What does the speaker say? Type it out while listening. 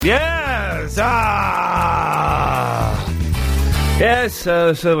Yes! Yes,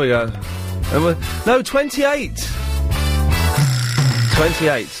 so we go. No, 28!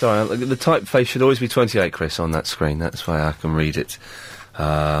 28, sorry. The typeface should always be 28, Chris, on that screen. That's why I can read it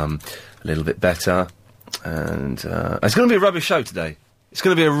a little bit better. And it's going to be a rubbish show today. It's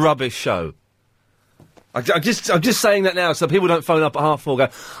going to be a rubbish show. I'm just saying that now so people don't phone up at 4:30 and go,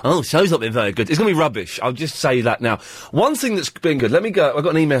 oh, the show's not been very good. It's going to be rubbish. I'll just say that now. One thing that's been good, let me go. I've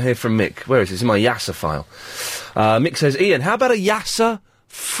got an email here from Mick. Where is it? It's in my Yasser file. Mick says, Ian, how about a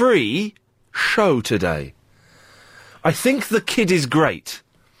Yasser-free show today? I think the kid is great,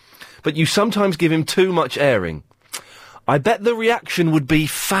 but you sometimes give him too much airing. I bet the reaction would be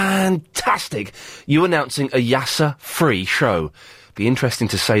fantastic. You announcing a Yasser-free show. Be interesting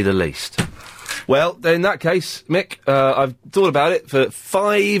to say the least. Well, in that case, Mick, I've thought about it for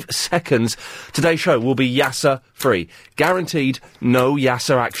 5 seconds. Today's show will be Yasser-free. Guaranteed no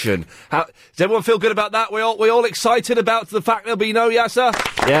Yasser action. Does everyone feel good about that? We all excited about the fact there'll be no Yasser?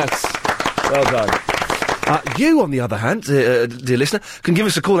 Yes. Well done. You, on the other hand, dear listener, can give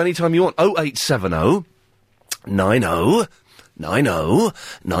us a call anytime you want. 0870 90 90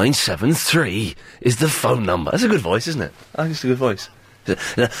 973 is the phone number. That's a good voice, isn't it? I think it's a good voice.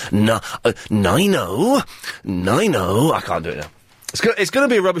 90 90 I can't do it now. It's going to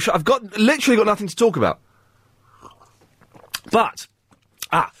be a rubbish show. I've literally got nothing to talk about. But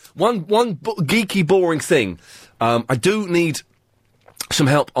one geeky boring thing. I do need some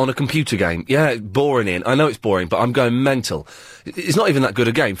help on a computer game. Yeah, boring in. I know it's boring, but I'm going mental. It's not even that good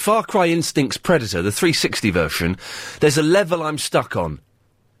a game. Far Cry Instinct's Predator, the 360 version, there's a level I'm stuck on.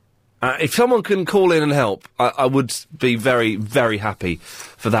 If someone can call in and help, I would be very, very happy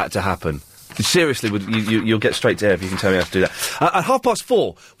for that to happen. Seriously, you'll get straight to air if you can tell me how to do that. At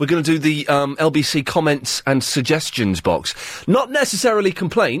 4:30, we're going to do the LBC comments and suggestions box. Not necessarily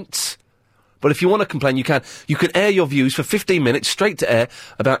complaints, but if you want to complain, you can. You can air your views for 15 minutes straight to air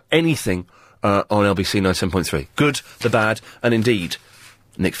about anything on LBC 97.3. Good, the bad, and indeed,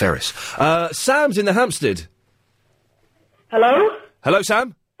 Nick Ferris. Sam's in the Hampstead. Hello? Hello,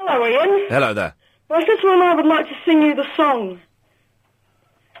 Sam? Hello, Ian. Hello there. Well, this one I would like to sing you the song.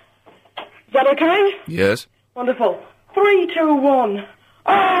 Is that okay? Yes. Wonderful. 3, 2, 1.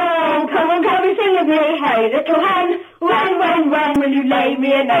 Oh, come on, sing with me. Hey, little hen, when will you lay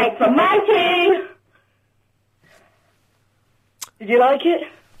me an egg for my king? Did you like it?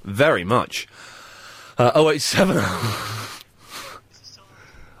 Very much. 0870.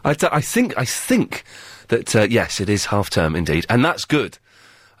 I think that, yes, it is half-term indeed, and that's good.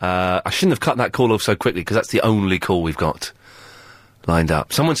 I shouldn't have cut that call off so quickly, because that's the only call we've got lined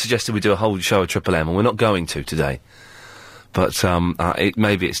up. Someone suggested we do a whole show of Triple M, and we're not going to today. But,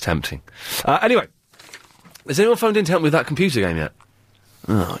 maybe it's tempting. Anyway, has anyone phoned in to help me with that computer game yet?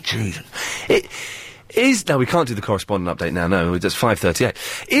 Oh, Jesus. No, we can't do the correspondent update now, no, it's 5:38.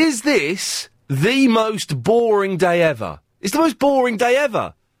 Is this the most boring day ever? It's the most boring day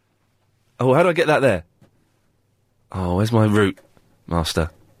ever! Oh, how do I get that there? Oh, where's my route, master?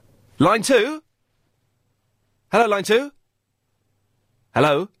 Line 2? Hello, line 2?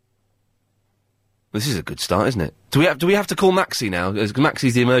 Hello? This is a good start, isn't it? Do we have to call Maxie now?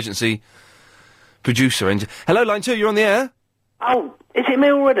 Maxie's the emergency producer. Hello, line 2, you're on the air? Oh, is it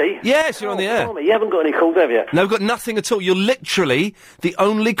me already? Yes, you're on the air. Blimey, you haven't got any calls, have you? No, we've got nothing at all. You're literally the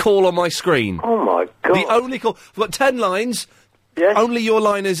only call on my screen. Oh, my God. The only call. We've got 10 lines. Yes? Only your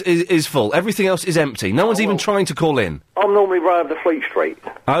line is full. Everything else is empty. No one's even trying to call in. I'm normally right up the Fleet Street.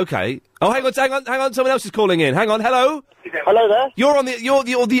 Okay. Oh, hang on. Someone else is calling in. Hang on. Hello? Hello there? You're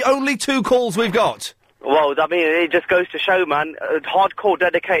the only 2 calls we've got. Well, I mean, it just goes to show, man. Hardcore,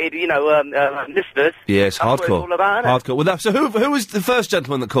 dedicated, listeners. Yes, That's what hardcore. it's all about, innit? Hardcore. Well, so who was the first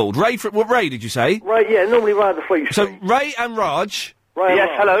gentleman that called? Ray? Ray? Did you say? Right, yeah, normally right up the Fleet So Street. Ray and Raj. Right, yes,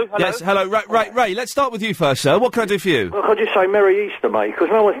 hello. Yes, hello. Ray, let's start with you first, sir. What can I do for you? Well, I'll just say Merry Easter, mate, because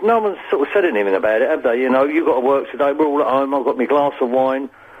no one's sort of said anything about it, have they? You know, you've got to work today, we're all at home, I've got my glass of wine,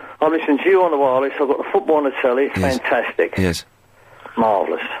 I'm listening to you on the wireless, I've got the football on the telly, it's fantastic. Yes.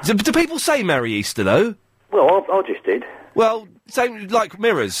 Marvellous. Do people say Merry Easter, though? Well, I just did. Well, same, like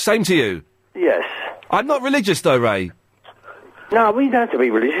mirrors, same to you. Yes. I'm not religious, though, Ray. No, we don't have to be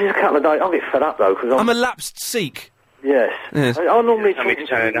religious, a couple of days, I'll get fed up, though, because I'm a lapsed Sikh. Yes. Yes. I normally... Tell me to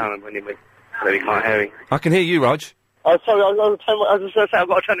turn it down when you can't hear me. I can hear you, Raj. Oh, sorry, I was just going to say I've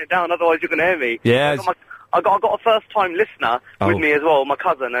got to turn it down, otherwise you can hear me. Yes. I got a first-time listener with me as well, my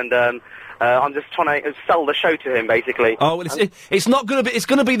cousin, and I'm just trying to sell the show to him, basically. Oh, well, it's not going to be... It's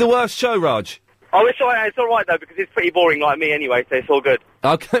going to be the worst show, Raj. Oh, it's all right though, because it's pretty boring like me anyway, so it's all good.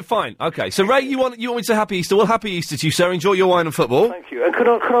 Okay, fine. Okay, so Ray, you want me to say Happy Easter? Well, Happy Easter to you, sir. Enjoy your wine and football. Thank you. And could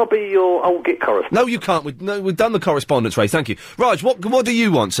I be your old Git correspondent? No, you can't. We've done the correspondence, Ray. Thank you. Raj, what do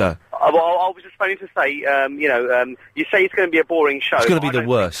you want, sir? Well, I was just phoning to say, you say it's going to be a boring show. It's going to be the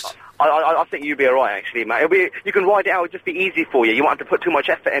worst. I think you'd be alright, actually, mate. You can ride it out, it'll just be easy for you. You won't have to put too much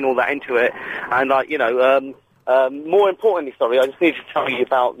effort and all that into it. And, more importantly, sorry, I just need to tell you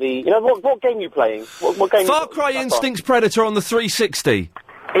about what game you playing? What game? Far Cry Instinct Predator on the 360.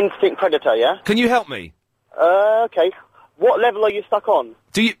 Instinct Predator, yeah? Can you help me? Okay. What level are you stuck on?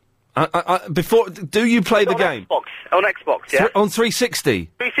 Do you... do you play the game? On Xbox, yeah? On 360?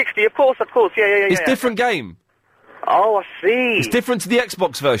 360, of course, yeah. It's different game. Oh, I see. It's different to the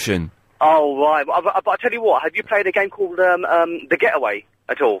Xbox version. Oh, right. But I tell you what, have you played a game called The Getaway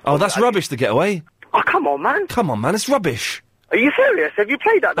at all? Oh, that's rubbish, The Getaway. Oh, come on, man. Come on, man, it's rubbish. Are you serious? Have you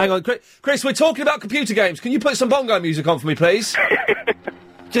played that? Hang on, Chris, we're talking about computer games. Can you put some bongo music on for me, please?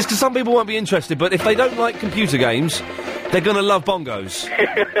 Just because some people won't be interested, but if they don't like computer games, they're going to love bongos.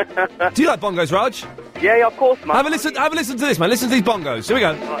 Do you like bongos, Raj? Yeah, of course, man. Have a listen to this, man. Listen to these bongos. Here we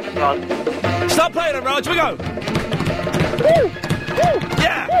go. Right. Start playing them, Raj. Here we go. Woo! Woo!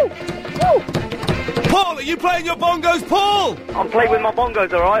 Yeah! Woo! Woo! Paul, are you playing your bongos, Paul? I'm playing with my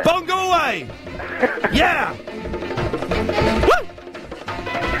bongos, all right? Bongo away! Yeah! Woo!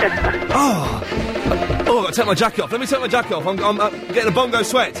 I've got to take my jacket off. Let me take my jacket off. I'm getting a bongo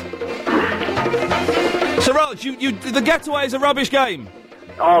sweat. So, Raj, the Getaway is a rubbish game.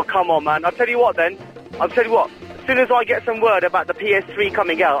 Oh, come on, man. I'll tell you what, then. As soon as I get some word about the PS3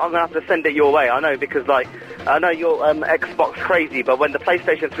 coming out, I'm going to have to send it your way. I know, because, I know you're Xbox crazy, but when the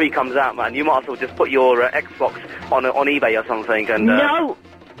PlayStation 3 comes out, man, you might as well just put your Xbox on eBay or something and... No!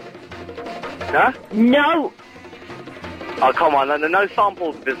 Huh? No! Oh, come on, no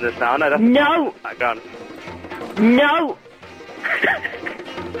samples business now. I know that's... No! Background. No!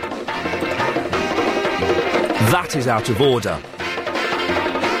 That is out of order.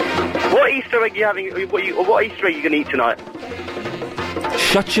 What Easter egg are you having? What Easter egg are you going to eat tonight?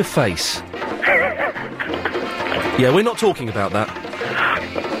 Shut your face. Yeah, we're not talking about that.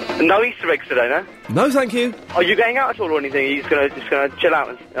 No Easter eggs today, no? No, thank you. Are you going out at all or anything? Are you just gonna chill out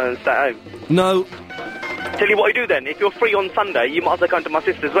and stay at home? No. Tell you what you do then. If you're free on Sunday, you might as well come to my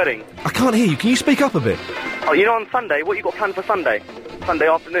sister's wedding. I can't hear you. Can you speak up a bit? Oh, you know, on Sunday, what you got planned for Sunday? Sunday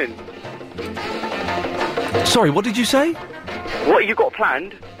afternoon. Sorry, what did you say? What you got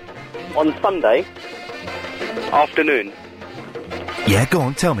planned on Sunday afternoon? Yeah, go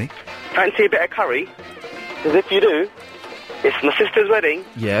on, tell me. Fancy a bit of curry? Because if you do, it's my sister's wedding.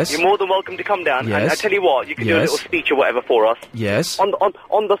 Yes. You're more than welcome to come down. Yes. And I tell you what, you can do a little speech or whatever for us. Yes. On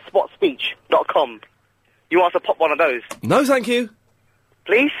the spot speech.com. You want us to pop one of those? No, thank you.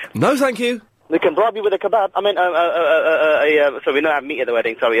 Please? No, thank you. We can bribe you with a kebab. I mean, so we don't have meat at the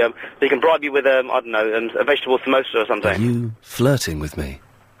wedding, sorry. We can bribe you with, I don't know, a vegetable samosa or something. Are you flirting with me?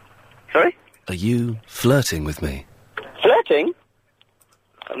 Sorry? Are you flirting with me? Flirting?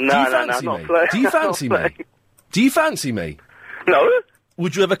 No, I'm not flirting. Do you fancy me? Do you fancy me? No.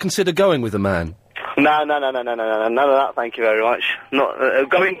 Would you ever consider going with a man? No, none of that, thank you very much. Not,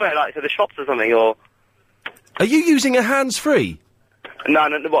 going where, like, to the shops or something, or... Are you using a hands-free? No,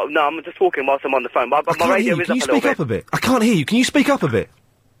 I'm just talking whilst I'm on the phone. But my radio is Can you speak up a bit? I can't hear you. Can you speak up a bit?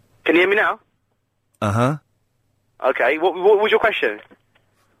 Can you hear me now? Uh-huh. Okay, what was your question?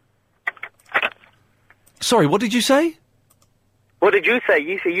 Sorry, what did you say? What did you say?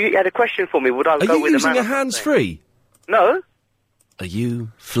 You had a question for me. Would I go with a man? Are you using a hands-free? No. Are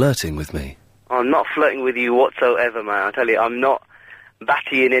you flirting with me? I'm not flirting with you whatsoever, man. I tell you, I'm not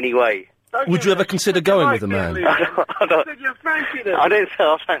batty in any way. Would you ever consider going with a man? I don't say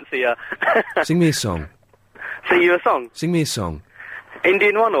I fancy you. Sing me a song. Sing you a song? Sing me a song.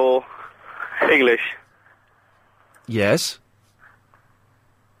 Indian one or English? Yes.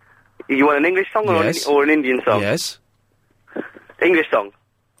 You want an English song or an Indian song? Yes. English song?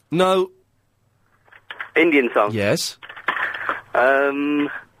 No. Indian song? Yes. Shall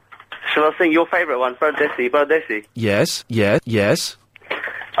I sing your favourite one, Bardesi? Yes, yes.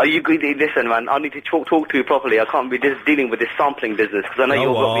 Are you good? Listen, man, I need to talk to you properly. I can't be just dealing with this sampling business, because I know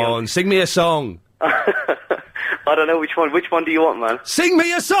you've got me on... Sing me a song. I don't know which one. Which one do you want, man? Sing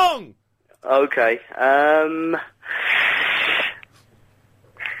me a song! Okay,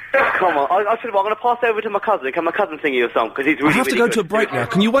 Come on, I'll tell you what, I'm going to pass over to my cousin. Can my cousin sing you a song? Because he's really, I have to go to a break now.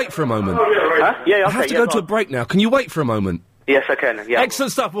 Can you wait for a moment? Huh? Yeah, okay. I have to go to a break now. Can you wait for a moment? Yes, I can, yeah.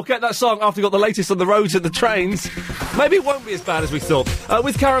 Excellent stuff. We'll get that song after we've got the latest on the roads and the trains. Maybe it won't be as bad as we thought.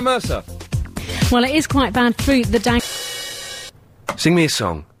 With Karen Mercer. Well, it is quite bad through the day. Sing me a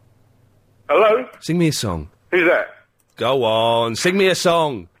song. Hello? Sing me a song. Who's that? Go on, sing me a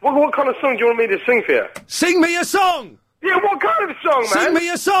song. What kind of song do you want me to sing for you? Sing me a song! Yeah, what kind of song, man? Sing me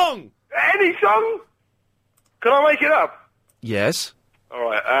a song! Any song? Can I make it up? Yes.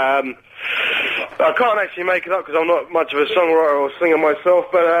 Alright, I can't actually make it up because I'm not much of a songwriter or singer myself,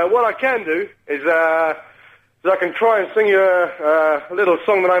 but what I can do is I can try and sing you a little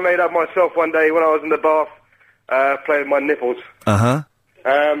song that I made up myself one day when I was in the bath, playing my nipples. Uh-huh.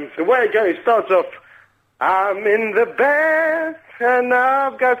 The way it goes, it starts off, I'm in the bath and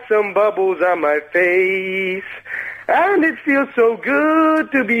I've got some bubbles on my face, and it feels so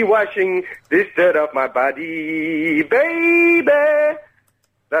good to be washing this dirt off my body, baby.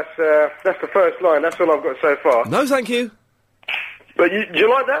 That's the first line. That's all I've got so far. No, thank you. But do you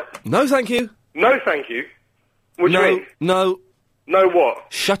like that? No, thank you. No, thank you. What do you mean? No. No what?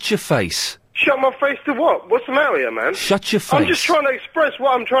 Shut your face. Shut my face to what? What's the matter here, man? Shut your face. I'm just trying to express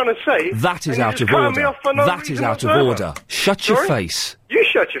what I'm trying to say. That is and out you're of just cutting order. me off for no That reason is out of whatsoever. order. Shut your Sorry? face. You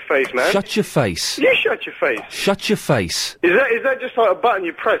shut your face, man. Shut your face. You shut your face. Shut your face. Is that just like a button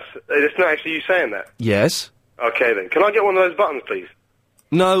you press? It's not actually you saying that. Yes. Okay then. Can I get one of those buttons, please?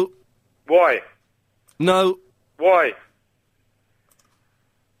 No. Why? No. Why?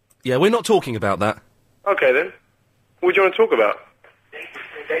 Yeah, we're not talking about that. Okay then. What do you want to talk about?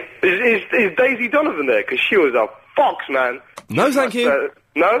 Is Daisy Donovan there? Because she was a fox, man. No, thank you.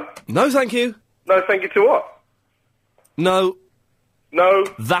 No? No, thank you. No, thank you to what? No. No?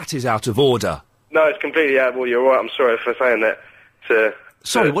 That is out of order. No, it's completely out of order. You're right. I'm sorry for saying that.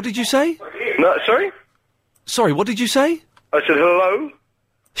 Sorry, what did you say? No, sorry? Sorry, what did you say? I said hello?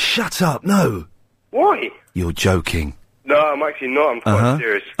 Shut up, no. Why? You're joking. No, I'm actually not. I'm quite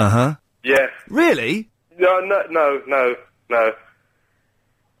serious. Uh-huh. Yeah. Really? No.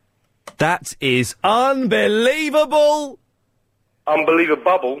 That is unbelievable.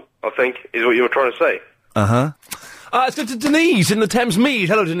 Unbelievable, I think, is what you were trying to say. Uh-huh. Let's go to Denise in the Thames Mead.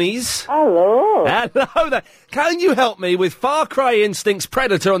 Hello, Denise. Hello. Hello there. Can you help me with Far Cry Instinct's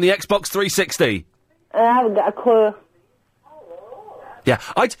Predator on the Xbox 360? I haven't got a clue. Yeah.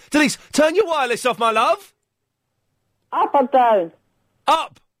 Denise, turn your wireless off, my love. Up or down?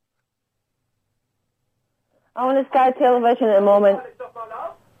 Up. I'm on the Sky Television at the moment.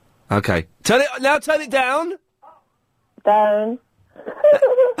 Okay. Turn it down. Down.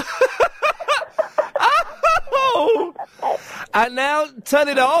 Oh! And now turn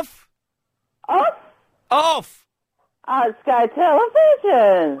it off. Off? Off. Sky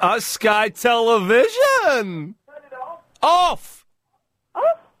Television. Sky Television. Off.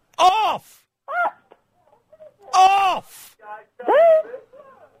 Off? Off. Up. Off. Down.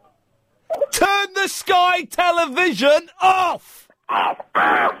 Turn the Sky Television off.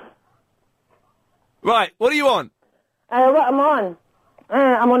 Right, what do you want? What am I on?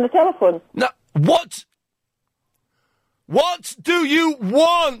 I'm on the telephone. No, what? What do you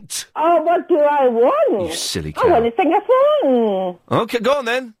want? Oh, what do I want? You silly I want cow. to sing a song. Okay, go on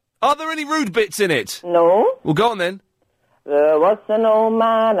then. Are there any rude bits in it? No. Well, go on then. There was an old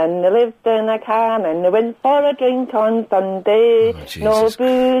man and he lived in a can and he went for a drink on Sunday. No Jesus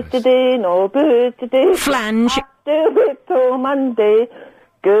booze Christ. today, no booze today. Flange. Do it till Monday.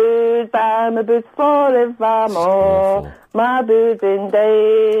 Goodbye, my boots forevermore. awful. My boozing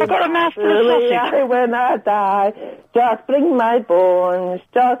days. I got a mouthful of The way sausage. I when I die. Just bring my bones.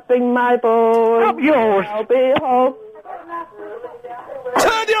 Just bring my bones. Up yours. I'll be home.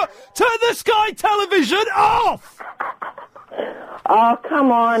 Turn the Sky Television off! Oh,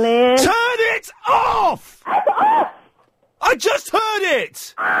 come on, Ian. Turn it off! I just heard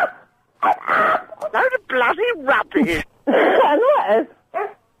it! Load of bloody rubbish. I know it is.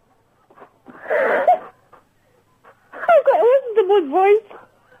 I've got a good voice.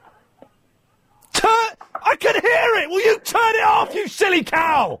 I can hear it! Will you turn it off, you silly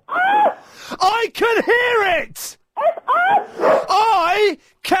cow? I can hear it! I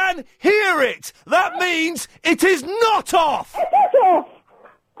can hear it! That means it is not off! It's off.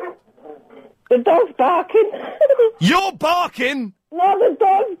 The dog's barking. You're barking! No, the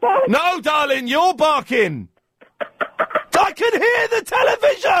dog's barking. No, darling, you're barking! I can hear the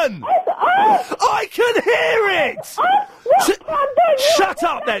television! I can hear it! Shut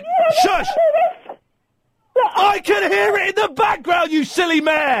up then! Shush! I can hear it in the background, you silly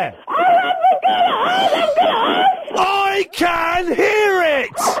mare! I can hear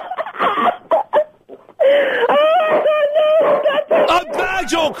it! I'm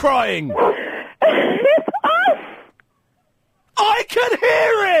glad you're crying! I can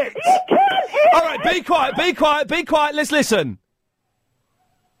hear it! Alright, be quiet, let's listen.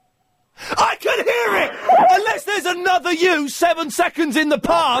 I can hear it! Unless there's another you 7 seconds in the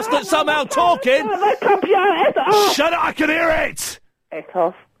past that's somehow talking. The computer is off. Shut up, I can hear it! It's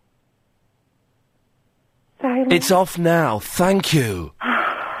off. Silence. It's off now, thank you.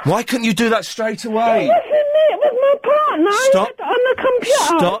 Why couldn't you do that straight away? Listen, it was my partner. Stop. I was on the computer.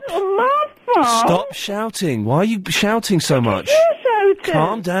 Stop. It was my fault. Stop shouting. Why are you shouting so much? You're shouting.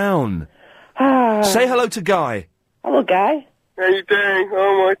 Calm down. Say hello to Guy. Hello, Guy. How you doing?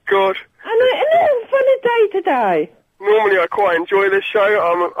 Oh my god. And it's a funny day today. Normally I quite enjoy this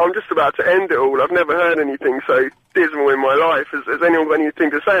show. I'm just about to end it all. I've never heard anything so dismal in my life. Has anyone got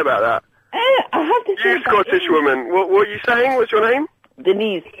anything to say about that? I have to say... You Scottish woman. What are you saying? What's your name?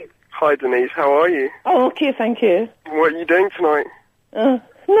 Denise. Hi Denise, how are you? Oh, okay, thank you. What are you doing tonight? Not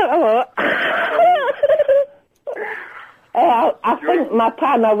a lot. I think my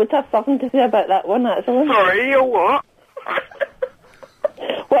partner would have something to say about that one, actually. Sorry, you're what?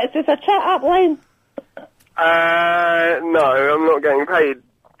 What, is this a chat-up line? No, I'm not getting paid,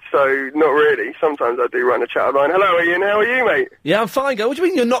 so not really. Sometimes I do run a chat line. Hello, Ian, how are you, mate? Yeah, I'm fine, Guy. What do you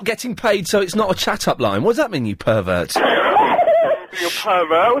mean you're not getting paid so it's not a chat-up line? What does that mean, you pervert? Being a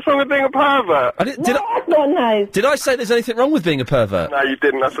pervert? What's wrong with being a pervert? That's not nice. Did I say there's anything wrong with being a pervert? No, you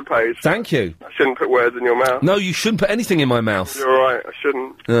didn't, I suppose. Thank you. I shouldn't put words in your mouth. No, you shouldn't put anything in my mouth. You're right, I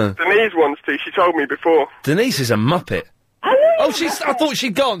shouldn't. Yeah. Denise wants to, she told me before. Denise is a muppet. Oh, I thought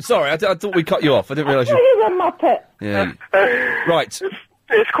she'd gone. Sorry, I thought we cut you off. I didn't realise you... He's a muppet. Yeah. Right.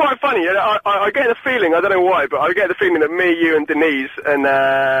 It's quite funny. I get the feeling, I don't know why, but I get the feeling that me, you and Denise and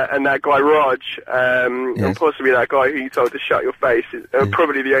that guy Raj, and possibly that guy who you told to shut your face, are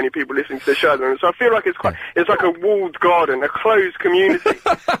probably the only people listening to the show. So I feel like it's like a walled garden, a closed community,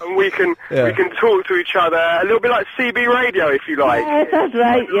 and we can talk to each other, a little bit like CB radio, if you like. Yes, that's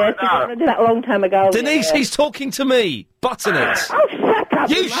right, yes. I did that a long time ago. Denise, he's talking to me. Button it. Oh, shut up.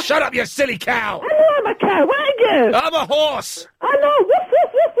 You shut up, you silly cow. I know I'm a cow. What are you? I'm a horse. I know. Woof.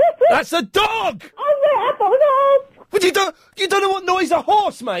 That's a dog. Oh, yeah, I thought it was a horse. But you don't know what noise a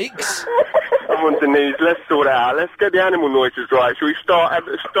horse makes? Come on, Denise, let's sort it out. Let's get the animal noises right. Shall we start at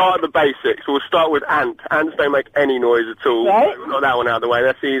the basics? We'll start with ant. Ants don't make any noise at all. Right. We've got that one out of the way.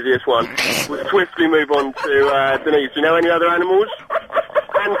 That's the easiest one. We'll swiftly move on to Denise. Do you know any other animals?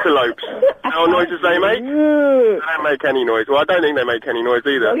 Antelopes. How noises they make? They don't make any noise. Well, I don't think they make any noise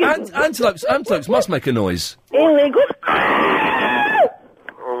either. Antelopes must make a noise. Illegal.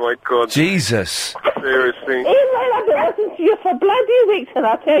 Oh my God. Jesus. Seriously. Ian, I've been listening to you for bloody weeks, and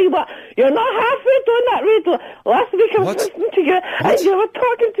I'll tell you what, you're not halfway doing that radio. Last week I was listening to you, and you were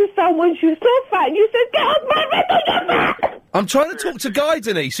talking to someone, she was so fat, and you said, get off my radio, you're fat! I'm trying to talk to Guy,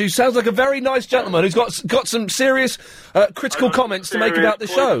 Denise, who sounds like a very nice gentleman who's got some serious critical comments to make about the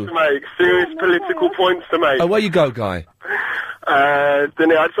show. Serious political points to make. Oh, where you go, Guy?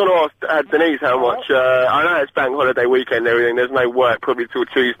 Denise, I just want to ask Denise how much, I know it's bank holiday weekend and everything, there's no work probably till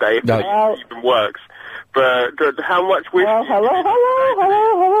Tuesday, if it even works. But how much wish... Hello.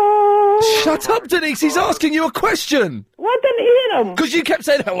 Shut up, Denise, he's asking you a question. Why didn't you hear him? Because you kept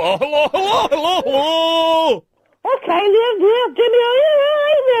saying hello. Okay, Jimmy,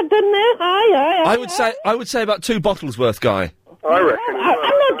 didn't they? Hi. I would say about 2 bottles worth, Guy. I reckon. I'm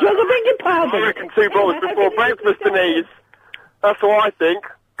not drunk, I beg your pardon. I reckon 2 bottles before breakfast, Denise. That's what I think.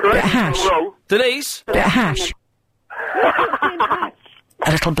 Correct? Bit of hash. Wrong. Denise? Bit of hash.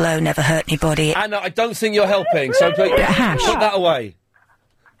 A little blow never hurt anybody. Anna, I don't think you're helping, so please, Bit of hash. put that away.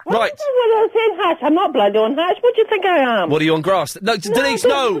 Right. I'm saying hash. I'm not bloody on hash. What do you think I am? What are you on grass? No, Denise,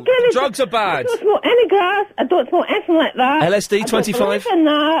 no. Drugs are bad. I don't smoke any grass. I don't smoke anything like that. LSD 25? I don't believe in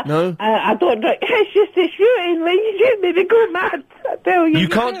that. No. I don't drink. It's just a shooting. You shoot me, they go mad. I tell you. You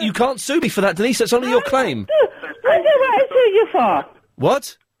can't sue me for that, Denise. That's only your claim. What do I sue you for?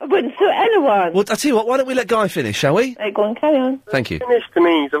 What? I wouldn't sue anyone. Well, I tell you what. Why don't we let Guy finish, shall we? Right, go on, carry on. Thank you. Finish,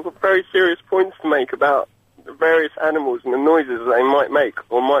 Denise. I've got very serious points to make about the various animals and the noises that they might make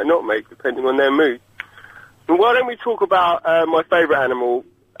or might not make, depending on their mood. And why don't we talk about my favourite animal,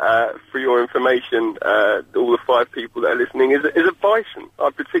 for your information, all the 5 people that are listening, is a bison. I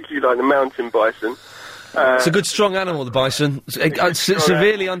particularly like the mountain bison. It's a good, strong animal, the bison. It's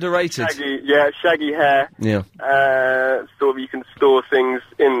severely underrated. Shaggy hair. Yeah. Sort of you can store things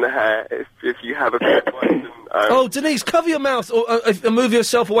in the hair if you have a pet bison. Oh, Denise, cover your mouth or move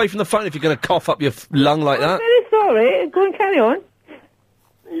yourself away from the phone if you're going to cough up your lung like that. I'm very sorry. Go and carry on.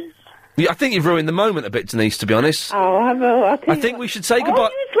 I think you've ruined the moment a bit, Denise, to be honest. Oh, I think we should say goodbye.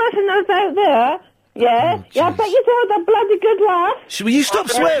 All you listeners out there, yeah? I bet you told a bloody good laugh. Will you stop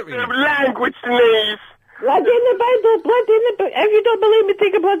swearing? Language, Denise. Bloody in the Bible, bloody in the book. If you don't believe me,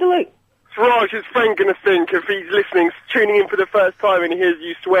 take a bloody look. What's Raj's friend going to think if he's listening, tuning in for the first time and he hears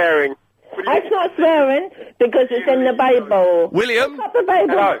you swearing? That's not swearing because it's in the Bible. William? Pick up the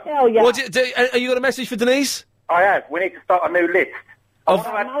Bible and tell ya. Are you got a message for Denise? I have. We need to start a new list. I want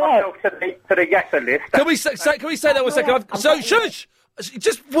to add myself to the Yasser list. Can we say that 1 second? Shush!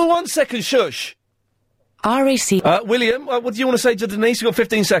 Just for 1 second, shush. RAC. William, what do you want to say to Denise? You've got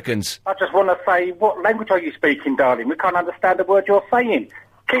 15 seconds. I just want to say, what language are you speaking, darling? We can't understand the word you're saying.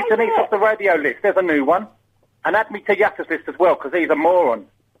 Keep Denise off the radio list. There's a new one. And add me to Yasser's list as well, because he's a moron.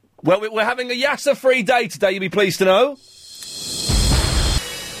 Well, we're having a Yasser-free day today, you'll be pleased to know.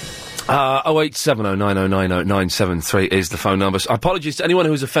 08709090973 is the phone number. Apologies to anyone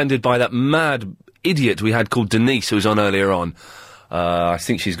who was offended by that mad idiot we had called Denise, who was on earlier on. I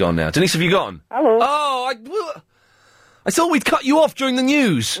think she's gone now. Denise, have you gone? Hello. Oh, I thought we'd cut you off during the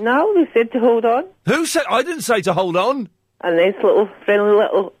news. No, we said to hold on. Who said? I didn't say to hold on. And this little friendly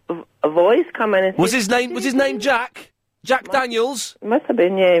little voice come in and Was his name Jack? Jack Daniels? Must have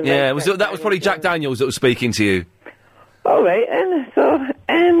been, yeah. Yeah, that was probably Jack Daniels that was speaking to you. All right, and so,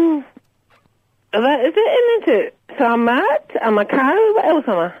 that is it, isn't it? So I'm Matt, I'm a cow, what else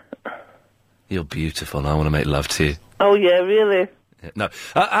am I? You're beautiful, and I want to make love to you. Oh, yeah, really? Yeah, no.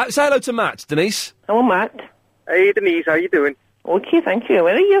 Say hello to Matt, Denise. Hello, Matt. Hey, Denise, how you doing? Okay, thank you.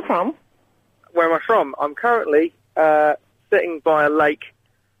 Where are you from? Where am I from? I'm currently sitting by a lake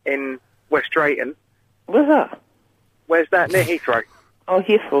in West Drayton. Where's that? Where's that? Near Heathrow. Oh,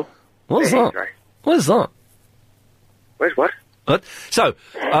 Heathrow. What's Near that? Heathrow. Where's that? Where's what? What? So,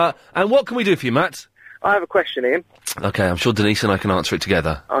 and what can we do for you, Matt? I have a question, Ian. Okay, I'm sure Denise and I can answer it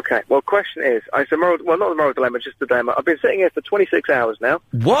together. Okay, well, question is, it's a moral, well, not the moral dilemma, just the dilemma. I've been sitting here for 26 hours now.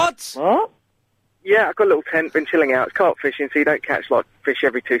 What? What? Yeah, I've got a little tent, been chilling out. It's carp fishing, so you don't catch, like, fish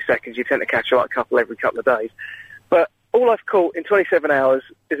every 2 seconds. You tend to catch, like, a couple every couple of days. But all I've caught in 27 hours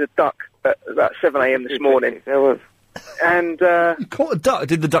is a duck at about 7 a.m. this morning. And, You caught a duck?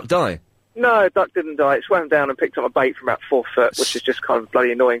 Did the duck die? No, duck didn't die. It swam down and picked up a bait from about 4 foot, which is just kind of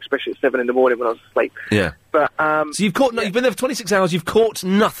bloody annoying, especially at 7 in the morning when I was asleep. Yeah. But, So you've caught, you've been there for 26 hours, you've caught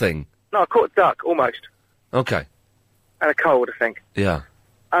nothing? No, I caught a duck, almost. Okay. And a cold, I think. Yeah.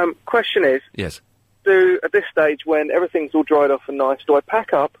 Question is, Yes. at this stage, when everything's all dried off and nice, do I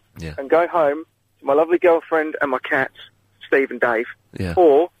pack up Yeah. and go home to my lovely girlfriend and my cats, Steve and Dave, Yeah.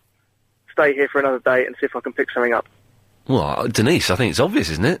 or stay here for another day and see if I can pick something up? Well, Denise, I think it's obvious,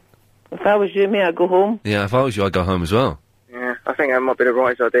 isn't it? If I was you, me, I'd go home. Yeah, if I was you, I'd go home as well. Yeah, I think that might be the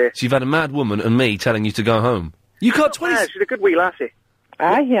right idea. So you've had a mad woman and me telling you to go home. You can't 20... Yeah, she's a good wee lassie.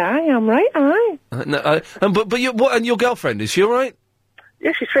 Aye, I am right, aye. But and your girlfriend, is she all right?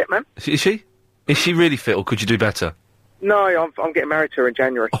 Yeah, she's fit, man. Is she? Is she really fit, or could you do better? No, I'm getting married to her in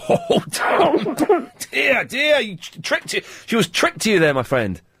January. Oh, dear, you tricked you. She was tricked to you there, my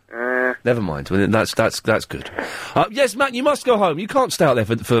friend. Never mind. Well, that's good. Yes, Matt, you must go home. You can't stay out there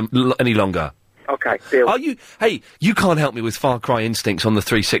for any longer. Okay, deal. Are you? Hey, you can't help me with Far Cry Instincts on the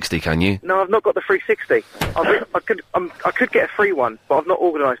 360, can you? No, I've not got the 360. I could get a free one, but I've not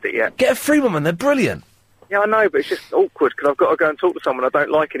organised it yet. Get a free one, man. They're brilliant. Yeah, I know, but it's just awkward because I've got to go and talk to someone I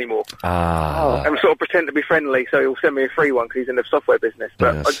don't like anymore. And sort of pretend to be friendly, so he'll send me a free one because he's in the software business.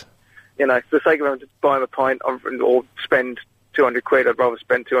 But Yes. for the sake of having to buy him a pint or spend 200 quid, I'd rather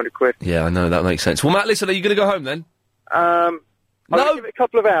spend 200 quid. Yeah, I know, that makes sense. Well, Matt, listen, are you going to go home then? I'll give it a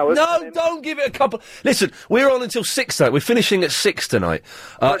couple of hours. No, don't give it a couple... Listen, we're on until 6 tonight. We're finishing at 6 tonight.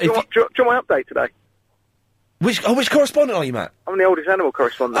 Do you want my update today? Which correspondent are you, Matt? I'm the oldest animal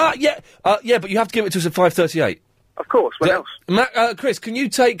correspondent. Yeah, but you have to give it to us at 5:38. Of course, what else? Matt, Chris, can you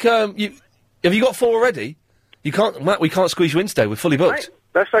take, have you got 4 already? You can't, Matt, we can't squeeze you in today, we're fully booked. Right,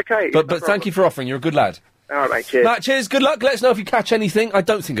 that's okay. But thank you for offering, you're a good lad. Alright, mate, cheers. Matt, cheers, good luck, let us know if you catch anything. I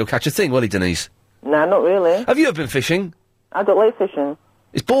don't think you'll catch a thing, will he, Denise? Nah, not really. Have you ever been fishing? I don't like fishing.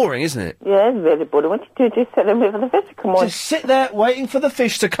 It's boring, isn't it? Yeah, it's very boring. What you do, just sit there and wait for the fish to come on. Just sit there waiting for the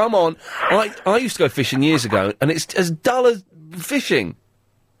fish to come on. I used to go fishing years ago, and it's as dull as fishing.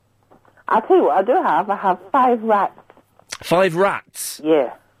 I'll tell you what I do have. I have 5 rats. 5 rats?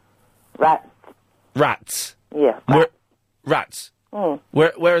 Yeah. Rats. Rats? Yeah. Rats? Mm.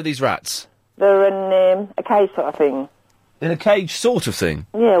 Where are these rats? They're in a cage sort of thing. In a cage sort of thing?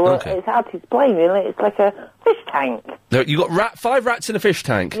 Yeah, well, Okay. it's hard to explain, really. It's like a fish tank. You got 5 rats in a fish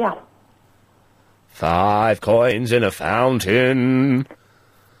tank? Yeah. 5 coins in a fountain.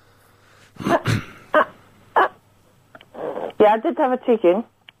 Yeah, I did have a chicken.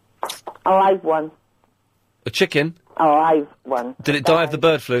 A live one. A chicken? A live one. Did it die of the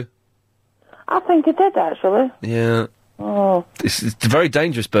bird flu? I think it did, actually. Yeah. Oh. It's a very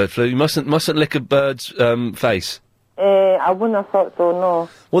dangerous bird flu. You mustn't lick a bird's face. I wouldn't have thought so, no.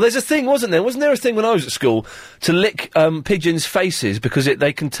 Well, there's a thing, wasn't there? Wasn't there a thing when I was at school to lick pigeons' faces because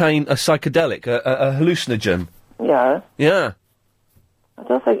they contain a psychedelic, a hallucinogen? Yeah. Yeah. I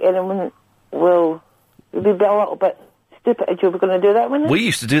don't think anyone will. You'd be a little bit stupid if you were going to do that, wouldn't you? We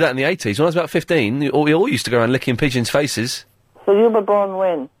used to do that in the 80s. When I was about 15, we all used to go around licking pigeons' faces. So you were born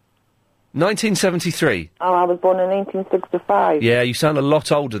when? 1973. Oh, I was born in 1965. Yeah, you sound a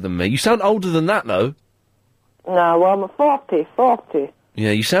lot older than me. You sound older than that, though. No, well, I'm 40.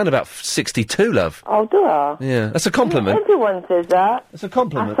 Yeah, you sound about 62, love. Oh, do I? Yeah, that's a compliment. Everyone says that. That's a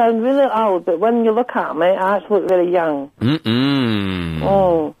compliment. I sound really old, but when you look at me, I actually look very young. Mm-mm.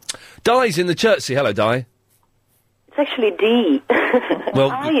 Oh. Di's in the Chertsey. Hello, Di. It's actually D. Well,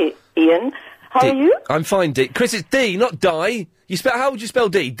 hi, Ian. How are you? I'm fine, D. Chris, it's D, not Di. How would you spell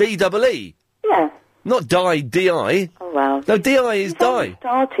D? D-double-E? Yeah. Not Di, D-I. Oh, wow. No, D-I is Di.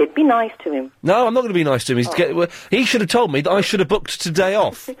 Started. Be nice to him. No, I'm not going to be nice to him. He should have told me that I should have booked today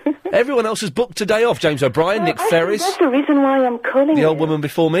off. Everyone else has booked today off. James O'Brien, Nick Ferris. That's the reason why I'm calling The you. old woman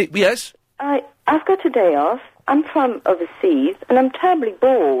before me. Yes? I've got a day off. I'm from overseas, and I'm terribly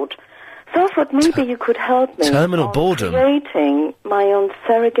bored. So I thought maybe you could help me. Terminal boredom. Creating my own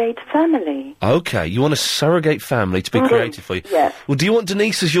surrogate family. Okay, you want a surrogate family to be created for you? Yes. Well, do you want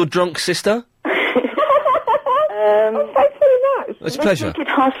Denise as your drunk sister? Thanks very much. It's a pleasure. Make it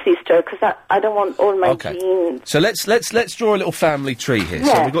half sister, because I don't want all my genes. So let's draw a little family tree here.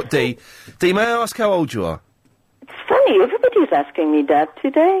 So Yeah. we've got D. D, may I ask how old you are? It's funny, everybody's asking me that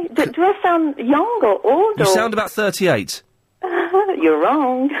today. Do I sound young or old? You or... sound about 38. You're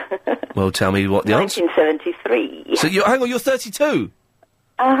wrong. Well, tell me what the answer. 1973. So hang on, you're 32.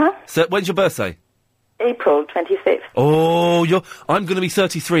 Uh-huh. When's your birthday? April 25th. Oh, I'm going to be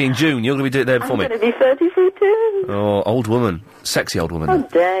 33 in June. You're going to be doing it there before I'm me. going to be 33 too. Oh, old woman, sexy old woman. How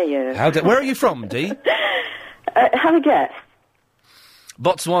dare you? Where are you from, D? Have a guess.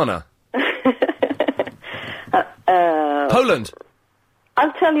 Botswana. Poland.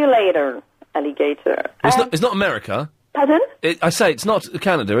 I'll tell you later, alligator. It's not America. Pardon? I say it's not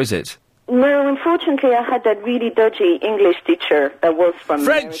Canada, is it? No, unfortunately, I had that really dodgy English teacher that was from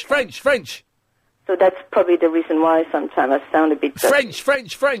French. So that's probably the reason why sometimes I sound a bit dodgy.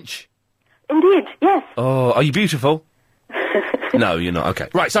 French. Indeed, yes. Oh, are you beautiful? No, you're not. Okay,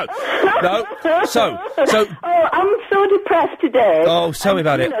 right. So, no. So. Oh, I'm so depressed today. Oh, tell me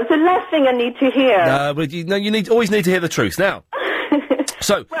about it. It's the last thing I need to hear. No, but you always need to hear the truth. Now,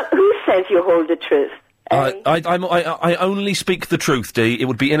 so. Well, who says you hold the truth? I only speak the truth, D. It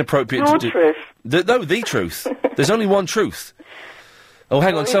would be inappropriate Your to do. truth. The truth. There's only one truth. Oh,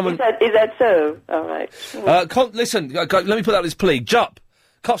 hang on, someone. Is that so? All right. Listen, let me put out this plea. Jupp.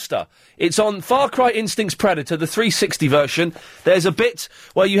 Costa. It's on Far Cry Instincts Predator, the 360 version. There's a bit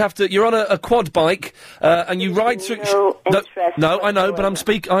where you're on a quad bike, and you ride through... No, I know, but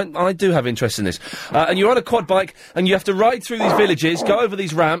I do have interest in this. And you're on a quad bike, and you have to ride through these villages, go over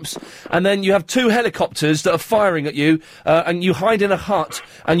these ramps, and then you have two helicopters that are firing at you, and you hide in a hut,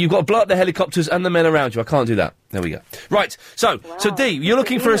 and you've got to blow up the helicopters and the men around you. I can't do that. There we go. Right, so D, you're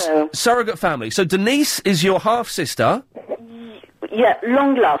looking for a surrogate family. So Denise is your half-sister... Yeah,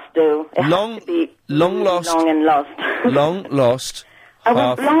 long lost though. Long lost. Long and lost. Long lost. I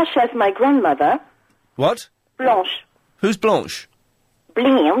want Blanche as my grandmother. What? Blanche. Who's Blanche?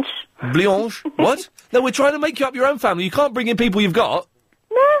 Blanche. Blanche? What? No, we're trying to make you up your own family. You can't bring in people you've got.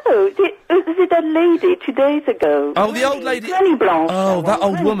 No, is it that lady 2 days ago? Oh, the old lady. Granny Blanche. Oh, that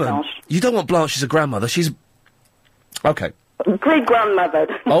old woman. Blanche. You don't want Blanche as a grandmother. She's... Okay. Great grandmother.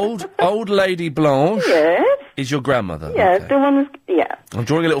 old lady Blanche. Yes. Is your grandmother? Yeah, okay. the one who's... Yeah. I'm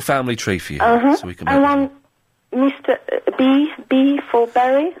drawing a little family tree for you. So we can I want Mr. B for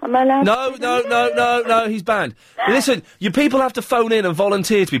Barry. Am I allowed? No, he's banned. Listen, you people have to phone in and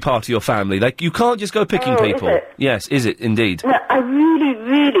volunteer to be part of your family. Like, you can't just go picking people. Is it? Yes, is it, indeed? No, I really,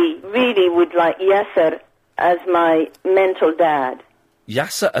 really, really would like Yasser as my mental dad.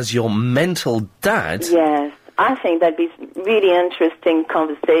 Yasser as your mental dad? Yes. I think that'd be really interesting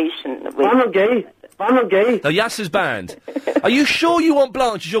conversation. I'm not gay. No, Yasser's banned. Are you sure you want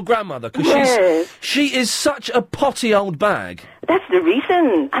Blanche as your grandmother? Because she is such a potty old bag. That's the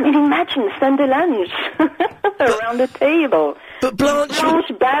reason. I mean, imagine Sunday lunch around the table. But Blanche,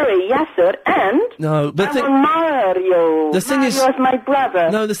 Barry, Yasser, and Mario. The thing is, Mario's my brother.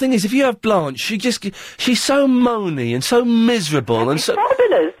 No, the thing is, if you have Blanche, she's so moany and so miserable and so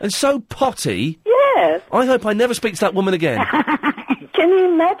fabulous and so potty. Yes. I hope I never speak to that woman again. Can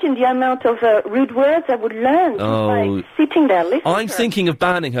you imagine the amount of rude words I would learn by sitting there listening? I'm thinking of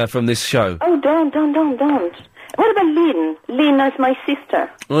banning her from this show. Oh, don't. What about Lynn? Lynn as my sister.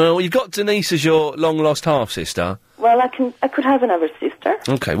 Well, you've got Denise as your long-lost half-sister. Well, I could have another sister.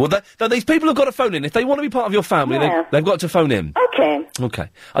 Okay, well, these people have got to phone in. If they want to be part of your family, Yeah. they've got to phone in. Okay. Okay.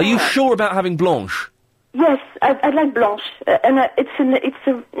 Are you sure about having Blanche? Yes, I like Blanche, and it's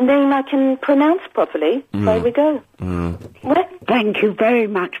a name I can pronounce properly. There we go. What? Thank you very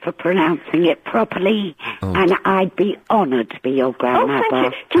much for pronouncing it properly, and I'd be honoured to be your Oh, grandmother.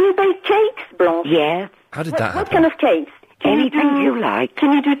 thank you. Can you bake cakes, Blanche? Yes. How did What, that what happen? kind of cakes? Anything you like.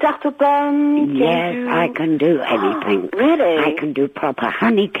 Can you do tarte aux pommes? Yes, I can do anything. Really? I can do proper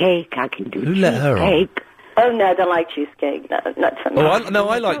honey cake. I can do Who let her on? cheesecake. Oh no, I don't like cheesecake. No, not for me.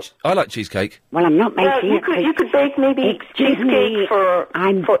 Oh, I like cheesecake. Well, I'm not Well, making you it. could bake maybe Excuse me, cheesecake for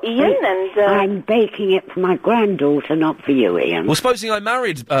Ian and. I'm baking it for my granddaughter, not for you, Ian. Well, supposing I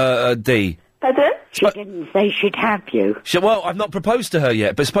married Dee. Pardon? She didn't say she'd have you. Well, I've not proposed to her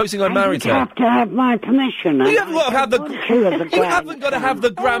yet, but supposing I married You her. have to have my permission. You haven't got to have the. You haven't got to have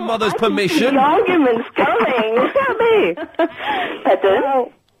the grandmother's permission. The argument's going. Look at me.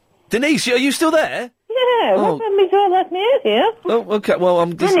 Pardon? Denise, are you still there? Yeah, Oh. what have we done left me here? Oh, okay. Well,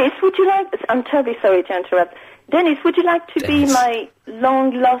 I'm. Dennis, would you like... I'm terribly sorry to interrupt. Dennis, would you like to be my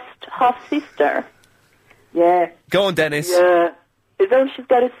long-lost half-sister? Yeah. Go on, Dennis. Yeah. Is that what she's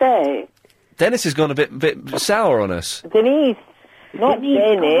got to say? Dennis has gone a bit sour on us. Denise. Not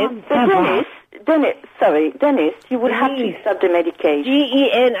Dennis. Dennis, you would have to stop the medication.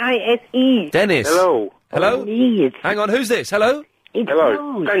 Genise. Dennis. Hello. Hello? Hang on, who's this? Hello?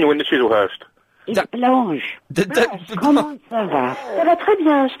 Hello. Daniel in the Chislehurst. It's Blanche. Comment ça va? Ça va très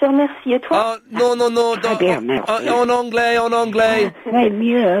bien, je te remercie. Et toi? Non. Très bien, merci. En anglais. C'est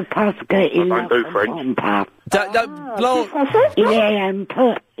mieux parce qu'il I don't do ne French. comprend pas. Blanche. Il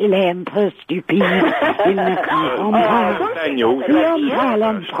est un peu stupide. Il ne comprend pas. Daniel. Si on parle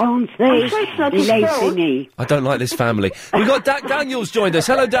en français, il est fini. I don't like this family. We've got Daniel's joined us.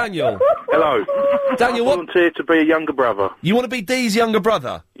 Hello, Daniel. Hello. Daniel, I volunteer to be a younger brother. You want to be Dee's younger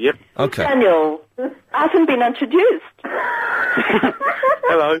brother? Yep. Okay. Daniel, I haven't been introduced.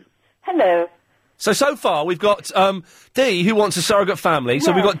 Hello. Hello. So far, we've got Dee, who wants a surrogate family.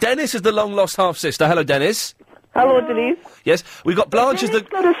 So we've got Dennis as the long-lost half-sister. Hello, Dennis. Hello, Denise. Yes, we've got Blanche as the...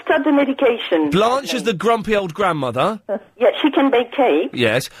 Got to start the medication. Blanche as the grumpy old grandmother. Yeah, she can bake cake.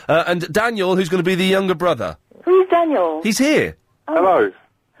 Yes. And Daniel, who's going to be the younger brother. Who's Daniel? He's here. Hello.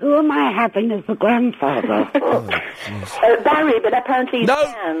 Who am I having as the grandfather? Barry, but apparently he's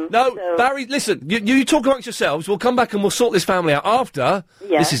No, Barry, listen, you talk amongst yourselves, we'll come back and we'll sort this family out after.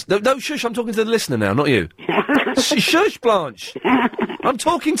 Yeah. This is... No, shush, I'm talking to the listener now, not you. Shush, Blanche. I'm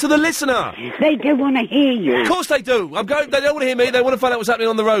talking to the listener. They do want to hear you. Of course they do. They don't want to hear me, they want to find out what's happening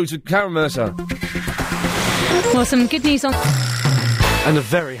on the roads with Karen Mercer. Well, some good news on... And a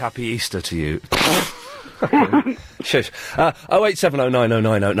very happy Easter to you. Shush.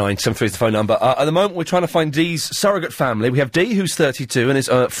 08709090973 is the phone number. At the moment, we're trying to find Dee's surrogate family. We have Dee, who's 32 and is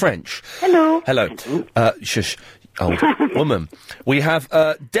French. Hello. Hello. Shush. Old woman. We have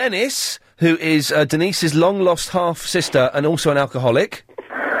Dennis, who is Denise's long-lost half-sister and also an alcoholic.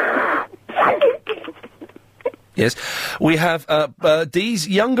 Yes. We have Dee's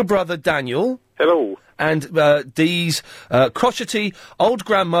younger brother, Daniel. Hello. And Dee's crotchety old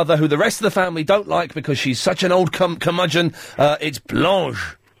grandmother, who the rest of the family don't like because she's such an old curmudgeon. It's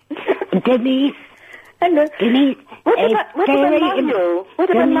Blanche. Denise. Hello. Denise. What about Mario? What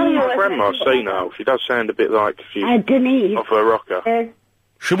about Mario? My grandma's senile. She does sound a bit like she's Denise. off her rocker.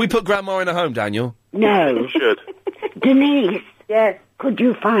 Should we put Grandma in a home, Daniel? No. You should. Denise. Yes. Could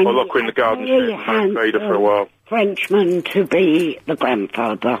you find I'll lock her in the garden shed and feed her for a while. Frenchman to be the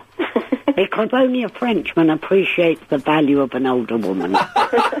grandfather? Because only a Frenchman appreciates the value of an older woman.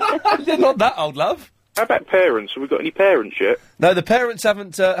 You're not that old, love. How about parents? Have we got any parents yet? No, the parents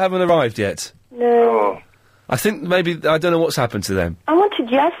haven't arrived yet. No. Oh. I think maybe, I don't know what's happened to them. I wanted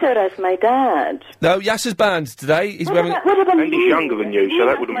Yasser as my dad. No, Yasser's banned today. He's wearing... And he's younger than you, so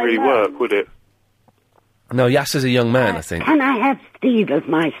that wouldn't really work, would it? No, Yasser's a young man, I think. Can I have Steve as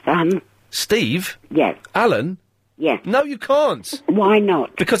my son? Steve? Yes. Alan? Yes. No, you can't. Why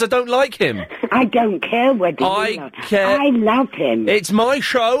not? Because I don't like him. I don't care whether I care. I love him. It's my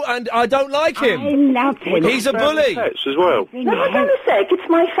show, and I don't like him. I love him. He's a bully. Pets as well. No, for goodness sake, it's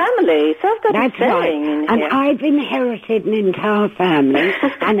my family, so I've got That's a saying right. in And here. I've inherited an entire family,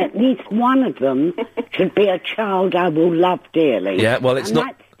 and at least one of them should be a child I will love dearly. Yeah, well, it's and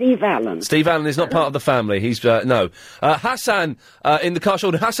not... That's Steve Allen. Steve Allen is not part of the family. He's, no. Hassan, in the car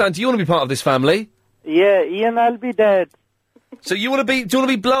shoulder. Hassan, do you want to be part of this family? Yeah, Ian, I'll be dead. So you want to be? Do you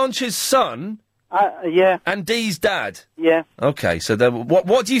want to be Blanche's son? Yeah. And Dee's dad? Yeah. Okay, so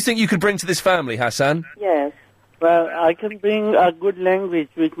what do you think you could bring to this family, Hassan? Yes. Well, I can bring a good language,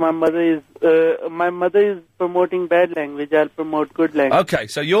 which my mother is promoting bad language. I'll promote good language. Okay,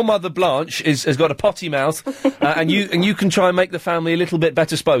 so your mother Blanche has got a potty mouth, and you can try and make the family a little bit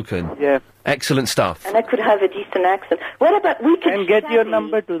better spoken. Yeah. Excellent stuff. And I could have a decent accent. What about we could And get your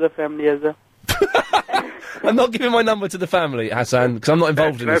number to the family as well. I'm not giving my number to the family, Hassan, because I'm not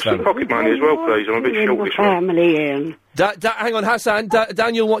involved in this Have some family. pocket money as well, please. I'm a bit short this week. Family in. Hang on, Hassan.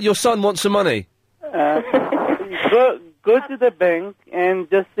 Daniel, your son wants some money. Go to the bank and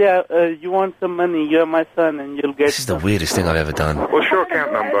just say you want some money. You're my son, and you'll get. This is the weirdest thing I've ever done. What's your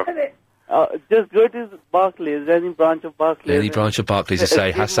account number? Just go to Barclays, any branch of Barclays. Any branch of Barclays to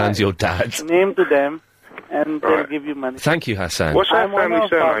say Hassan's your dad. Name to them, and they'll give you money. Thank you, Hassan. What's our family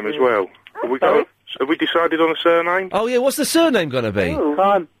surname as well? Have we decided on a surname? Oh, yeah, what's the surname going to be?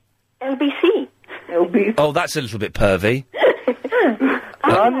 Khan. LBC. LBC. Oh, that's a little bit pervy.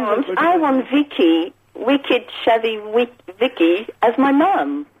 I want Vicky, Wicked Chevy Vicky, as my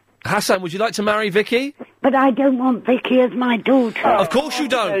mum. Hassan, would you like to marry Vicky? But I don't want Vicky as my daughter. Of course you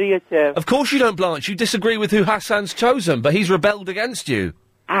don't. Of course you don't, Blanche. You disagree with who Hassan's chosen, but he's rebelled against you.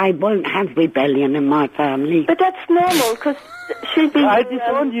 I won't have rebellion in my family. But that's normal, because she'd be... I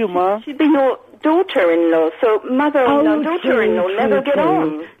disowned you, Ma. She'd be your daughter-in-law, so mother-in-law, daughter-in-law never get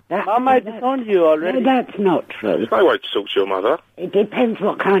on. Mum, I disowned you already. No, that's not true. No way to talk to your mother. It depends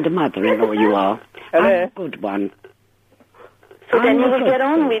what kind of mother-in-law you are. I'm a good one. So then you will get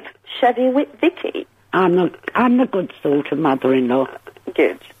on with Chevy Vicky. I'm the good sort of mother-in-law.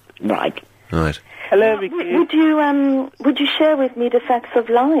 Good. Right. Right. Hello, Vicky. Would you share with me the facts of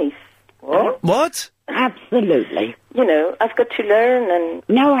life? What? Absolutely. You know, I've got to learn and...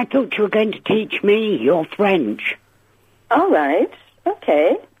 No, I thought you were going to teach me your French. All right.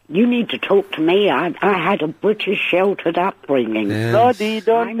 Okay. You need to talk to me. I had a British sheltered upbringing. Yes. No, Dee,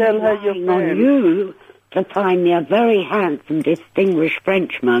 don't tell her you're on you to find me a very handsome, distinguished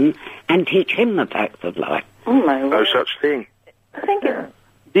Frenchman and teach him the facts of life. Oh, my word. No such thing. I think it's...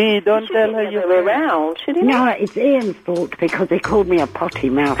 Dee, don't tell her you're around, should he? No, it's Ian's fault because he called me a potty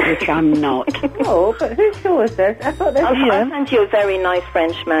mouth, which I'm not. Oh, but who chose this? I thought that I think you're a very nice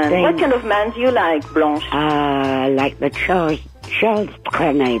Frenchman. What kind of man do you like, Blanche? Like the Charles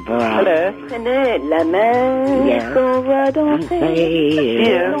Trenet variety. Hello. La mer qu'on va danser.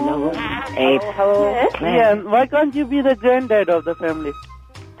 Ian, why can't you be the granddad of the family?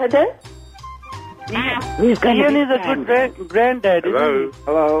 Pardon? Ian is a good granddad. Hello.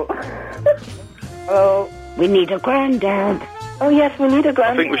 Hello. Hello. We need a granddad. Oh, yes, we need a I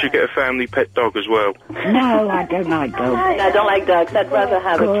granddad. think we should get a family pet dog as well. No, I don't like dogs. I don't like dogs. I'd rather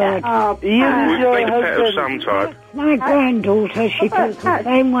have a cat. Ian is We your need a pet of husband. some type. My granddaughter, she feels the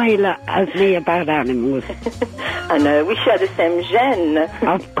same way as me about animals. I know, we share the same gene.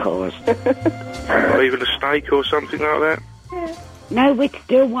 Of course. Or even a snake or something like that. No, we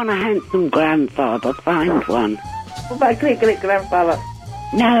still want a handsome grandfather. Find one. What about great-great-grandfather?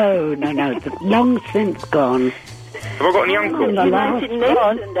 No. Long since gone. Have I got any uncle?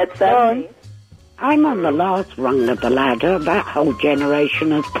 I'm on the last rung of the ladder. That whole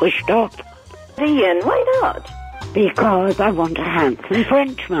generation has pushed off. Ian, why not? Because I want a handsome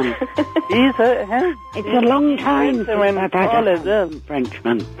Frenchman. It's a long time since handsome and I've had tall a as well. handsome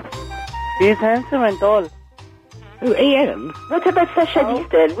Frenchman. He's handsome and tall. Who, Ian? What about Sacha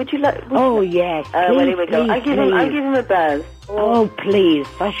Distel? Would you like... Oh, yes. Well, here we go. I'll give him a buzz. Oh, please.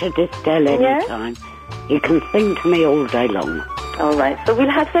 Sacha Distel anytime. He can sing to me all day long. All right. So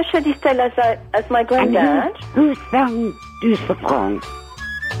we'll have Sacha Distel as my granddad. And who sang Du Safran?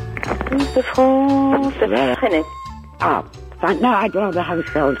 Du Safran? Trenet. No, I'd rather have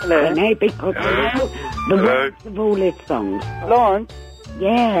Charles Trenet because I know the words of all his songs. Blanche?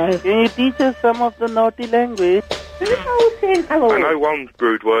 Yes. Can you teach us some of the naughty language? I know one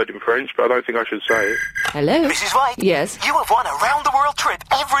rude word in French, but I don't think I should say it. Hello? Mrs. White? Yes? You have won a round-the-world trip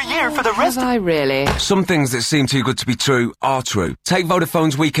every year for the rest Have I really? Some things that seem too good to be true are true. Take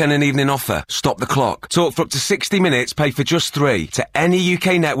Vodafone's weekend and evening offer. Stop the clock. Talk for up to 60 minutes, pay for just 3 to any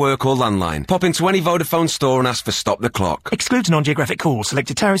UK network or landline. Pop into any Vodafone store and ask for Stop the Clock. Excludes non-geographic calls.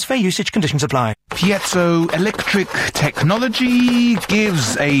 Selected tariffs, fair usage, conditions apply. Piezo electric technology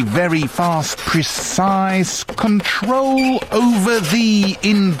gives a very fast, precise control over the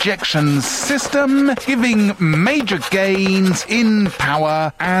injection system, giving major gains in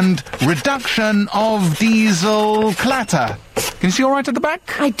power and reduction of diesel clatter. Can you see all right at the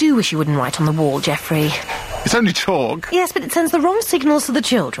back? I do wish you wouldn't write on the wall, Geoffrey. It's only talk. Yes, but it sends the wrong signals to the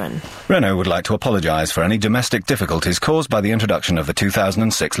children. Renault would like to apologise for any domestic difficulties caused by the introduction of the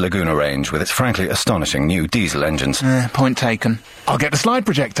 2006 Laguna range with its frankly astonishing new diesel engines. Point taken. I'll get the slide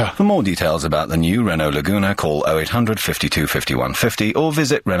projector. For more details about the new Renault Laguna, call 0800 52 51 50 or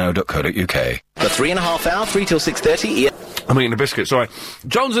visit Renault.co.uk. The 3.5 hour, 3 till 6:30. I'm eating a biscuit, sorry.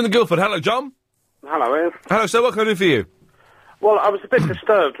 John's in the Guildford. Hello, John. Hello, Ian. Hello, sir. What can I do for you? Well, I was a bit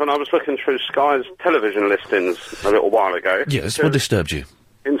disturbed when I was looking through Sky's television listings a little while ago. Yes, what disturbed you?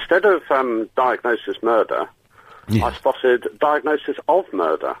 Instead of diagnosis murder, I spotted diagnosis of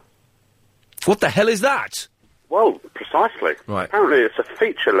murder. What the hell is that? Well, precisely. Right. Apparently it's a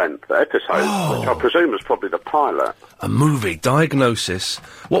feature-length episode, which I presume was probably the pilot. A movie, Diagnosis.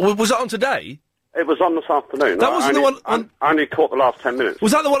 What, was it on today? It was on this afternoon. That wasn't the one on... I only caught the last 10 minutes.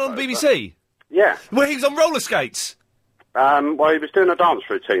 Was that the one on the BBC? Yeah. Where he was on roller skates? Well, he was doing a dance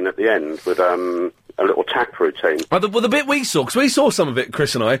routine at the end with a little tap routine. The bit we saw, because we saw some of it,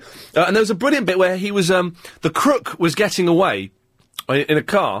 Chris and I, and there was a brilliant bit where he was, the crook was getting away in a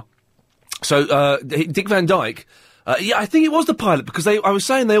car. So, Dick Van Dyke, yeah, I think it was the pilot, because I was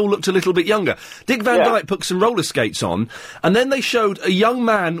saying they all looked a little bit younger. Dick Van Dyke put some roller skates on, and then they showed a young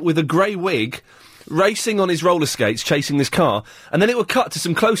man with a grey wig racing on his roller skates, chasing this car, and then it would cut to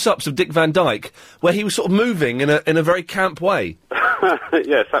some close-ups of Dick Van Dyke, where he was sort of moving in a very camp way.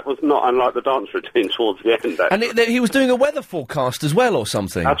 Yes, that was not unlike the dance routine towards the end, actually. And he was doing a weather forecast as well, or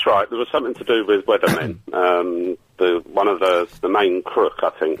something. That's right, there was something to do with weathermen. One of the main crook,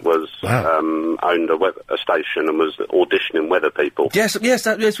 I think, was owned a station and was auditioning weather people. Yes,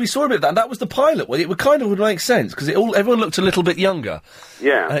 we saw a bit of that. That was the pilot. Well, it kind of would make sense, because everyone looked a little bit younger.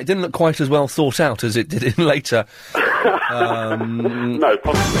 Yeah. And it didn't look quite as well thought out as it did in later. No,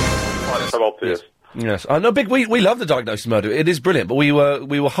 possibly. Quite so obvious. Yes. No, we love the Diagnosis Murder. It is brilliant, but we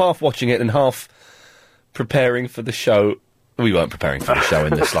were half watching it and half preparing for the show. We weren't preparing for the show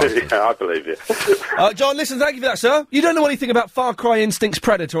in the slightest. Yeah, I believe you. John, listen, thank you for that, sir. You don't know anything about Far Cry Instinct's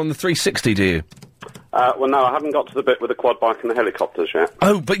Predator on the 360, do you? Well, no, I haven't got to the bit with the quad bike and the helicopters yet.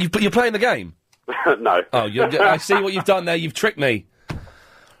 Oh, but you're playing the game? No. Oh, I see what you've done there. You've tricked me.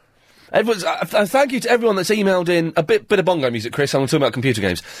 Thank you to everyone that's emailed in a bit of bongo music, Chris. I'm talking about computer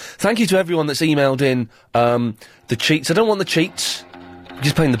games. Thank you to everyone that's emailed in the cheats. I don't want the cheats. I'm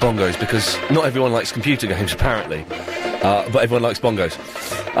just playing the bongos because not everyone likes computer games, apparently. But everyone likes bongos.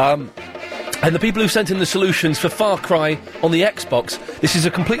 And the people who sent in the solutions for Far Cry on the Xbox, this is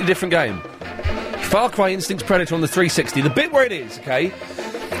a completely different game. Far Cry Instinct's Predator on the 360. The bit where it is, okay?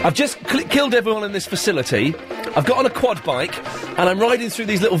 I've just killed everyone in this facility. I've got on a quad bike, and I'm riding through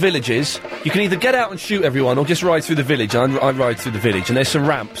these little villages. You can either get out and shoot everyone, or just ride through the village. I ride through the village, and there's some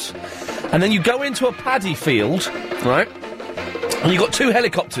ramps. And then you go into a paddy field, right? And you've got two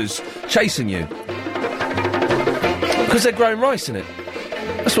helicopters chasing you. Because they're growing rice in it.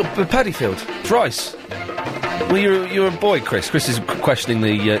 That's what the paddy field. It's rice. Well, you're a boy, Chris. Chris is questioning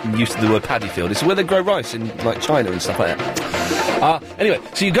the use of the word paddy field. It's where they grow rice in, like, China and stuff like that. Anyway,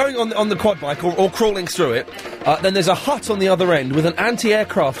 so you're going on the quad bike or crawling through it. Then there's a hut on the other end with an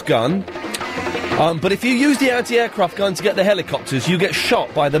anti-aircraft gun. But if you use the anti-aircraft gun to get the helicopters, you get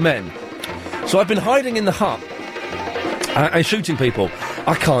shot by the men. So I've been hiding in the hut and shooting people.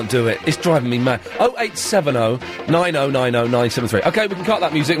 I can't do it. It's driving me mad. 0870 9090 973. OK, we can cut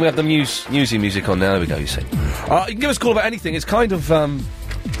that music. We have the newsy music on now. There we go, you see. You can give us a call about anything. It's kind of,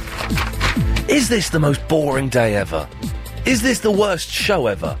 is this the most boring day ever? Is this the worst show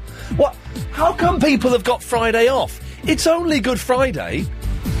ever? What? How come people have got Friday off? It's only Good Friday.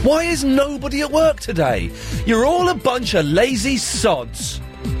 Why is nobody at work today? You're all a bunch of lazy sods.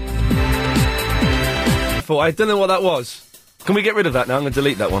 I don't know what that was. Can we get rid of that now? I'm going to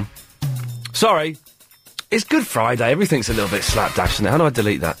delete that one. Sorry. It's Good Friday. Everything's a little bit slapdash in it. How do I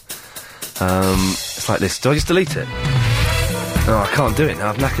delete that? It's like this. Do I just delete it? Oh, I can't do it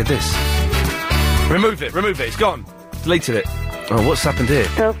now. I've knackered this. Remove it. It's gone. Deleted it. Oh, what's happened here?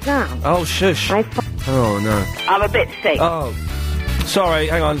 Down. Oh, shush. Oh, no. I'm a bit sick. Oh. Sorry,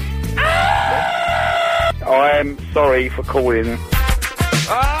 hang on. I'm sorry for calling.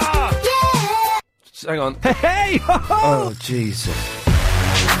 Hang on. Hey! Oh, Jesus.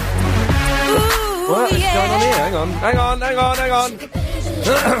 What is going on here? Hang on.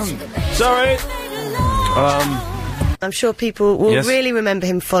 Sorry. I'm sure people will really remember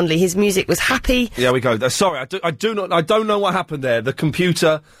him fondly. His music was happy. Yeah, we go. Sorry, I don't know what happened there. The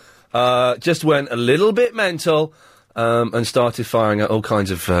computer just went a little bit mental and started firing at all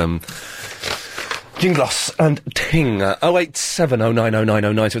kinds of jinglos and ting.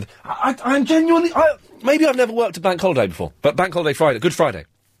 087090909. I'm genuinely... maybe I've never worked a bank holiday before, but Bank Holiday Friday, Good Friday.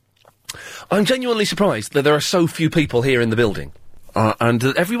 I'm genuinely surprised that there are so few people here in the building. And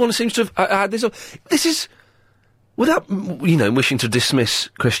that everyone seems to have had this. This is, without, wishing to dismiss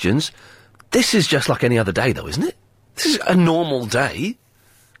Christians, this is just like any other day, though, isn't it? This is a normal day.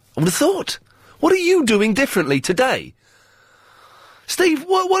 I would have thought. What are you doing differently today? Steve,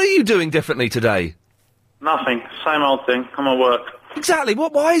 what are you doing differently today? Nothing. Same old thing. I'm at work. Exactly.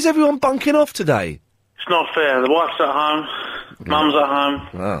 Why is everyone bunking off today? It's not fair. The wife's at home. Mum's at home.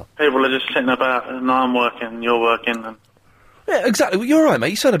 Wow. People are just sitting about, and I'm working, you're working. And... Yeah, exactly. Well, you're all right, mate.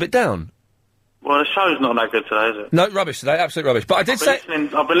 You sound a bit down. Well, the show's not that good today, is it? No, rubbish today. Absolute rubbish. But I did say...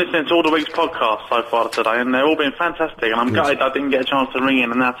 I've been listening to all the week's podcasts so far today, and they've all been fantastic, and I'm gutted I didn't get a chance to ring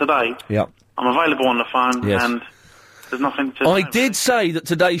in, and now today... Yeah. I'm available on the phone, Yes. and there's nothing to... I did say that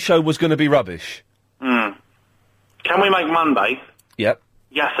today's show was going to be rubbish. Can we make Monday... Yep.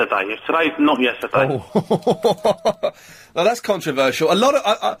 Yesterday. If today's not yesterday... Oh. Now, that's controversial. A lot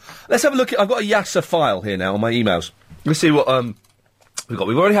of... let's have a look at... I've got a Yasser file here now on my emails. Let's see what, we've got.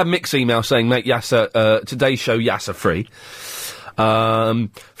 We've already had Mick's email saying make Yasser, today's show Yasser free.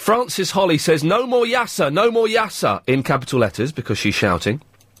 Francis Holly says no more Yasser, in capital letters, because she's shouting.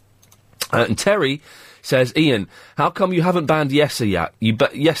 And Terry says, Ian, how come you haven't banned Yasser yet?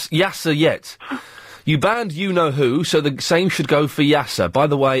 Yasser yet. You banned you-know-who, so the same should go for Yasser. By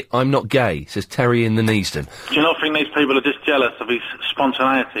the way, I'm not gay, says Terry in the Neasden. Do you not think these people are just jealous of his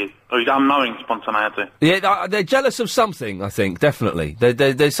spontaneity? Or his unknowing spontaneity? Yeah, they're jealous of something, I think, definitely.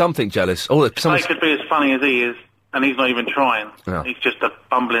 There's something jealous. Oh, They could be as funny as he is, and he's not even trying. No. He's just a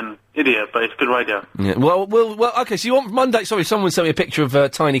bumbling idiot, but it's good radio. Yeah, well, okay, so you want Monday... Sorry, someone sent me a picture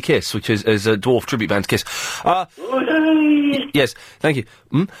of Tiny Kiss, which is a dwarf tribute band to Kiss. Yes, thank you.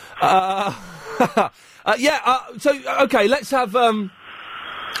 Okay, let's have, oh,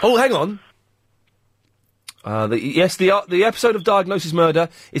 hang on. The episode of Diagnosis Murder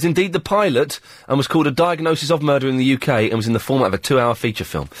is indeed the pilot and was called A Diagnosis of Murder in the UK and was in the format of a 2-hour feature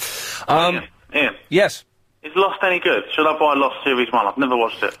film. Ian. Yes? Is Lost any good? Should I buy Lost Series 1? I've never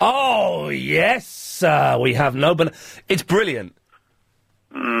watched it. Oh, yes, we have no, but it's brilliant.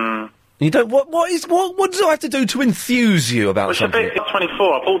 You don't, what do I have to do to enthuse you about something? It's a bit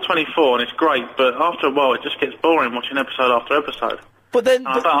 24. I bought 24 and it's great, but after a while it just gets boring watching episode after episode. But then...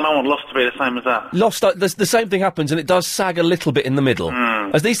 I don't want Lost to be the same as that. Lost, the same thing happens and it does sag a little bit in the middle.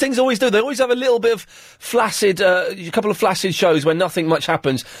 As these things always do. They always have a little bit of flaccid, a couple of flaccid shows where nothing much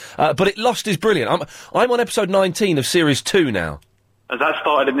happens. But Lost is brilliant. I'm on episode 19 of Series 2 now. Has that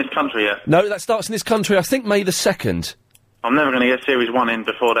started in this country yet? No, that starts in this country, I think, May the 2nd. I'm never going to get Series 1 in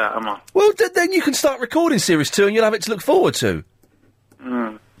before that, am I? Well, then you can start recording Series 2 and you'll have it to look forward to.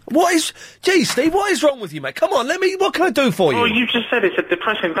 Gee, Steve, what is wrong with you, mate? Come on, what can I do for you? Well, you just said it's a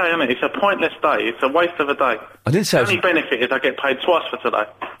depressing day, isn't it? It's a pointless day. It's a waste of a day. I didn't say The only benefit is I get paid twice for today.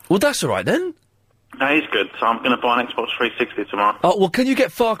 Well, that's all right, then. That is good, so I'm going to buy an Xbox 360 tomorrow. Oh, well, can you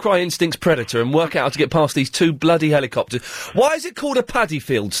get Far Cry Instinct's Predator and work out how to get past these two bloody helicopters? Why is it called a paddy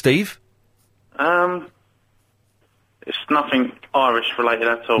field, Steve? It's nothing Irish related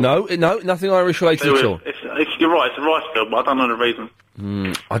at all. No, nothing Irish related at all. You're right, it's a rice field, but I don't know the reason.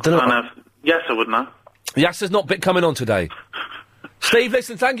 I don't know. Yasser would know. Yasser's not coming on today. Steve,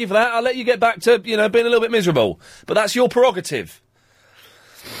 listen, thank you for that. I'll let you get back to, being a little bit miserable. But that's your prerogative.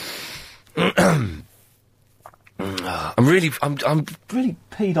 I'm really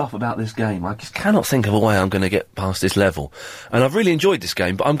peed off about this game. I just cannot think of a way I'm going to get past this level. And I've really enjoyed this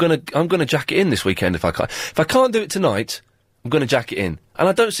game, but I'm going to jack it in this weekend if I can't. If I can't do it tonight, I'm going to jack it in. And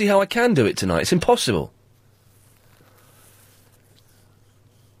I don't see how I can do it tonight. It's impossible.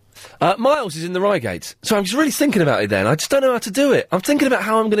 Miles is in the Reigate. So I'm just really thinking about it then. I just don't know how to do it. I'm thinking about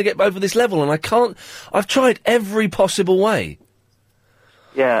how I'm going to get over this level and I can't. I've tried every possible way.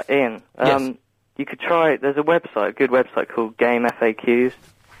 Yeah, Ian. Yes. You could try, there's a good website called Game FAQs.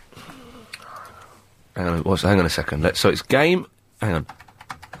 Hang on a second. So it's Game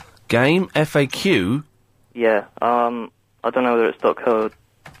FAQ? Yeah, I don't know whether it's .co,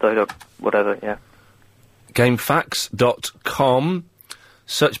 whatever, yeah. Gamefacts.com,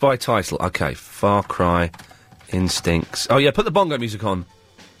 search by title. Okay, Far Cry Instincts. Oh yeah, put the bongo music on.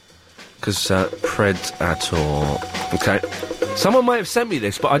 Because, Predator. Okay. Someone may have sent me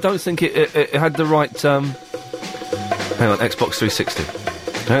this, but I don't think it had the right, hang on, Xbox 360.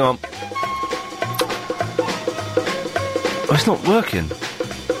 Hang on. Oh, it's not working.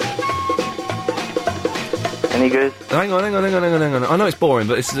 Any good? Hang on. I know it's boring,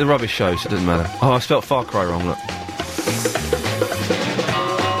 but it's a rubbish show, so it doesn't matter. Oh, I spelt Far Cry wrong, look.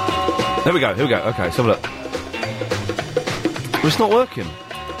 Here we go. Okay, let's have a look. Well, it's not working.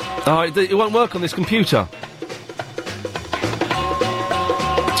 Oh, it won't work on this computer.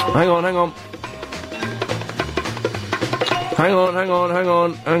 Hang on. Hang on.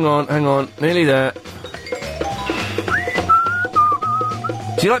 Nearly there.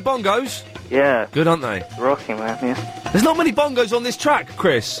 Do you like bongos? Yeah. Good, aren't they? Rocking, man, yeah. There's not many bongos on this track,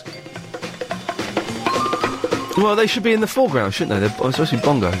 Chris. Well, they should be in the foreground, shouldn't they? They're supposed to be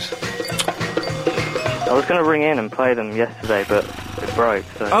bongos. I was going to ring in and play them yesterday, but it broke,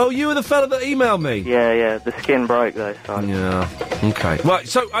 so... Oh, you were the fella that emailed me? Yeah, the skin broke, though, so... Yeah, okay. Right,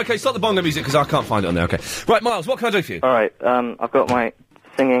 start the bongo music, because I can't find it on there, okay. Right, Miles, what can I do for you? Alright, I've got my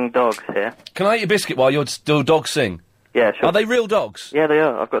singing dogs here. Can I eat a biscuit while your dogs sing? Yeah, sure. Are they real dogs? Yeah, they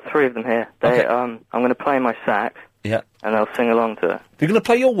are. I've got 3 of them here. Okay. I'm going to play my sax. Yeah. And they'll sing along to it. You're going to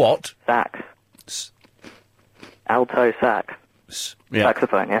play your what? Sax. Alto sax. Yeah.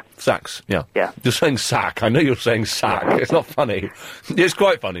 Saxophone, yeah. Sax, yeah. Yeah. You're saying sack. I know you're saying sack. It's not funny. It's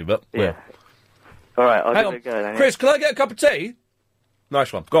quite funny, but... Yeah. Alright, I'll Hang give on. it a go then. Chris, can I get a cup of tea?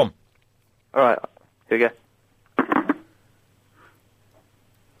 Nice one. Go on. Alright, here we go.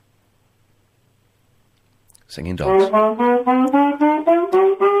 Singing dogs.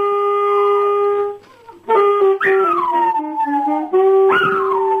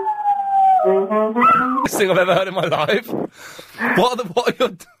 Best thing I've ever heard in my life. What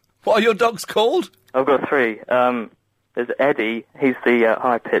are your dogs called? I've got 3. There's Eddie, he's the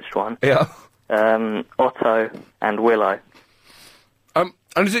high-pitched one. Yeah. Otto and Willow.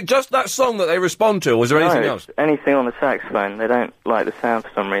 And is it just that song that they respond to, or is there anything else? Anything on the saxophone. They don't like the sound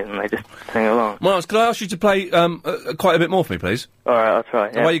for some reason. They just sing along. Miles, can I ask you to play quite a bit more for me, please? All right, I'll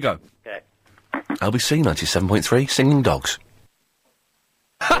try. Yeah. Away you go. Okay. LBC 97.3, singing dogs.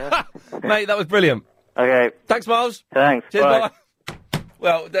 Yeah. Mate, that was brilliant. Okay. Thanks, Miles. Thanks. Cheers, bye.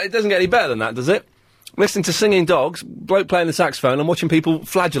 Well, it doesn't get any better than that, does it? Listening to singing dogs, bloke playing the saxophone, and watching people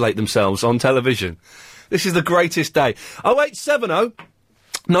flagellate themselves on television. This is the greatest day. 0870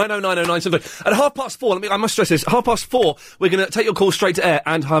 909097. At 4:30, I must stress this, 4:30, we're going to take your call straight to air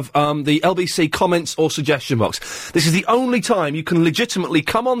and have the LBC comments or suggestion box. This is the only time you can legitimately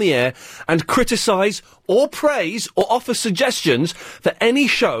come on the air and criticise or praise or offer suggestions for any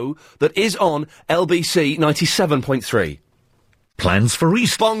show that is on LBC 97.3. Plans for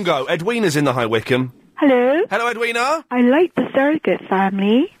East. Bongo. Edwina's in the High Wycombe. Hello. Hello, Edwina. I like the Surrogate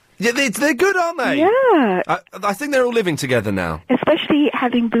family. Yeah, they're good, aren't they? Yeah. I think they're all living together now. Especially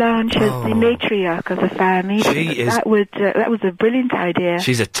having Blanche as the matriarch of the family. She is... That was a brilliant idea.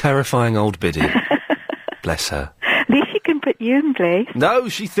 She's a terrifying old biddy. Bless her. At least she can put you in place. No,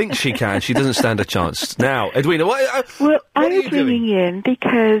 she thinks she can. She doesn't stand a chance. Now, Edwina, what I was ringing in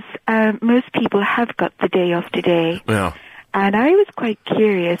because most people have got the day off today. Yeah. And I was quite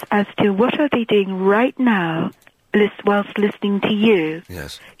curious as to what are they doing right now whilst listening to you.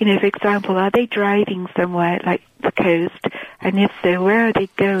 Yes. You know, for example, are they driving somewhere like the coast? And if so, where are they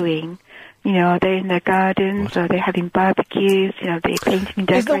going? You know, are they in their gardens? Are they having barbecues? You know, are they painting and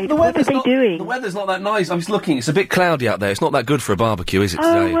decorating? What are they doing? The weather's not that nice. I was looking. It's a bit cloudy out there. It's not that good for a barbecue, is it, today?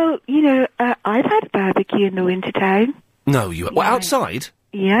 Oh, well, you know, I've had a barbecue in the wintertime. No, you... Well, outside?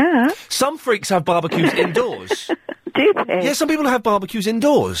 Yeah. Some freaks have barbecues indoors. Do they? Yeah, some people have barbecues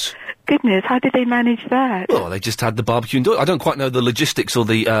indoors. Goodness, how did they manage that? Well, they just had the barbecue indoors. I don't quite know the logistics or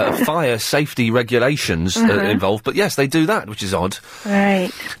the fire safety regulations involved, but yes, they do that, which is odd.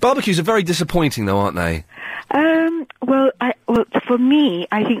 Right. Barbecues are very disappointing, though, aren't they? Well, for me,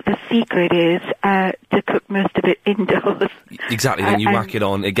 I think the secret is to cook most of it indoors. Exactly, then you whack it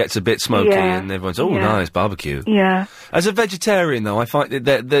on, it gets a bit smoky, and everyone's, nice, barbecue. Yeah. As a vegetarian, though, I find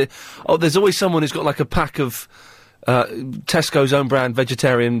that there's always someone who's got, like, a pack of Tesco's own brand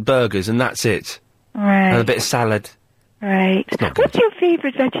vegetarian burgers, and that's it. Right. And a bit of salad. Right. What's your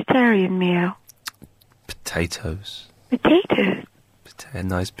favourite vegetarian meal? Potatoes. Potatoes? A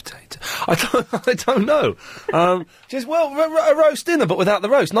nice potato. I don't know. Just a roast dinner, but without the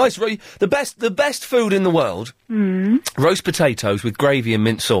roast. Nice, the best food in the world. Roast potatoes with gravy and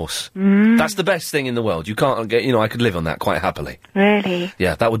mint sauce. That's the best thing in the world. You can't get. You know, I could live on that quite happily. Really?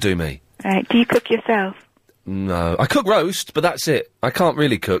 Yeah, that would do me. Right. Do you cook yourself? No, I cook roast, but that's it. I can't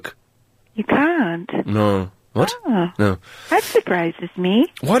really cook. You can't? No. What? Oh. No. That surprises me.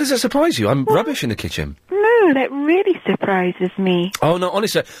 Why does that surprise you? I'm rubbish in the kitchen. No, that really surprises me. Oh, no,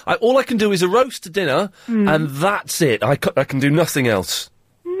 honestly, all I can do is a roast dinner, and that's it. I can do nothing else.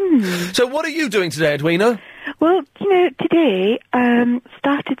 So what are you doing today, Edwina? Well, you know, today,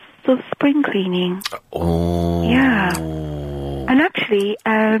 started sort of spring cleaning. Oh. Yeah. And actually,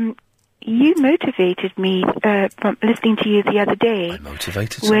 you motivated me from listening to you the other day. I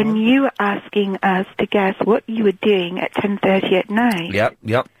motivated when you were asking us to guess what you were doing at 10:30 at night.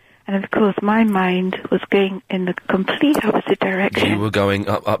 Yep. And of course, my mind was going in the complete opposite direction. You were going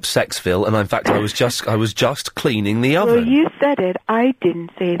up Sexville, and in fact, I was just cleaning the oven. Well, you said it. I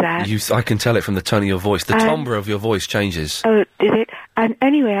didn't say that. I can tell it from the tone of your voice. The timbre of your voice changes. Oh, did it? And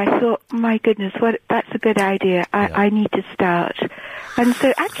anyway, I thought, my goodness, that's a good idea. I need to start. And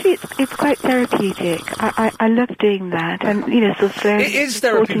so, actually, it's quite therapeutic. I love doing that, and so slowly. It is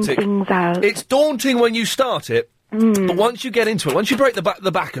therapeutic. Things out. It's daunting when you start it. But once you get into it, once you break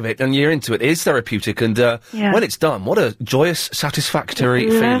the back of it and you're into it, it is therapeutic, and when it's done, what a joyous, satisfactory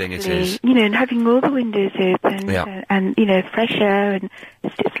feeling it is. And having all the windows open, and fresh air, and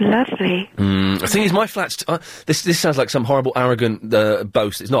it's just lovely. The thing is, my flat's... this sounds like some horrible, arrogant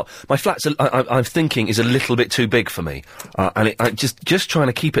boast. It's not. My flat's, I'm thinking, is a little bit too big for me. And just trying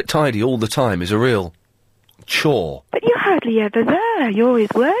to keep it tidy all the time is a real chore. But you're hardly ever there. You're always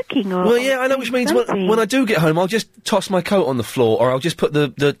working. Well, yeah, I know, which means when I do get home, I'll just toss my coat on the floor, or I'll just put the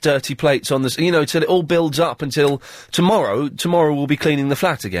dirty plates on the... till it all builds up until tomorrow. Tomorrow we'll be cleaning the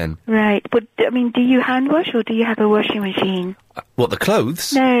flat again. Right, but, do you hand wash, or do you have a washing machine? What, the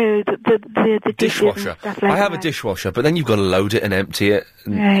clothes? No, the dishwasher. Stuff like I have that. a dishwasher, but then you've got to load it and empty it.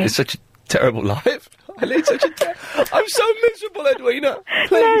 Right. It's such a terrible life. I lead such a... I'm so miserable, Edwina.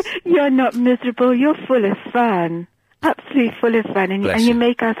 Please. No, you're not miserable. You're full of fun. Absolutely full of fun, and you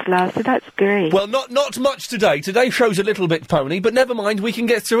make us laugh, so that's great. Well, not much today. Today's show's a little bit pony, but never mind, we can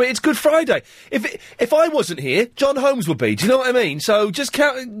get through it. It's Good Friday. If I wasn't here, John Holmes would be. Do you know what I mean? So just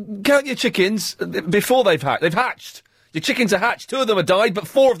count your chickens before they've hatched. They've hatched. Your chickens are hatched. 2 of them have died, but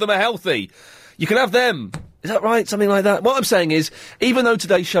 4 of them are healthy. You can have them. Is that right? Something like that? What I'm saying is, even though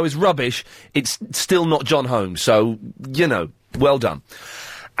today's show is rubbish, it's still not John Holmes, so, well done.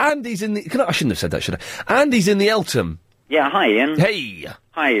 Andy's in the... I shouldn't have said that, should I? Andy's in the Eltham. Yeah, hi, Ian. Hey.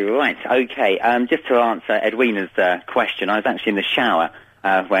 Hi, right, okay. Just to answer Edwina's question, I was actually in the shower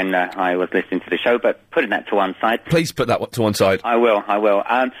when I was listening to the show, but putting that to one side. Please put that to one side. I will.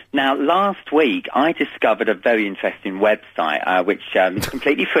 Now, last week, I discovered a very interesting website, which is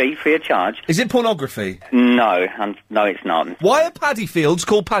completely free of charge. Is it pornography? No, no, it's not. Why are paddy fields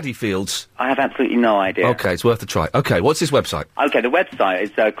called paddy fields? I have absolutely no idea. Okay, it's worth a try. Okay, what's this website? Okay, the website is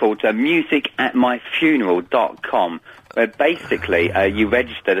called musicatmyfuneral.com, where basically you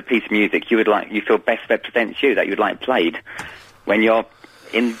register the piece of music you feel best represents you, that you would like played when you're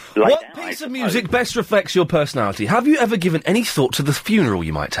in... What piece of music best reflects your personality? Have you ever given any thought to the funeral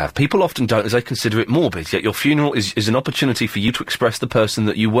you might have? People often don't, as they consider it morbid, yet your funeral is an opportunity for you to express the person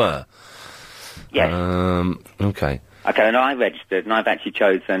that you were. Yes. Okay. Okay, and I registered, and I've actually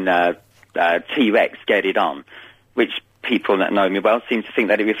chosen T-Rex, Get It On, which people that know me well seem to think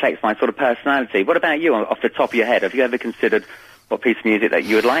that it reflects my sort of personality. What about you, off the top of your head? Have you ever considered what piece of music that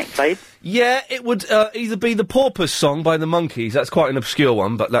you would like, played? Yeah, it would either be the Porpoise song by the Monkees, that's quite an obscure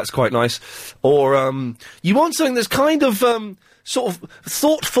one, but that's quite nice, or you want something that's kind of sort of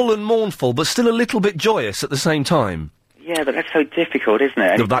thoughtful and mournful, but still a little bit joyous at the same time. Yeah, but that's so difficult, isn't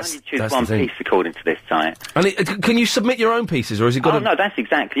it? And No, you that's- can only choose that's one the thing. piece according to this site. And can you submit your own pieces, or has it got Oh, no, that's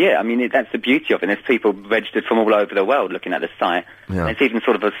exactly it. I mean, that's the beauty of it. There's people registered from all over the world looking at the site. Yeah. And it's even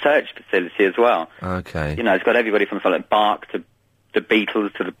sort of a search facility as well. Okay. It's got everybody from sort of Bach to the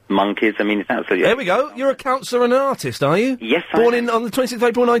Beatles to the Monkees. I mean, it's absolutely... There we go. You're a counsellor and an artist, are you? Yes, I Born am. on the 26th of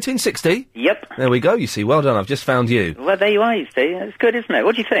April 1960? Yep. There we go, you see. Well done, I've just found you. Well, there you are, you see. It's good, isn't it?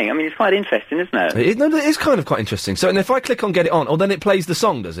 What do you think? I mean, it's quite interesting, isn't it? It is kind of quite interesting. So, and if I click on Get It On, then it plays the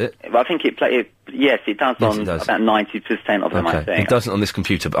song, does it? Well, I think yes, it does Yes, on it does. about 90% of them, I think. It doesn't on this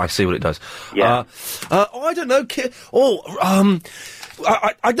computer, but I see what it does. Yeah. I don't know.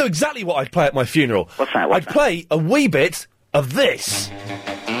 I know exactly what I'd play at my funeral. What's that? I'd play a wee bit of this.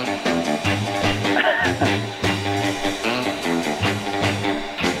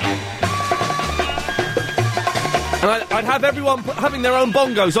 And I'd have everyone having their own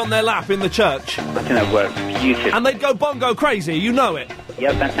bongos on their lap in the church. I think that works beautifully. And they'd go bongo crazy, you know it.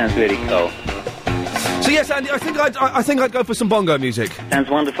 Yep, that sounds really cool. So yes, Andy, I think I'd go for some bongo music. Sounds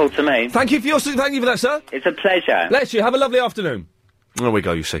wonderful to me. Thank you for that, sir. It's a pleasure. Bless you. Have a lovely afternoon. There we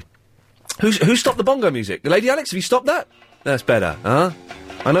go. You see, who stopped the bongo music? Lady Alex, have you stopped that? That's better, huh?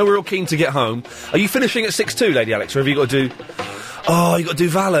 I know we're all keen to get home. Are you finishing at 6:02, Lady Alex, or have you got to do? Oh, you got to do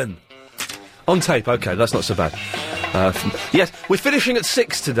Valen on tape. Okay, that's not so bad. Yes, we're finishing at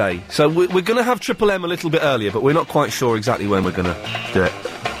 6 today, so we're going to have Triple M a little bit earlier, but we're not quite sure exactly when we're going to do it.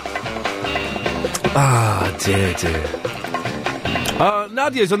 Ah, dear.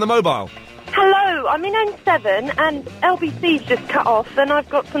 Nadia's on the mobile. Hello, Hello, I'm in N7 and LBC's just cut off and I've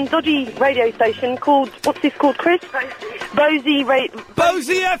got some dodgy radio station called, what's this called, Chris? Bosie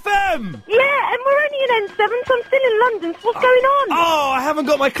FM! Yeah, and we're only in N7, so I'm still in London, so what's going on? Oh, I haven't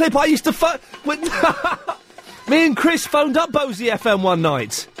got my clip. I used to Me and Chris phoned up Bosie FM one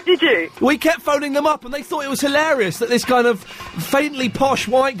night. Did you? We kept phoning them up and they thought it was hilarious that this kind of faintly posh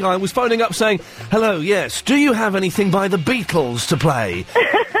white guy was phoning up saying, hello, yes, do you have anything by the Beatles to play?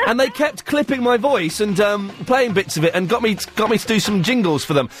 And they kept clipping my voice and playing bits of it and got me to do some jingles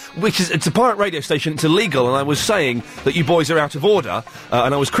for them, it's a pirate radio station, it's illegal, and I was saying that you boys are out of order,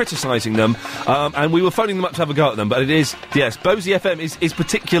 and I was criticising them, and we were phoning them up to have a go at them, but it is, yes, Bosie FM is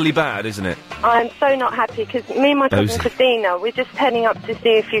particularly bad, isn't it? I'm so not happy because me and my cousin Christina, we're just heading up to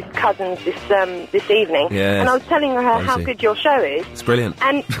see a few cousins this evening, Yes. and I was telling her how Bosie. good your show is. It's brilliant.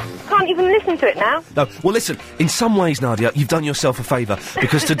 And can't even listen to it now. No, well, listen, in some ways, Nadia, you've done yourself a favour,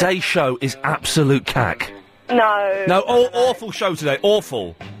 because today's show is absolute cack. No. No, awful show today,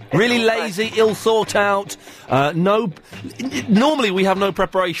 awful. Really lazy, ill thought out, normally we have no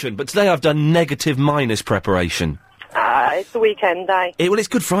preparation, but today I've done negative minus preparation. It's the weekend day. Well, it's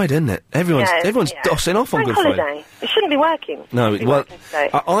Good Friday, isn't it? Everyone's dossing off on Bank Good holiday. Friday. It shouldn't be working. No, It well, working today.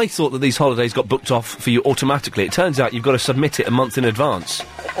 I thought that these holidays got booked off for you automatically. It turns out you've got to submit it a month in advance.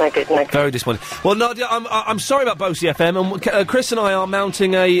 It's no good, no good. Very disappointing. Well, Nadia, I'm sorry about Bosie FM, and Chris and I are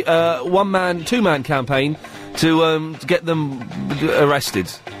mounting a two-man campaign to get them arrested.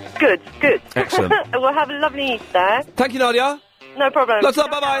 Good. Excellent. We'll have a lovely Easter. Thank you, Nadia. No problem. Lots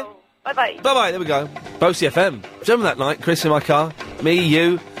of love, bye-bye. Bye-bye. Bye-bye, there we go. Bosie FM. Do you remember that night, Chris in my car? Me,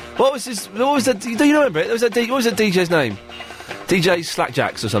 you. What was that, do you remember it? What was that DJ's name? DJ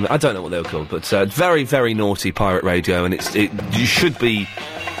Slackjacks or something. I don't know what they were called, but very, very naughty pirate radio, and you should be...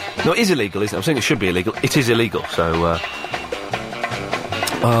 No, it is illegal, isn't it? I'm saying it should be illegal. It is illegal, so,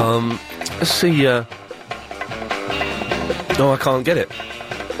 let's see, No, I can't get it.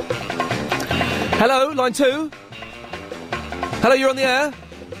 Hello, line 2? Hello, you're on the air?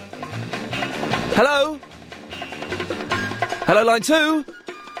 Hello? Hello, line 2?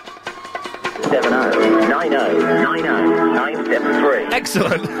 7090900973.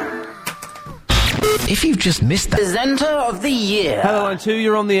 Excellent. If you've just missed that. Presenter of the year. Hello, line 2,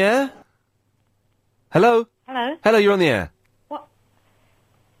 you're on the air? Hello? Hello? Hello, you're on the air. What?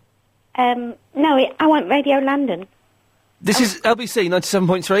 No, I want Radio London. This is LBC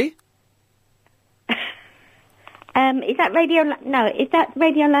 97.3? Is that Radio... No, is that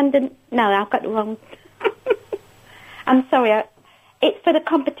Radio London? No, I've got the wrong... I'm sorry, it's for the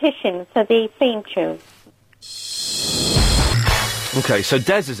competition, for the theme tune. OK, so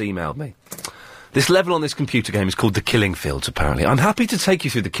Des has emailed me. This level on this computer game is called The Killing Fields, apparently. I'm happy to take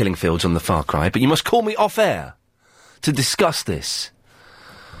you through The Killing Fields on the Far Cry, but you must call me off-air to discuss this.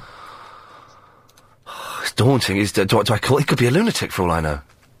 It's daunting. Do I call... It could be a lunatic, for all I know.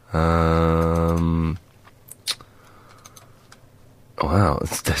 Wow,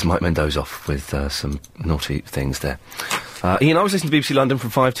 there's Mike Mendoza off with some naughty things there. Ian, I was listening to BBC London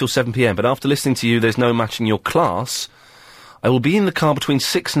from 5 till 7 p.m, but after listening to you, there's no matching your class. I will be in the car between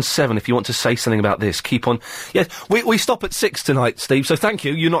 6 and 7 if you want to say something about this. Keep on... Yes, we stop at 6 tonight, Steve, so thank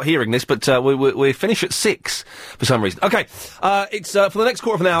you. You're not hearing this, but we finish at 6 for some reason. OK, it's for the next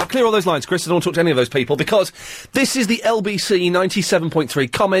quarter of an hour. Clear all those lines, Chris. I don't want to talk to any of those people, because this is the LBC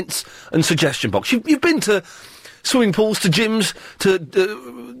 97.3 comments and suggestion box. You've been to... swimming pools, to gyms, to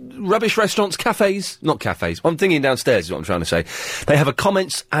rubbish restaurants, cafes. Not cafes. I'm thinking downstairs is what I'm trying to say. They have a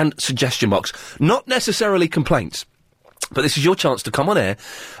comments and suggestion box. Not necessarily complaints. But this is your chance to come on air,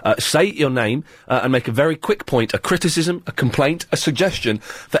 say your name, and make a very quick point, a criticism, a complaint, a suggestion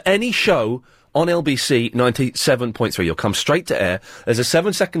for any show on LBC 97.3. You'll come straight to air. There's a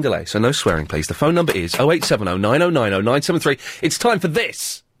 7-second delay, so no swearing, please. The phone number is 0870 9090 973. It's time for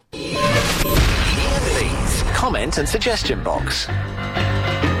this. Comment and suggestion box.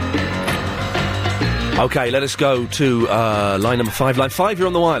 OK, let us go to line number 5. Line 5, you're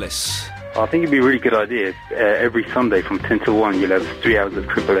on the wireless. I think it'd be a really good idea if every Sunday from 10 to 1 you'll have 3 hours of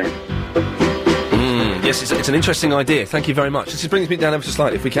Triple M. Yes, it's an interesting idea. Thank you very much. This brings me down ever so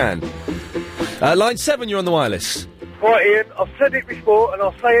slightly, if we can. Line 7, you're on the wireless. Right, Ian, I've said it before and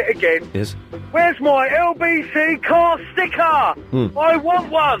I'll say it again. Yes. Where's my LBC car sticker? I want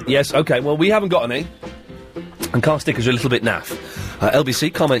one! Yes, OK, well, we haven't got any. And car stickers are a little bit naff.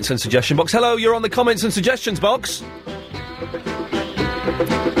 LBC, comments and suggestion box. Hello, you're on the comments and suggestions box.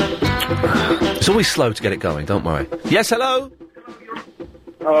 It's always slow to get it going, don't worry. Yes, hello?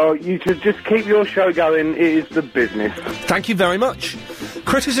 Oh, you should just keep your show going. It is the business. Thank you very much.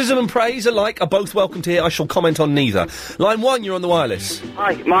 Criticism and praise alike are both welcome to hear. I shall comment on neither. Line 1, you're on the wireless.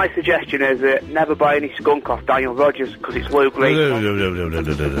 Hi, my suggestion is never buy any skunk off Daniel Rogers because it's Luke Lee.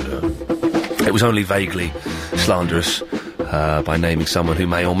 It was only vaguely slanderous by naming someone who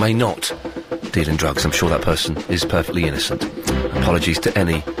may or may not deal in drugs. I'm sure that person is perfectly innocent. Apologies to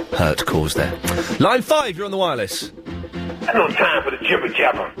any hurt caused there. Line 5, you're on the wireless. No time for the jibber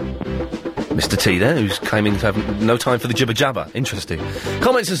jabber. Mr. T there, who's claiming to have no time for the jibber jabber. Interesting.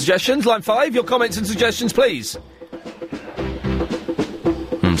 Comments and suggestions. Line 5, your comments and suggestions, please.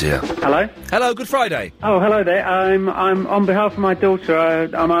 Dear. Hello? Hello, Good Friday. Oh, hello there. I'm on behalf of my daughter,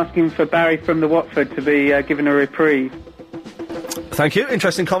 I'm asking for Barry from the Watford to be given a reprieve. Thank you.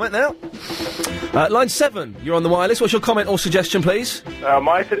 Interesting comment there. Line 7, you're on the wireless. What's your comment or suggestion, please?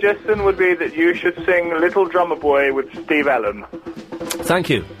 My suggestion would be that you should sing Little Drummer Boy with Steve Allen. Thank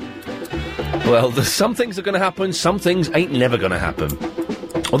you. Well, some things are going to happen, some things ain't never going to happen.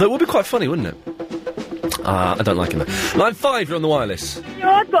 Although it would be quite funny, wouldn't it? I don't like him though. Line 5, you're on the wireless. You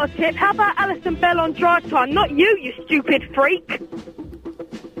know, I've got a tip. How about Alison Bell on Drive Time? Not you, you stupid freak.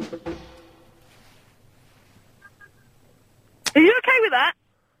 Are you okay with that?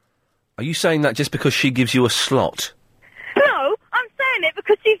 Are you saying that just because she gives you a slot? No, I'm saying it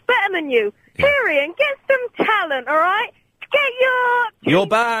because she's better than you. Yeah. Tyrion, get some talent, alright? Get You're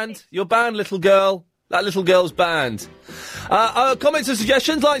banned, little girl. That little girl's banned. Comments and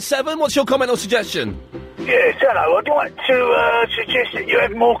suggestions, line 7. What's your comment or suggestion? Yes, hello. I'd like to suggest that you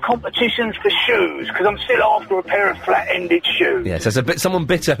have more competitions for shoes, because I'm still after a pair of flat-ended shoes. Yes, there's someone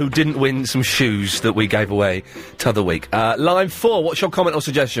bitter who didn't win some shoes that we gave away t'other week. Line 4, what's your comment or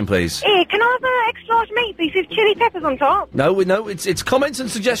suggestion, please? Here, can I have an extra large meat piece with chilli peppers on top? No, it's comments and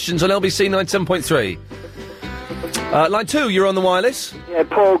suggestions on LBC 97.3. Line 2, you're on the wireless. Yeah,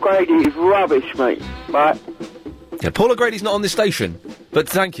 Paul Grady is rubbish, mate. Right. Yeah, Paul O'Grady's not on this station, but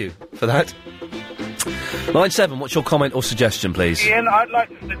thank you for that. Line 7, what's your comment or suggestion, please? Ian, I'd like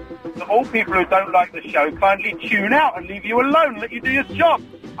to all people who don't like the show kindly tune out and leave you alone, let you do your job.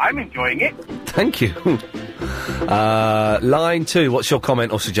 I'm enjoying it. Thank you. Line 2, what's your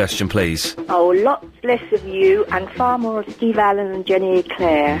comment or suggestion, please? Oh, lots less of you and far more of Steve Allen and Jenny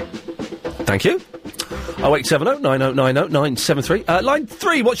Eclair. Thank you. 0870 9090 973. Line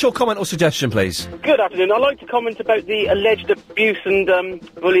 3, what's your comment or suggestion, please? Good afternoon. I'd like to comment about the alleged abuse and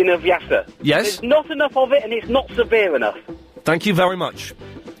bullying of Yasser. Yes? There's not enough of it and it's not severe enough. Thank you very much.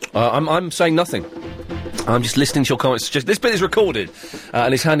 I'm saying nothing. I'm just listening to your comments. This bit is recorded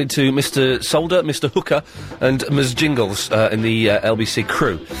and is handed to Mr. Solder, Mr. Hooker, and Ms. Jingles in the LBC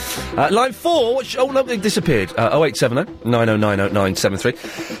crew. Line 4, oh no, it disappeared. 0870 9090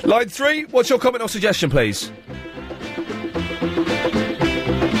 973. Line 3, what's your comment or suggestion, please?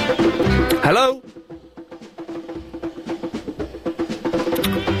 Hello?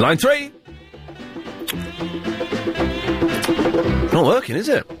 Line 3? Not working, is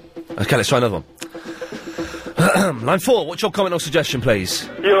it? Okay, let's try another one. Line 4, what's your comment or suggestion, please?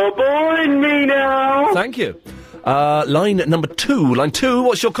 You're boring me now. Thank you. Line number 2. Line 2,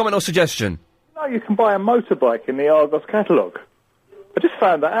 what's your comment or suggestion? No, you can buy a motorbike in the Argos catalogue. I just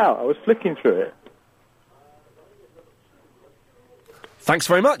found that out. I was flicking through it. Thanks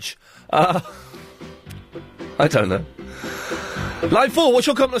very much. I don't know. Line 4, what's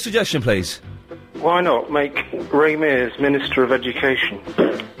your comment or suggestion, please? Why not make Ray Mears Minister of Education?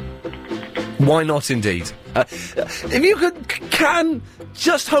 Why not, indeed? If you can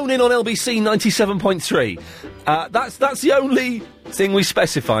just hone in on LBC 97.3. That's the only thing we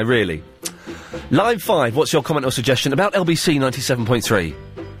specify, really. Line 5, what's your comment or suggestion about LBC 97.3?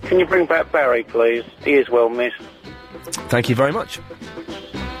 Can you bring back Barry, please? He is well missed. Thank you very much.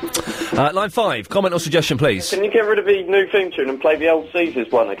 Line 5, comment or suggestion, please. Can you get rid of the new theme tune and play the old Caesars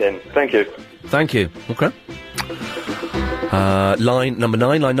one again? Thank you. Thank you. Okay. Line number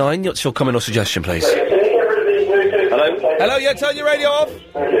 9, line 9, what's your comment or suggestion, please? Hello? Hello, yeah, turn your radio off.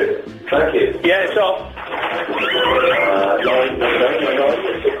 Thank you. Thank you. Yeah, it's off.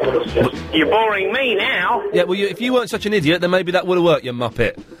 You're boring me now. Yeah, well, if you weren't such an idiot, then maybe that would have worked, you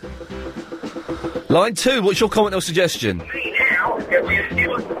muppet. Line 2, what's your comment or suggestion? Me now?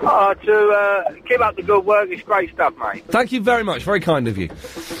 To keep up the good work, it's great stuff, mate. Thank you very much, very kind of you.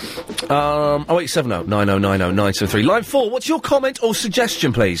 0870 9090 973. Line 4, what's your comment or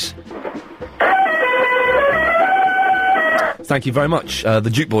suggestion, please? Thank you very much, the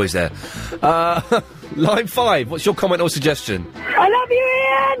Duke Boys there. Line 5, what's your comment or suggestion? I love you,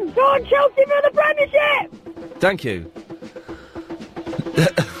 Ian! Go on, Chelsea for the Premiership! Thank you.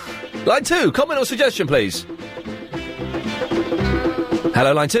 Line 2, comment or suggestion, please?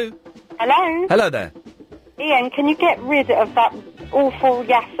 Hello, line 2. Hello? Hello there. Ian, can you get rid of that awful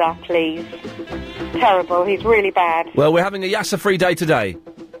Yasser, please. Terrible. He's really bad. Well, we're having a Yasser-free day today.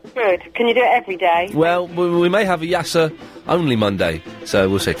 Good. Can you do it every day? Well, we may have a Yasser-only Monday, so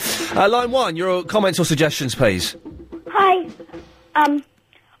we'll see. Line 1, your comments or suggestions, please. Hi.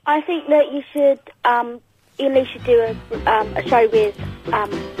 I think that you should, Ian Lee should do a show with,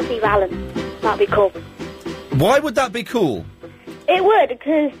 Steve Allen. That'd be cool. Why would that be cool? It would,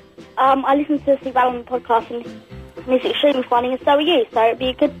 because, I listen to Steve Allen podcast and he's extremely funny and so are you, so it'd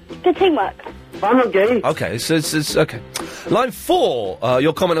be good teamwork. I'm not gay. Okay, so it's okay. Line 4,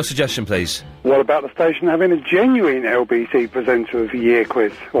 your comment or suggestion, please. What about the station having a genuine LBC Presenter of the Year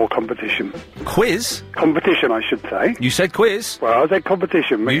quiz or competition? Quiz? Competition, I should say. You said quiz. Well, I said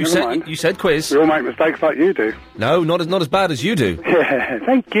competition. You said quiz. We all make mistakes like you do. No, not as bad as you do. Yeah,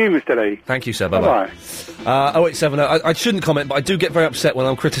 thank you, Mr. Lee. Thank you, sir. Bye-bye. 0870. I shouldn't comment, but I do get very upset when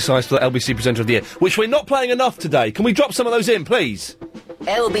I'm criticised for the LBC Presenter of the Year, which we're not playing enough today. Can we drop some of those in, please?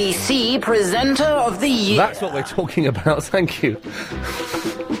 LBC Presenter of the Year. That's what we're talking about. Thank you.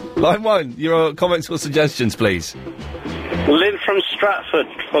 Line 1, your comments or suggestions, please. Lynn from Stratford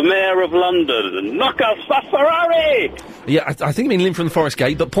for Mayor of London. Knock off that Ferrari! Yeah, I think you mean Lynn from the Forest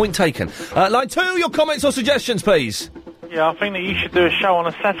Gate, but point taken. Line 2, your comments or suggestions, please. Yeah, I think that you should do a show on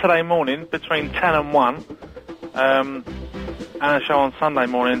a Saturday morning between 10 and 1, and a show on Sunday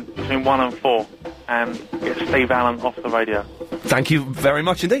morning between 1 and 4, and get Steve Allen off the radio. Thank you very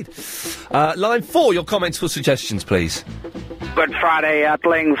much indeed. Line 4, your comments or suggestions, please. Good Friday,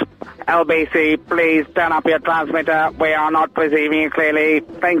 Earthlings. LBC, please turn up your transmitter. We are not receiving you clearly.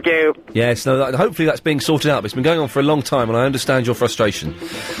 Thank you. Yes, no, hopefully that's being sorted out. It's been going on for a long time, and I understand your frustration.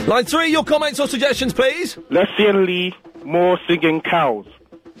 Line 3, your comments or suggestions, please. Leslie and Lee, more singing cows.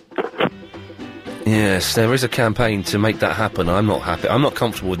 Yes, there is a campaign to make that happen. I'm not happy. I'm not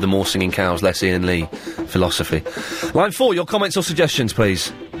comfortable with the more singing cows, less Ian Lee philosophy. Line 4, your comments or suggestions,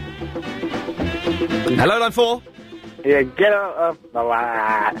 please. Hello, line 4. Yeah, get out of...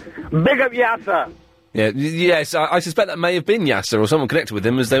 Big up Yasser! Yeah, yes, I suspect that may have been Yasser or someone connected with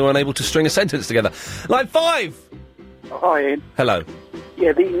him as they were unable to string a sentence together. Line 5! Hi, Ian. Hello.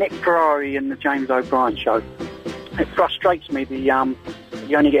 Yeah, the Nick Ferrari and the James O'Brien show. It frustrates me you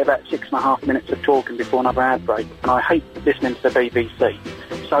only get about 6.5 minutes of talking before another ad break, and I hate listening to the BBC.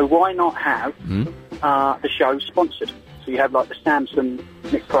 So why not have the show sponsored? So you have like the Samsung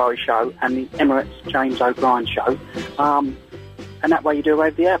Nick Ferrari show and the Emirates James O'Brien show, and that way you do away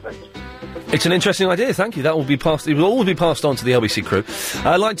with the adverts. It's an interesting idea, thank you. That will be passed. It will all be passed on to the LBC crew.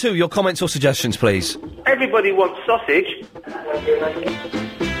 Line 2, your comments or suggestions, please. Everybody wants sausage.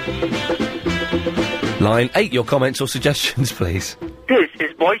 Line 8, your comments or suggestions, please. This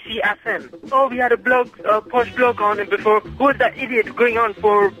is Boise FM. Oh, we had a posh blog on him before. Who was that idiot going on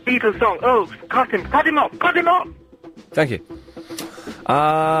for Beatles song? Oh, cut him off! Thank you.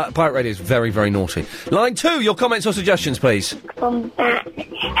 Pirate Radio is very, very naughty. Line 2, your comments or suggestions, please.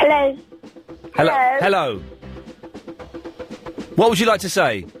 Hello. Hello. What would you like to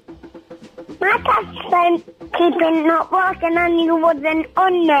say? My cat's phone keeping not working and you wasn't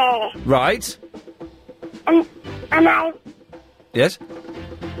on there. Right. And I... Yes?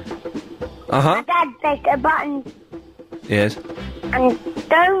 Uh-huh. My dad pressed a button Yes. and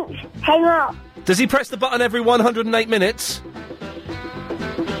don't hang up. Does he press the button every 108 minutes?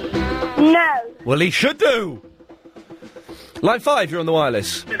 No. Well, he should do. Line 5, you're on the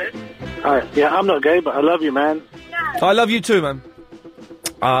wireless. Yeah, I'm not gay, but I love you, man. I love you too, man.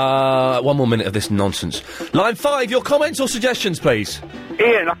 One more minute of this nonsense. Line 5, your comments or suggestions, please.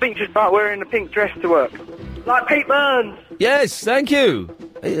 Ian, I think just about wearing a pink dress to work. Like Pete Burns. Yes, thank you.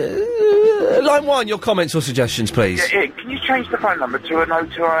 Line 1, your comments or suggestions, please. Yeah, Ian, can you change the phone number to an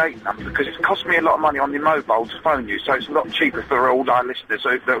 0208 number? Because it's cost me a lot of money on the mobile to phone you, so it's a lot cheaper for all our listeners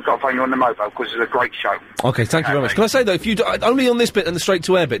that have got to phone you on the mobile, because it's a great show. Okay, thank you very much. Can I say, though, if you only on this bit and the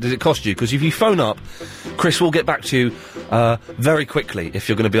straight-to-air bit does it cost you, because if you phone up, Chris will get back to you very quickly if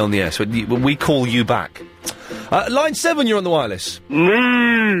you're going to be on the air, so when we call you back. Line 7, you're on the wireless.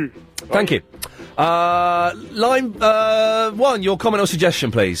 Thank you. Line 1, your comment or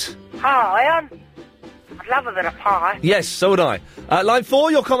suggestion, please. Hi, Ian. I'd love a bit of pie. Yes, so would I. Line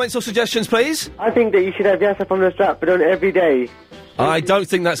 4, your comments or suggestions, please. I think that you should have Yasser from the Stratford on every day. I don't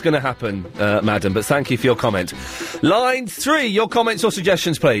think that's going to happen, madam, but thank you for your comment. Line 3, your comments or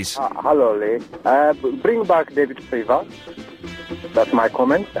suggestions, please. Hello, Lee. Bring back David Prever. That's my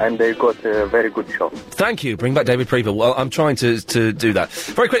comment, and they got a very good show. Thank you. Bring back David Prever. Well, I'm trying to do that.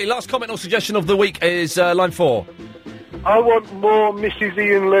 Very quickly, last comment or suggestion of the week is line 4. I want more Mrs.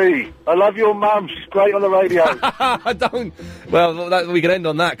 Ian Lee. I love your mum. She's great on the radio. I don't. Well, we can end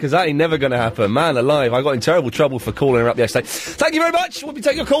on that, because that ain't never going to happen. Man alive, I got in terrible trouble for calling her up yesterday. Thank you very much. We'll be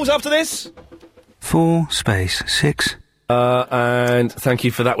taking your calls after this. 4-6. And thank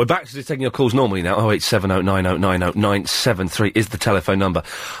you for that. We're back to taking your calls normally now. 08709090973 is the telephone number.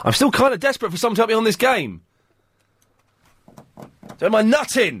 I'm still kind of desperate for someone to help me on this game. Don't mind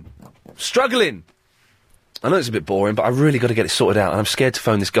nutting. Struggling. I know it's a bit boring, but I really got to get it sorted out, and I'm scared to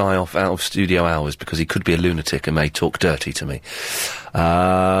phone this guy off out of studio hours because he could be a lunatic and may talk dirty to me.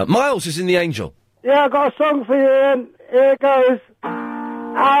 Miles is in the Angel. Yeah, I got a song for you, Ian. Here it goes.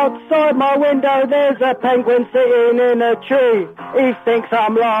 Outside my window there's a penguin sitting in a tree. He thinks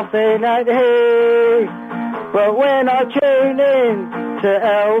I'm laughing at him. But when I tune in to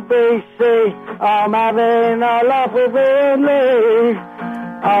LBC, I'm having a laugh with Ian Lee.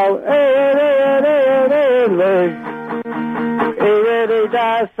 Oh, Ian Lee. He really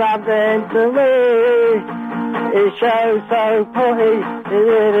does something to me. His show's so potty, it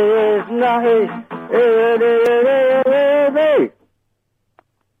really is nutty. Ian.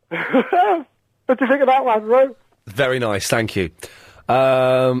 What do you think of that one, Ro? Very nice, thank you.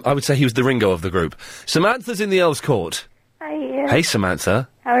 I would say he was the Ringo of the group. Samantha's in the Earl's Court. Hi, Ian. Hey, Samantha.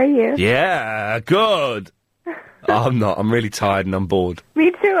 How are you? Yeah, good. I'm not. I'm really tired and I'm bored. Me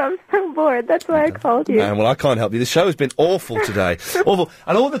too. I'm so bored. That's why I called you. Man, well, I can't help you. The show has been awful today. Awful.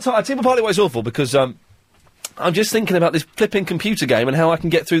 And all the time, I tell you partly why it's awful, because I'm just thinking about this flipping computer game and how I can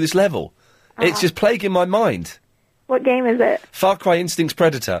get through this level. It's just plaguing my mind. What game is it? Far Cry Instincts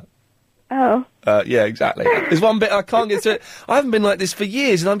Predator. Oh. Yeah, exactly. There's one bit I can't get through it. I haven't been like this for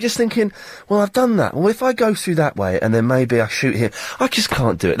years, and I'm just thinking, well, I've done that. Well, if I go through that way, and then maybe I shoot here, I just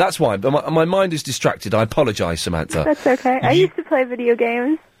can't do it. That's why. But my mind is distracted. I apologise, Samantha. That's okay. I used to play video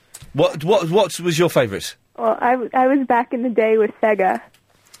games. What was your favourite? Well, I was back in the day with Sega.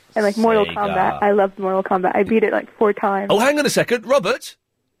 And, like, Mortal Kombat. I loved Mortal Kombat. I beat it, like, 4 times. Oh, hang on a second. Robert,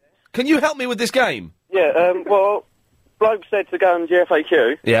 can you help me with this game? Yeah, well, bloke said to go on the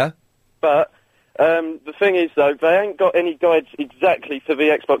FAQ. Yeah? But the thing is, though, they ain't got any guides exactly for the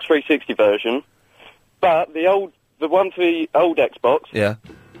Xbox 360 version. But the one for the old Xbox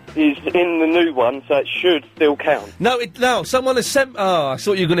is in the new one, so it should still count. No, someone has sent... Oh, I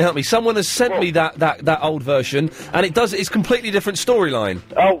thought you were going to help me. Someone has sent me that old version, and it's completely different storyline.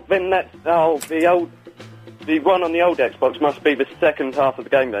 Oh, then the one on the old Xbox must be the second half of the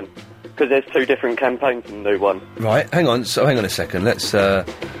game, then. Because there's 2 different campaigns in the new one. Right, hang on a second, let's,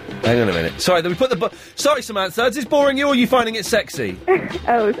 hang on a minute. Sorry, we put sorry, Samantha, is this boring you, or are you finding it sexy?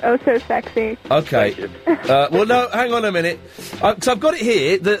 oh, so sexy. Okay. Well, no, hang on a minute. So I've got it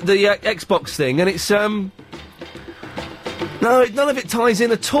here, the Xbox thing, and it's, no, none of it ties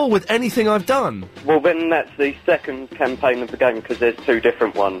in at all with anything I've done. Well, then that's the second campaign of the game, because there's 2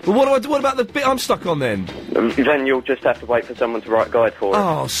 different ones. Well, what about the bit I'm stuck on, then? Then you'll just have to wait for someone to write a guide for it.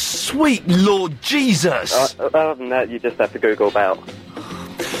 Oh, sweet Lord Jesus! Other than that, you just have to Google about.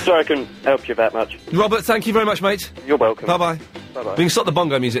 Sorry I couldn't help you that much. Robert, thank you very much, mate. You're welcome. Bye-bye. Bye-bye. We can stop the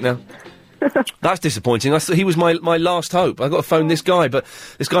bongo music now. That's disappointing. He was my last hope. I've got to phone this guy, but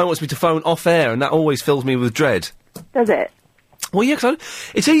this guy wants me to phone off-air, and that always fills me with dread. Does it? Well, yeah, because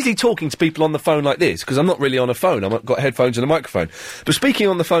it's easy talking to people on the phone like this, because I'm not really on a phone. I've got headphones and a microphone. But speaking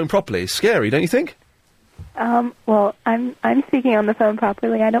on the phone properly is scary, don't you think? Well, I'm speaking on the phone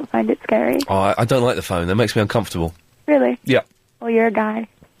properly. I don't find it scary. Oh, I don't like the phone. That makes me uncomfortable. Really? Yeah. Well, you're a guy.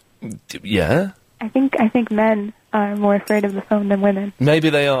 Yeah? I think men are more afraid of the phone than women. Maybe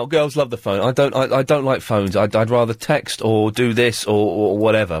they are. Girls love the phone. I don't like phones. I'd rather text or do this or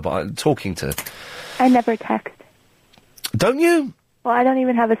whatever, but talking to... I never text. Don't you? Well, I don't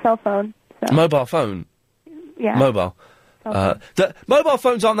even have a cell phone. So. Mobile phone? Yeah. Mobile. The mobile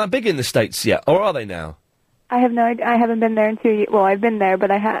phones aren't that big in the States yet, or are they now? I have no idea. I haven't been there in 2 years. Well, I've been there, but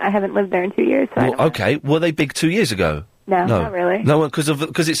I haven't lived there in 2 years, so I don't know. Okay. Were they big 2 years ago? No, not really. No,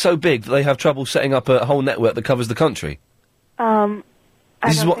 because it's so big that they have trouble setting up a whole network that covers the country.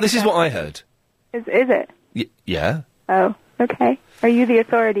 This is what I heard. Is it? Yeah. Oh, okay. Are you the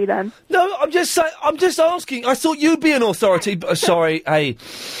authority then? No, I'm just asking. I thought you'd be an authority. Sorry, hey.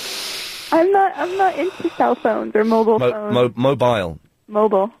 I'm not into cell phones or mobile phones. Mobile.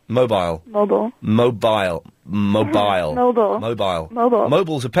 Mobile. Mobile. Mobile. Mobile. Mobile. Mobile. Mobile. Mobile.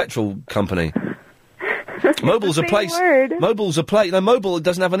 Mobile's a petrol company. Mobile's a place. Word. Mobile's a place. No, mobile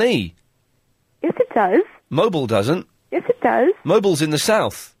doesn't have an E. Yes, it does. Mobile doesn't. Yes, it does. Mobile's in the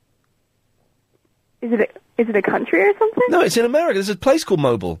south. Is it a country or something? No, it's in America. There's a place called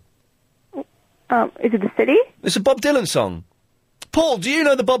Mobile. Is it a city? It's a Bob Dylan song. Paul, do you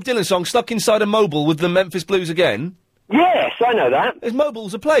know the Bob Dylan song, Stuck Inside a Mobile with the Memphis Blues again? Yes, I know that. It's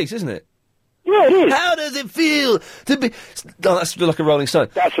Mobile's a place, isn't it? Yeah, it is. How does it feel to be... Oh, that's like a Rolling Stone.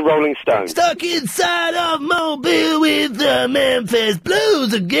 That's a Rolling Stone. Stuck inside of Mobile with the Memphis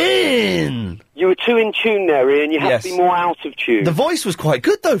Blues again. You were too in tune there, Ian. You have to be more out of tune. The voice was quite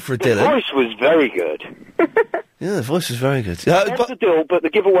good, though, for a Dylan. The voice was very good. Yeah, the voice was very good. That's the deal, but the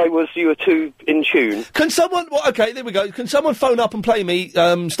giveaway was you were too in tune. Can someone... Well, OK, there we go. Can someone phone up and play me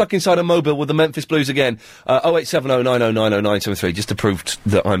Stuck Inside a Mobile with the Memphis Blues again? 0870 90 90 973, just to prove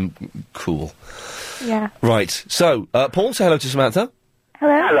that I'm cool. Yeah. Right. So, Paul, say hello to Samantha.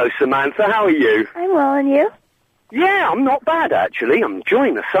 Hello. Hello, Samantha. How are you? I'm well, and you? Yeah, I'm not bad, actually. I'm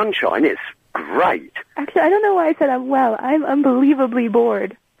enjoying the sunshine. It's great. Actually, I don't know why I said I'm well. I'm unbelievably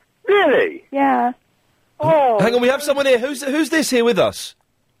bored. Really? Yeah. Oh. Hang on, we have someone here. Who's this here with us?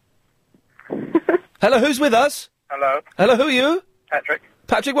 Hello, who's with us? Hello. Hello, who are you? Patrick.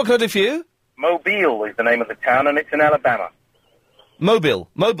 Patrick, what can I do for you? Mobile is the name of the town, and it's in Alabama. Mobile.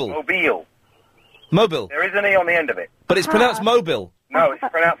 Mobile. Mobile. There is an E on the end of it. But it's pronounced Mobile. No, it's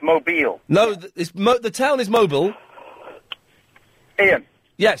pronounced Mobile. No, the town is Mobile. Ian.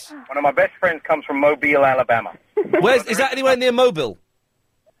 Yes. One of my best friends comes from Mobile, Alabama. Is that anywhere near Mobile?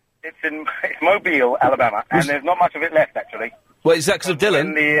 It's Mobile, Alabama, and there's not much of it left, actually. Well, is that because of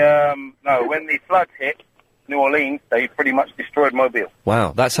Dylan? When the floods hit New Orleans, they pretty much destroyed Mobile.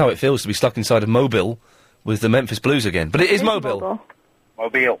 Wow, that's how it feels to be stuck inside of Mobile with the Memphis Blues again. But it is Mobile.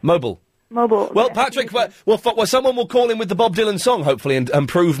 Mobile. Mobile. Well, Patrick, someone will call in with the Bob Dylan song, hopefully, and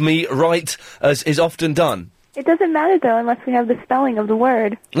prove me right, as is often done. It doesn't matter, though, unless we have the spelling of the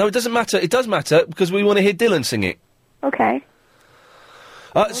word. No, it doesn't matter. It does matter, because we want to hear Dylan sing it. Okay.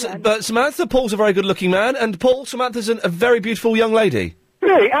 But Samantha, Paul's a very good-looking man, and Paul, Samantha's a very beautiful young lady.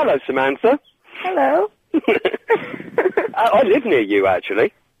 Really? Hello, Samantha. Hello. I live near you,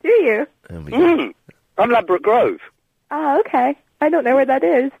 actually. Do you? I'm Ladbroke Grove. Oh, okay. I don't know where that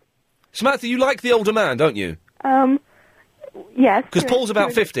is. Samantha, you like the older man, don't you? Yes. Because Paul's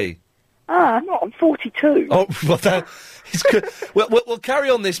about 50. No, I'm 42. Oh, well, it's good. We'll carry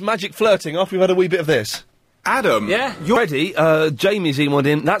on this magic flirting after we've had a wee bit of this. Adam. Yeah? You're ready. Jamie's emailed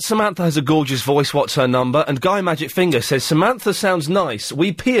in. That Samantha has a gorgeous voice. What's her number? And Guy Magic Finger says, Samantha sounds nice.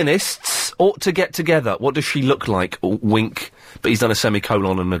 We pianists ought to get together. What does she look like? Wink. But he's done a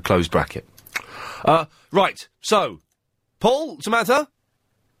semicolon and a closed bracket. Right. So, Paul, Samantha?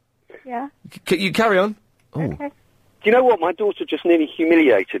 Yeah. You carry on. Oh. Okay. Do you know what? My daughter just nearly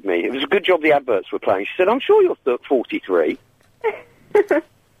humiliated me. It was a good job the adverts were playing. She said, I'm sure you're 43.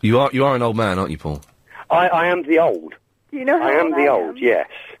 You are an old man, aren't you, Paul? I am the old. Do you know how I am the old, yes.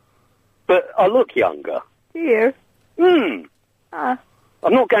 But I look younger. Do you? I'm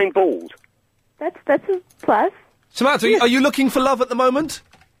not going bald. That's a plus. Samantha, are you looking for love at the moment?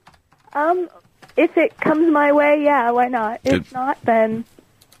 If it comes my way, yeah, why not? If not, then,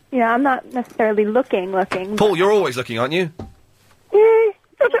 I'm not necessarily looking. Paul, you're always looking, aren't you? Yeah,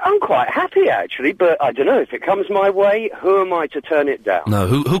 I'm quite happy, actually, but I don't know, if it comes my way, who am I to turn it down? No,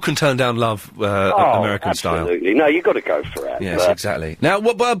 who can turn down love American style? Absolutely. No, you've got to go for it. Yes, exactly. Now,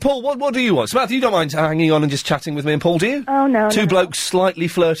 Paul, what do you want? Samantha, you don't mind hanging on and just chatting with me and Paul, do you? Oh, no. Two blokes slightly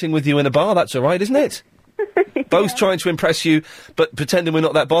flirting with you in a bar, that's all right, isn't it? Both trying to impress you, but pretending we're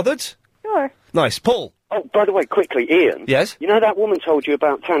not that bothered? Sure. Nice. Paul? Oh, by the way, quickly, Ian. Yes? You know that woman told you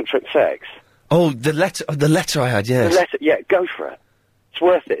about tantric sex? Oh, the letter I had, yes. The letter, yeah, go for it. It's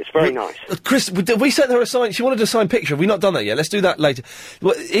worth it. It's very nice. Chris, we sent her a sign. She wanted a signed picture. Have we not done that yet? Let's do that later.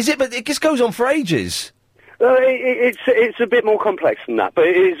 Well, is it? But it just goes on for ages. It's a bit more complex than that, but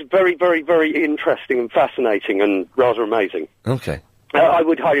it is very, very, very interesting and fascinating and rather amazing. Okay. I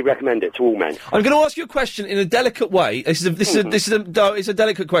would highly recommend it to all men. I'm going to ask you a question in a delicate way. It's a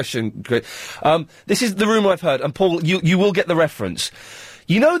delicate question, Chris. This is the rumour I've heard, and Paul, you will get the reference.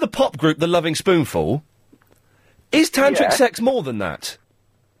 You know the pop group, The Loving Spoonful? Is tantric sex more than that?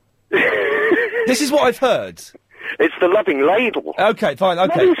 This is what I've heard. It's The Loving Ladle. Okay, fine,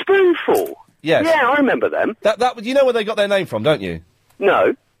 okay. Loving Spoonful. Yes. Yeah, I remember them. That you know where they got their name from, don't you?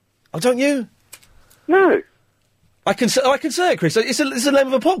 No. Oh, don't you? No. I can say it, Chris. It's the name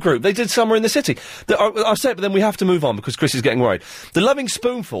of a pop group. They did Summer in the City. I'll say it, but then we have to move on because Chris is getting worried. The Loving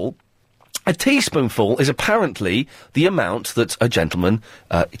Spoonful, a teaspoonful is apparently the amount that a gentleman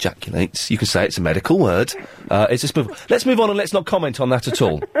ejaculates. You can say it's a medical word. It's a spoonful. Let's move on and let's not comment on that at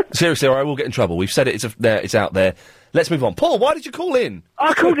all. Seriously, or I will get in trouble. We've said it. It's out there. Let's move on. Paul, why did you call in?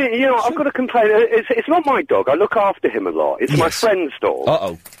 I called in. I've got to complain. It's not my dog. I look after him a lot. It's my friend's dog.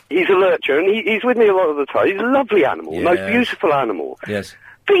 Uh-oh. He's a lurcher, and he's with me a lot of the time. He's a lovely animal, most beautiful animal. Yes.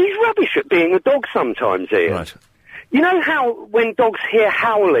 But he's rubbish at being a dog sometimes, Ian. Right. You know how when dogs hear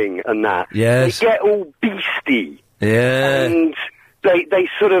howling and that, yes, they get all beastie Yeah. And they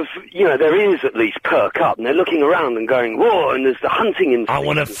sort of, you know, their ears at least perk up, and they're looking around and going, whoa, and there's the hunting instinct. I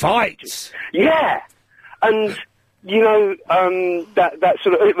want to fight! Yeah! And, you know, that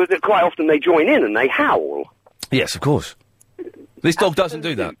sort of, quite often they join in and they howl. Yes, of course. This dog doesn't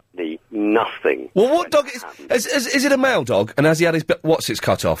do that. Nothing. Well, what dog is it a male dog, and has he had his what's-its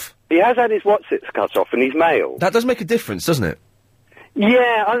cut off? He has had his what's-its cut off, and he's male. That does make a difference, doesn't it?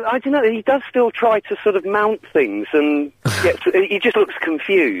 Yeah, I don't know, he does still try to sort of mount things, and he just looks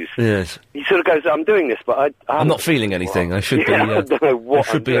confused. Yes. He sort of goes, I'm doing this, but I'm not feeling anything. I should be. I don't know what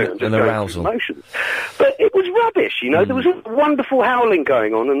there should be an arousal. Emotions. But it was rubbish, you know. There was a wonderful howling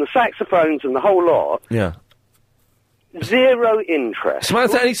going on, and the saxophones and the whole lot. Yeah. Zero interest.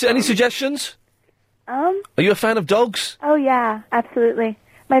 Samantha, any suggestions? Are you a fan of dogs? Oh, yeah, absolutely.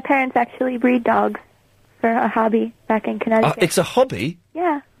 My parents actually breed dogs for a hobby back in Connecticut. It's a hobby?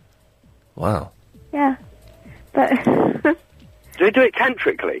 Yeah, Wow. yeah. But... Do they do it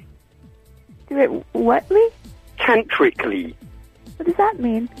tantrically? do it whatly? Tantrically. What does that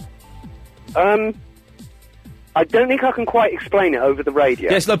mean? I don't think I can quite explain it over the radio.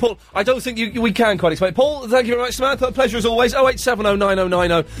 Yes, no, Paul, I don't think we can quite explain it. Paul, thank you very much, Samantha. A pleasure as always. 0870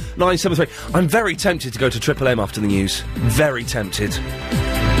 9090 973. I'm very tempted to go to Triple M after the news. Very tempted.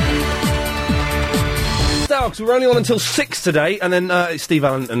 Because we're only on until 6 today, and then it's Steve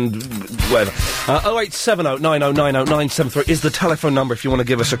Allen and whatever. 0870 9090 973 is the telephone number if you want to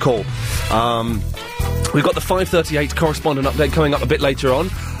give us a call. We've got the 5:38 correspondent update coming up a bit later on.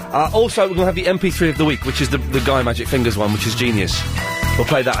 Also, we're going to have the MP3 of the week, which is the Guy Magic Fingers one, which is genius. We'll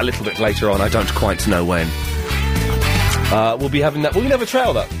play that a little bit later on. I don't quite know when. We'll be having that. Well, we never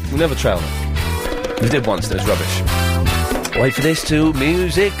trail that. We did once. There's rubbish. Wait for this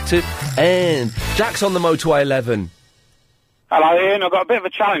music to end. Jack's on the motorway 11. Hello, Ian. I've got a bit of a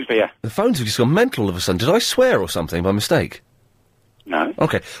challenge for you. The phones have just gone mental all of a sudden. Did I swear or something by mistake? No.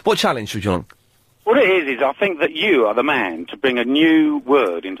 Okay. What challenge would you want? What it is I think that you are the man to bring a new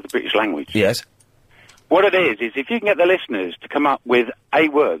word into the British language. Yes. What it is if you can get the listeners to come up with a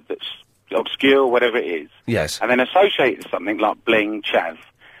word that's obscure, whatever it is. Yes. And then associate it with something like bling, chav,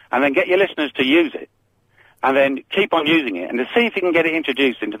 and then get your listeners to use it. And then keep on using it, and to see if you can get it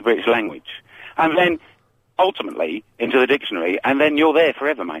introduced into the British language. And then, ultimately, into the dictionary, and then you're there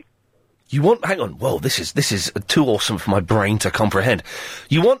forever, mate. You want... Hang on. Whoa, this is too awesome for my brain to comprehend.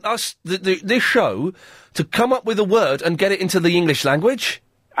 You want us, this show, to come up with a word and get it into the English language?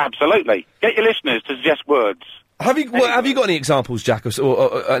 Absolutely. Get your listeners to suggest words. Have you got any examples, Jack,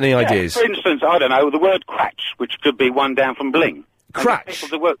 or any ideas? For instance, I don't know, the word quatch, which could be one down from bling. Cratch?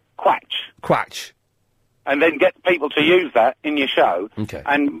 The word quatch. Quatch. And then get people to use that in your show. Okay.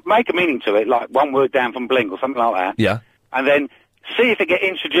 And make a meaning to it, like one word down from bling or something like that. Yeah. And then see if it get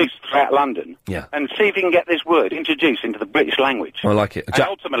introduced throughout London. Yeah. And see if you can get this word introduced into the British language. I like it. And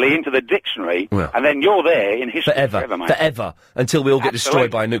ultimately into the dictionary. Well. And then you're there in history Forever, mate. forever, until we all get destroyed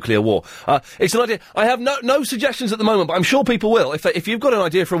by a nuclear war. It's an idea. I have no suggestions at the moment, but I'm sure people will. If you've got an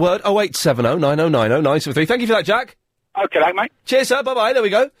idea for a word, 0870 9090 973. Thank you for that, Jack. Okay, mate. Cheers, sir. Bye-bye. There we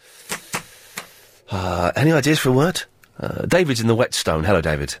go. Any ideas for a word? David's in the Whetstone. Hello,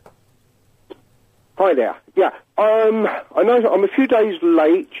 David. Hi there. Yeah, I know I'm a few days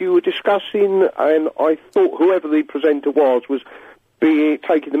late. You were discussing, and I thought whoever the presenter was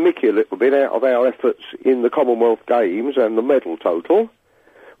taking the mickey a little bit out of our efforts in the Commonwealth Games and the medal total.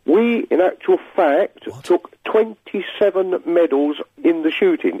 We, in actual fact, took 27 medals in the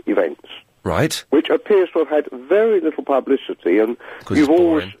shooting events. Right. Which appears to have had very little publicity, and we've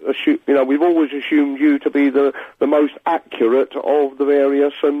always assumed you to be the most accurate of the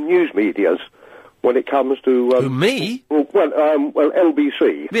various news medias when it comes to me. Well,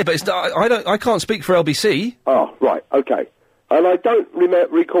 LBC. Yeah, but I can't speak for LBC. Oh, right, okay. And I don't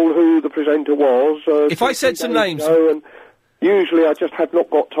recall who the presenter was. If I said some names. Usually I just have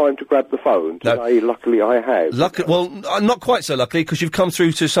not got time to grab the phone. Today, luckily, I have. Well, not quite so luckily, because you've come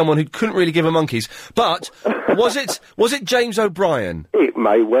through to someone who couldn't really give a monkey's. But, was it James O'Brien? It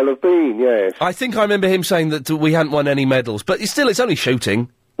may well have been, yes. I think I remember him saying that we hadn't won any medals. But it's only shooting.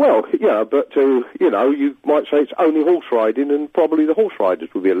 Well, yeah, but, you might say it's only horse riding, and probably the horse riders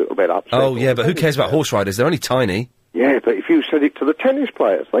would be a little bit upset. Oh, yeah, but who cares about horse riders? They're only tiny. Yeah, but if you said it to the tennis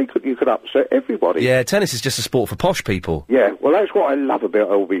players, you could upset everybody. Yeah, tennis is just a sport for posh people. Yeah, well, that's what I love about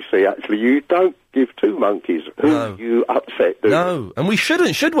LBC, actually. You don't give two monkeys who you upset, do you? No, and we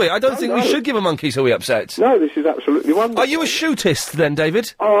shouldn't, should we? I don't think we should give a monkey who we upset. No, this is absolutely wonderful. Are you a shootist, then,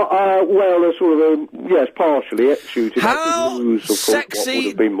 David? Well, yes, partially ex-shooting. How sexy... What would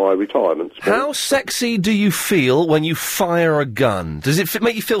have been my retirement spot. How sexy do you feel when you fire a gun? Does it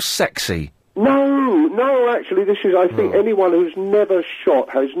make you feel sexy? No, No, actually, this is, I think, anyone who's never shot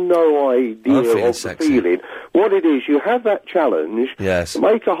has no idea of the feeling. What it is, you have that challenge, Yes.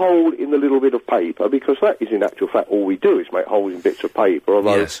 make a hole in the little bit of paper, because that is, in actual fact, all we do is make holes in bits of paper,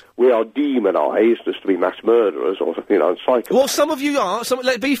 although Yes. we are demonised as to be mass murderers or, and psychopaths. Well, some of you are.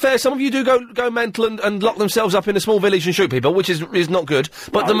 Let's be fair, some of you do go mental and lock themselves up in a small village and shoot people, which is not good,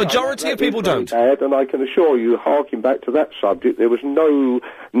 but the majority of people don't. Bad, and I can assure you, harking back to that subject, there was no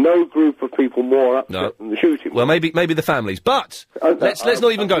group of people more upset than the shooting. Well, maybe the families, but let's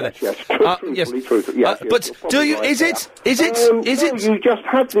not even go there. Yes, but do you? Is it? You just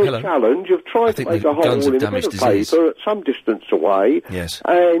have this challenge of trying to make a hole in a bit of paper at some distance away. Yes.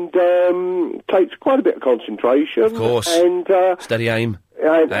 And takes quite a bit of concentration. Of course. And steady aim.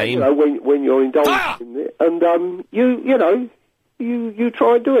 You know, when you're indulged in it, and you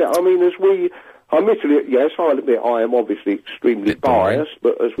try and do it. I mean, as we. Admittedly, yes, I'll admit I am obviously extremely biased,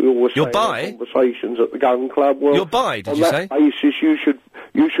 but as we always say in conversations at the gun club, well, you're bi, did you say? On that basis, you should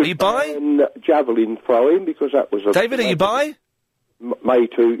Are you bi? Javelin throwing, because that was a... David, are you bi?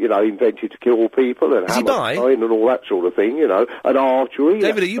 Made to, invented to kill people, and hammer throwing and all that sort of thing, and archery.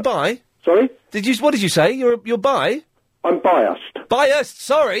 David, are you bi? Sorry? What did you say? You're bi? I'm biased. Biased,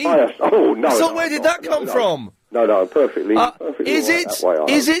 sorry? Biased, oh, no. So where did that come from? No, I'm perfectly Is all right that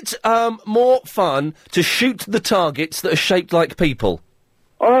way, is it more fun to shoot the targets that are shaped like people?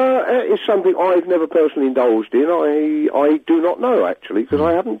 It's something I've never personally indulged in. I do not know, actually, because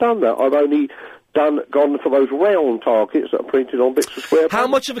I haven't done that. I've only gone for those round targets that are printed on bits of square paper. How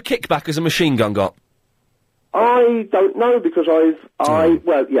much of a kickback has a machine gun got? I don't know, because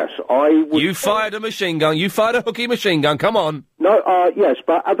well, yes, I would... You fired a machine gun, you fired a hooky machine gun, come on. No, yes,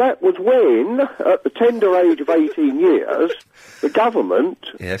 but that was when, at the tender age of 18 years, the government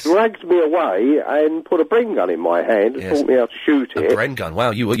dragged me away and put a Bren gun in my hand and taught me how to shoot it. A Bren gun,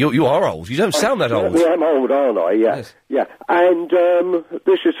 wow, you are old, you don't sound that old. I'm old, aren't I? Yes. Yeah, and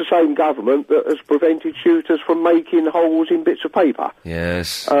this is the same government that has prevented shooters from making holes in bits of paper.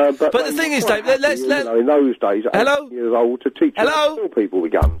 Yes. But the thing is, Dave, let's... in those days, 18 years old, to teach you how to kill people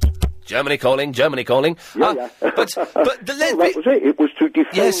with guns. Germany calling. Yeah. But that was it. It was to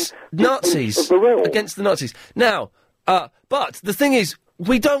defend Nazis of the realm. against the Nazis. Now, but the thing is,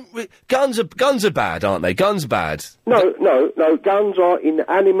 guns are bad, aren't they? Guns bad. No. Guns are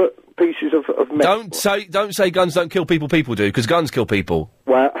inanimate pieces of metal. Don't say guns don't kill people. People do, because guns kill people.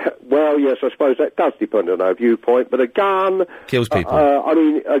 Well, yes, I suppose that does depend on our viewpoint. But a gun kills people. I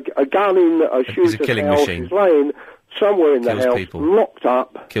mean, a gun in a shooter's killing house machine. is laying somewhere in the Kills house, people. locked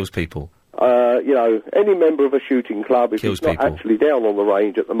up. Kills people. Any member of a shooting club, if he's not actually down on the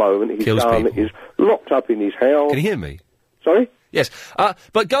range at the moment, his gun is locked up in his house. Can you hear me? Sorry? Yes.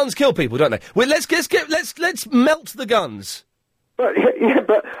 But guns kill people, don't they? Well, let's melt the guns. But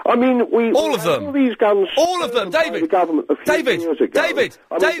I mean, all of them. All these guns. All of them, David. The government a few years ago. David.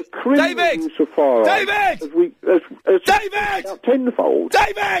 Tenfold.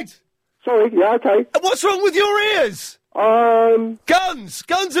 David. Sorry. Yeah. Okay. And what's wrong with your ears? Guns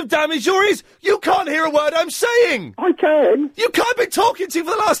have damaged your ears. You can't hear a word I'm saying. I can. You can't be talking to you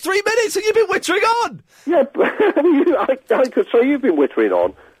for the last 3 minutes, and you've been wittering on. Yeah, I could say you've been wittering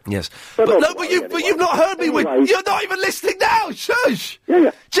on. Yes, but you've not heard me. You're not even listening now. Shush.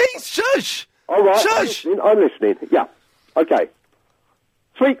 Yeah. Jeez, shush. All right. Shush. I'm listening. Yeah. Okay.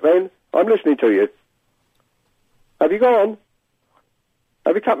 Speak then. I'm listening to you. Have you gone?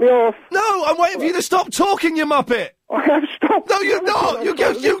 Have you cut me off? No, I'm waiting for you to stop talking, you muppet. I have stopped. No, you're not. You're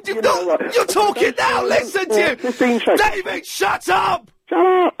not. You're talking now. Listen to you. 15 seconds. David, shut up.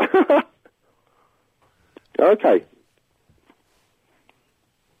 Shut up. Okay.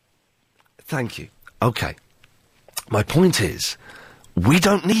 Thank you. Okay. My point is, we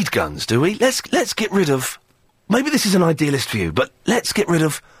don't need guns, do we? Let's get rid of... Maybe this is an idealist view, but let's get rid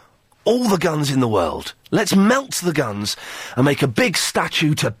of all the guns in the world. Let's melt the guns and make a big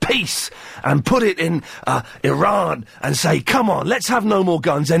statue to peace and put it in Iran and say, come on, let's have no more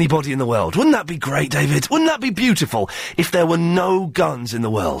guns, anybody in the world. Wouldn't that be great, David? Wouldn't that be beautiful if there were no guns in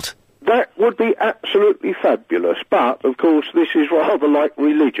the world? That would be absolutely fabulous, but, of course, this is rather like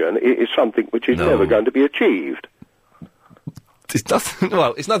religion. It is something which is never going to be achieved. It's nothing.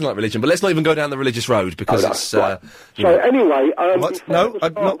 Well, it's nothing like religion, but let's not even go down the religious road because it's. Right. So anyway, what? No,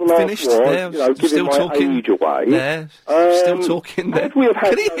 I'm not finished. There, still talking. Age away, there, still talking. There. We have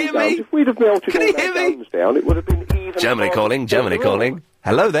had Can you hear me? If we'd have melted Can you hear me? down, it would have been even. Germany calling. Germany calling.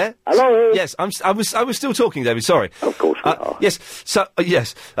 Hello there. Hello. Yes, I was still talking, David. Sorry. Of course we are. Yes. So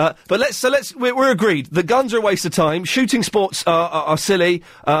yes. But we're agreed. The guns are a waste of time. Shooting sports are silly,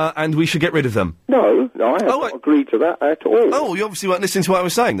 and we should get rid of them. No, I haven't not agreed to that at all. Oh, you obviously weren't listening to what I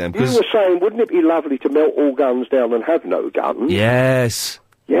was saying then. You were saying, wouldn't it be lovely to melt all guns down and have no guns? Yes.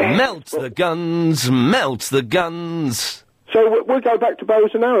 Yes. Melt the guns. Melt the guns. So we'll go back to bows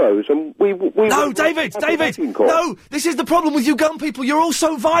and arrows, and we No, David! No! This is the problem with you gun people. You're all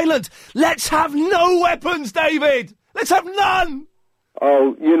so violent. Let's have no weapons, David! Let's have none!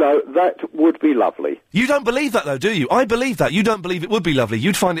 Oh, that would be lovely. You don't believe that, though, do you? I believe that. You don't believe it would be lovely.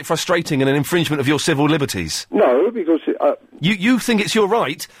 You'd find it frustrating and an infringement of your civil liberties. No, because... You think it's your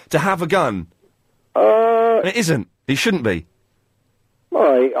right to have a gun. It isn't. It shouldn't be.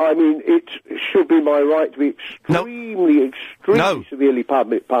 I mean, it should be my right to be extremely severely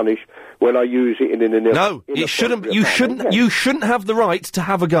punished when I use it in an... No, it shouldn't. You shouldn't. You shouldn't have the right to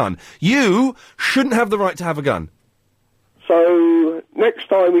have a gun. You shouldn't have the right to have a gun. So next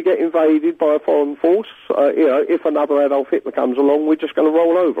time we get invaded by a foreign force, if another Adolf Hitler comes along, we're just going to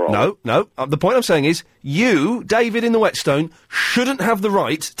roll over. No. The point I'm saying is, you, David in the Whetstone, shouldn't have the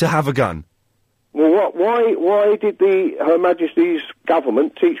right to have a gun. Well, why did Her Majesty's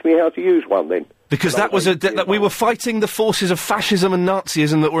government teach me how to use one then? Because that we were fighting the forces of fascism and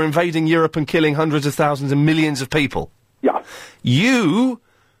Nazism that were invading Europe and killing hundreds of thousands and millions of people. Yeah. You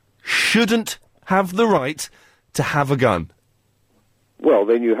shouldn't have the right to have a gun. Well,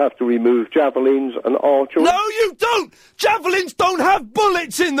 then you have to remove javelins and archery. No, you don't! Javelins don't have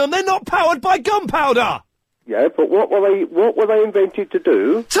bullets in them! They're not powered by gunpowder! Yeah, but what were they invented to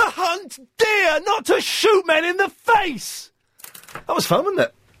do? To hunt deer, not to shoot men in the face! That was fun, wasn't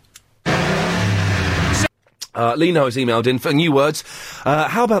it? Lino has emailed in for new words.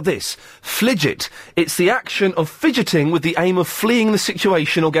 How about this? Fidget. It's the action of fidgeting with the aim of fleeing the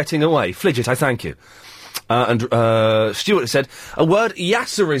situation or getting away. Fidget, I thank you. And Stuart said, a word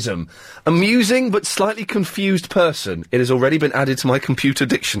yasserism. Amusing but slightly confused person. It has already been added to my computer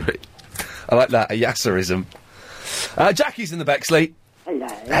dictionary. I like that, a yasserism. Jackie's in the Bexley. Hello.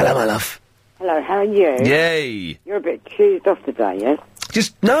 Hello, my love. Hello, how are you? Yay. You're a bit cheesed off today, yes?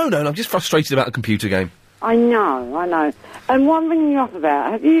 No, I'm just frustrated about a computer game. I know. And what I'm ringing you up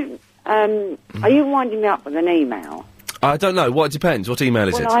about, have you, are you winding me up with an email? I don't know, it depends. What email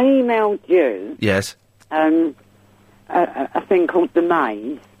is it? Well, I emailed you. Yes. A thing called The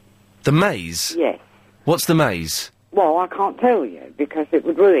Maze. The Maze? Yes. What's The Maze? Well, I can't tell you, because it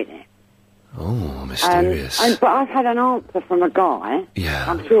would ruin it. Oh, mysterious. But I've had an answer from a guy. Yeah.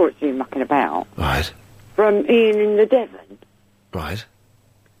 I'm sure it's you mucking about. Right. From Ian in the Devon. Right.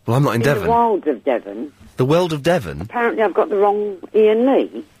 Well, I'm not in Devon. The wilds of Devon. The world of Devon? Apparently I've got the wrong Ian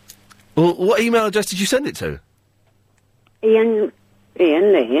Lee. Well, what email address did you send it to? Ian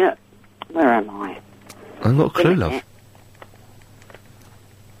Lee, where am I? I've got a clue, love.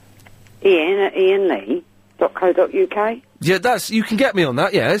 Ian at ianlee.co.uk. Yeah, you can get me on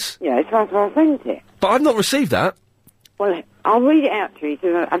that, yes. Yes, that's where I sent it. But I've not received that. Well, I'll read it out to you,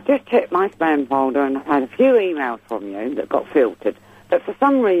 because I've just checked my spam folder and I've had a few emails from you that got filtered, but for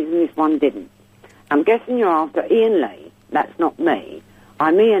some reason this one didn't. I'm guessing you're after Ian Lee. That's not me.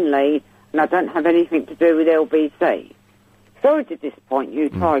 I'm Ian Lee, and I don't have anything to do with LBC. Sorry to disappoint you.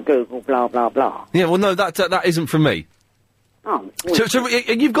 Try Google, blah, blah, blah. Yeah, well, no, that isn't from me. Oh. So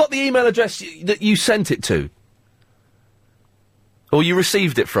you've got the email address that you sent it to? Or you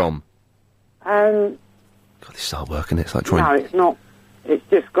received it from? God, this is hard work, isn't it? It's like trying... No, it's not. It's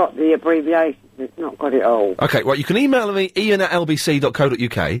just got the abbreviations. It's not got it all. OK, right, you can email me, ian@lbc.co.uk.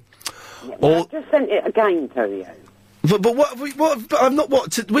 Yeah, I've just sent it again to you. But what, I'm not,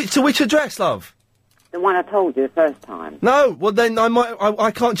 to which address, love? The one I told you the first time. No, well then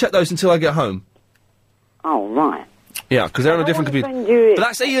I can't check those until I get home. Oh, right. Yeah, because they're on a different computer. But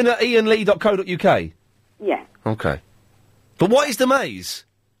that's ian@ianlee.co.uk? Yeah. OK. But what is the maze?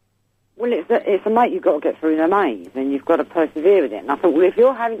 Well, it's a mate you've got to get through the maze, and you've got to persevere with it. And I thought, well, if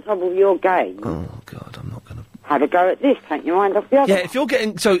you're having trouble with your game... Oh, God, I'm not going to... Have a go at this, take your mind off the other. Yeah, if you're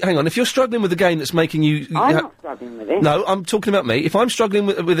getting... So, hang on, if you're struggling with a game that's making you... I'm not struggling with it. No, I'm talking about me. If I'm struggling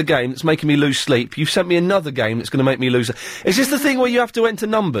with a game that's making me lose sleep, you've sent me another game that's going to make me lose... Is this the thing where you have to enter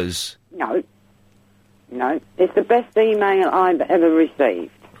numbers? No. It's the best email I've ever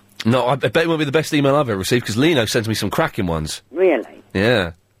received. No, I bet it won't be the best email I've ever received, because Lino sends me some cracking ones. Really?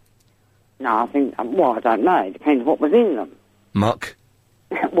 Yeah. No, I think... Well, I don't know. It depends what was in them. Muck.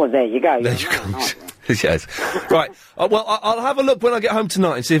 Well, there you go. There you go. Yes. Right. Well, I'll have a look when I get home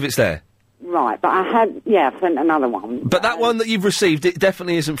tonight and see if it's there. Right, but I've sent another one. But that one that you've received, it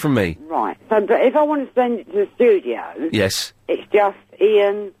definitely isn't from me. Right. So, but if I want to send it to the studio... Yes. It's just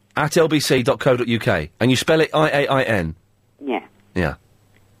Ian. At lbc.co.uk. And you spell it IAIN. Yeah. Yeah.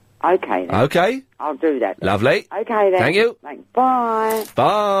 Okay then. Okay. I'll do that. Then. Lovely. Okay then. Thank you. Thanks. Bye.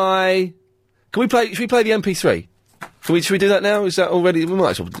 Bye. Should we play the MP3? Should we do that now? Is that already? We might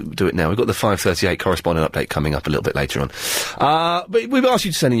as well do it now. We've got the 5:38 correspondent update coming up a little bit later on. But we've asked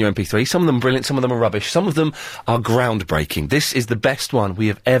you to send in your MP3. Some of them are brilliant, some of them are rubbish, some of them are groundbreaking. This is the best one we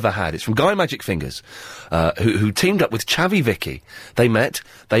have ever had. It's from Guy Magic Fingers, who teamed up with Chavy Vicky. They met.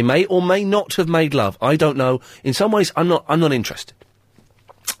 They may or may not have made love. I don't know. In some ways, I'm not interested.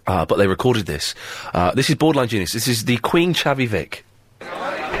 But they recorded this. This is Borderline Genius. This is the Queen Chavy Vic.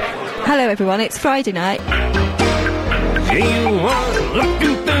 Hello everyone, it's Friday night. She was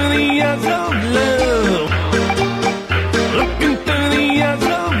looking through the eyes of love, looking through the eyes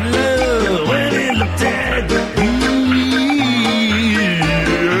of love, when it looked at you.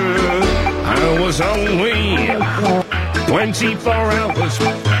 I was hungry, 24 hours,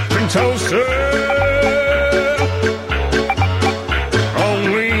 been toaster,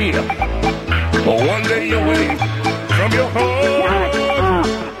 hungry, one day away from your home.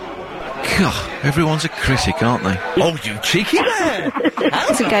 God, everyone's a critic, aren't they? Oh, you cheeky man!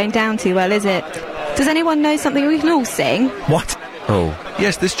 Isn't going down too well, is it? Does anyone know something we can all sing? What? Oh.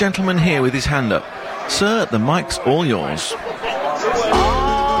 Yes, this gentleman here with his hand up. Sir, the mic's all yours.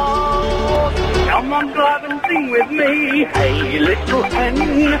 Come on, drive and sing with me. Hey, little hen,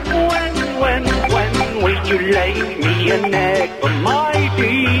 when will you lay me an egg for my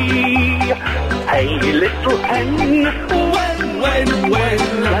tea? Hey, little hen, when,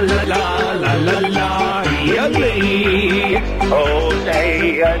 la la la la la la, me. Oh,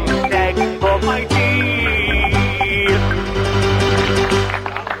 lay an egg for my tea.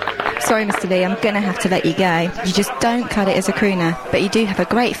 Sorry, Mr. Lee, I'm gonna have to let you go. You just don't cut it as a crooner, but you do have a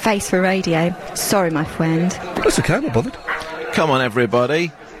great face for radio. Sorry, my friend. That's okay, I'm not bothered. Come on,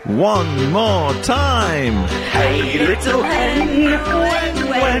 everybody. One more time. Hey, little hen,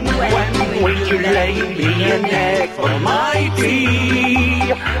 when will you lay me an egg for my tea?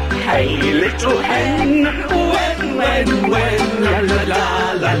 Hey, little hen, when, la la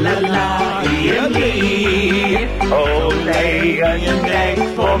la la la la, hear me. Oh, lay an egg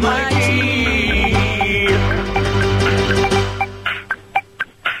for my tea.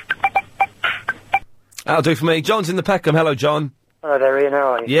 That'll do for me. John's in the Peckham. Hello, John. Hello there, Ian.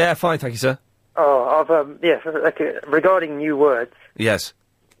 How are you? Yeah, fine, thank you, sir. Oh, okay, regarding new words, Yes.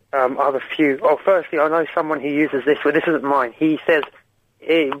 I have a few. Oh, firstly, I know someone who uses this word. This isn't mine. He says,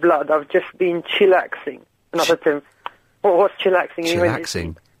 hey, blood, I've just been chillaxing. And I said to him, what's chillaxing?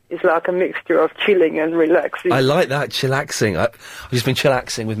 Chillaxing? It's like a mixture of chilling and relaxing. I like that, chillaxing. I've just been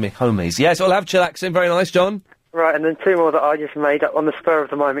chillaxing with me homies. Yes, I'll have chillaxing. Very nice, John. Right, and then two more that I just made up on the spur of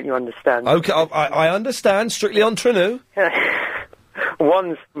the moment, you understand. Okay, I understand. Strictly on Trinu.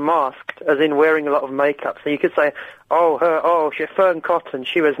 One's masked, as in wearing a lot of makeup. So you could say, Fern Cotton,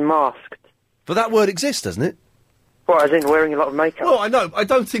 she was masked. But that word exists, doesn't it? What, as in wearing a lot of makeup? Well, I know. I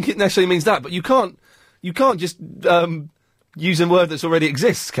don't think it necessarily means that, but you can't just use a word that already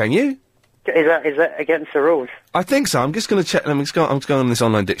exists, can you? Is that against the rules? I think so. I'm just going to check. I'm just going on this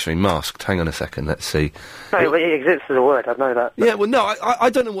online dictionary. Masked. Hang on a second. Let's see. No, but it exists as a word. I know that. Yeah. Well, no. I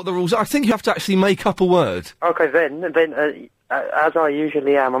don't know what the rules are. I think you have to actually make up a word. Okay, then, as I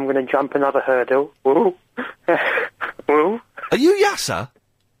usually am, I'm going to jump another hurdle. Woo. Woo. Are you Yasser?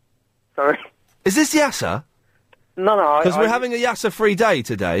 Sorry. Is this Yasser? No. Because we're having a Yasser-free day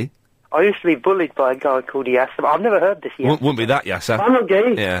today. I used to be bullied by a guy called Yasser, but I've never heard this yet. Wouldn't be that Yasser. I'm not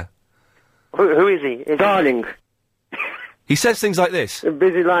gay. Yeah. Who is he? Darling. He says things like this.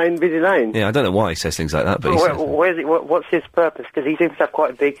 Busy line, busy line. Yeah, I don't know why he says things like that, but he says them. Where's it? What's his purpose? Because he seems to have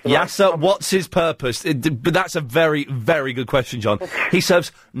quite a big... Yasser, what's his purpose? But that's a very, very good question, John. He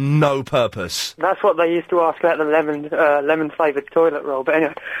serves no purpose. That's what they used to ask about the lemon-flavoured toilet roll. But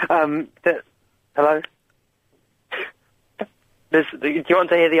anyway, hello? Do you want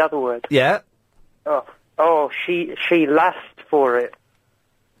to hear the other word? Yeah. She last for it.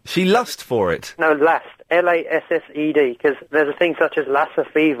 She lust for it? No, last. Lassed, because there's a thing such as Lassa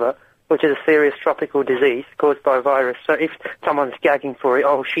fever, which is a serious tropical disease caused by a virus. So if someone's gagging for it,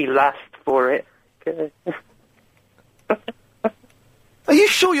 she last for it. Are you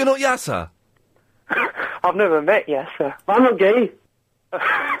sure you're not Yasser? I've never met Yasser. I'm not gay.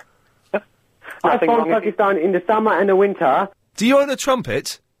 I found Pakistan in the summer and the winter. Do you own a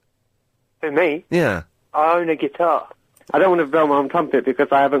trumpet? Who, me? Yeah. I own a guitar. I don't want to blow my own trumpet because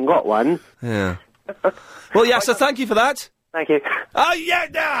I haven't got one. Yeah. Well, Yasser, thank you for that. Thank you. Oh,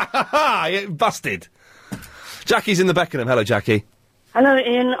 yeah, busted. Jackie's in the Beckenham. Hello, Jackie. Hello,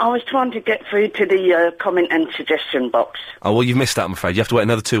 Ian. I was trying to get through to the comment and suggestion box. Oh, well, you've missed that, I'm afraid. You have to wait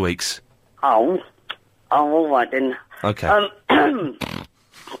another 2 weeks. Oh, all right then. Okay.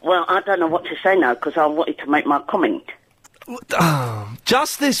 Well, I don't know what to say now because I wanted to make my comment.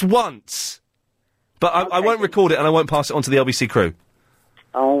 Just this once. But I won't record it and I won't pass it on to the LBC crew.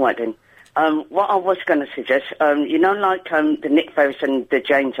 All right then. What I was going to suggest, you know, like the Nick Ferris and the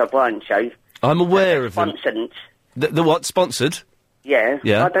James O'Brien show. I'm aware of them. Sponsored. The what? Sponsored? Yeah.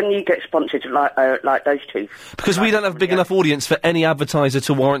 Yeah. Why don't you get sponsored like those two? Because we don't have a big enough audience for any advertiser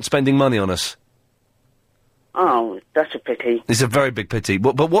to warrant spending money on us. Oh, that's a pity. It's a very big pity.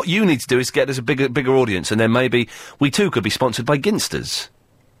 But what you need to do is get us a bigger audience, and then maybe we too could be sponsored by Ginsters.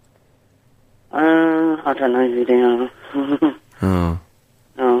 I don't know who they are. Oh.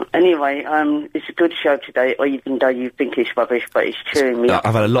 Anyway, it's a good show today, even though you think it's rubbish, but it's cheering me up.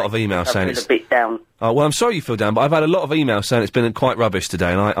 I've had a lot of emails saying it's a bit down. Oh, well, I'm sorry you feel down, but I've had a lot of emails saying it's been quite rubbish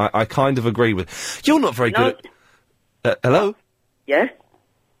today, and I kind of agree with... You're not very good at... hello? Yeah?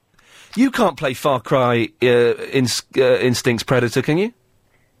 You can't play Far Cry Instincts Predator, can you?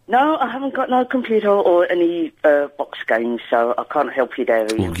 No, I haven't got no computer or any box games, so I can't help you there,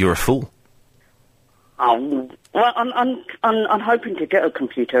 Ian. Well, you're a fool. Oh, well, I'm hoping to get a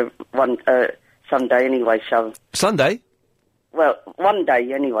computer someday anyway, so... Sunday? Well, one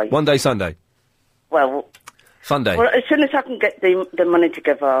day anyway. One day Sunday? Well... Sunday? Well, as soon as I can get the money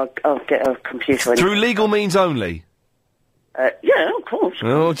together, I'll get a computer. Through legal means only? Yeah, of course.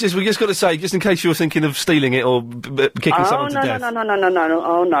 Oh, we just got to say, just in case you're thinking of stealing it or kicking someone to death. No.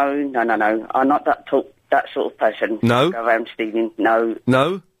 Oh, no. I'm not that sort of person. No? Go around stealing. No.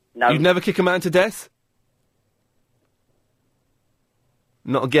 No? No. You'd never kick a man to death?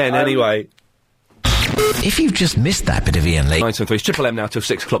 Not again, anyway. If you've just missed that bit of Ian Lee... 973, it's Triple M now till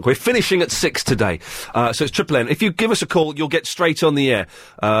 6 o'clock. We're finishing at 6 today. So it's Triple M. If you give us a call, you'll get straight on the air.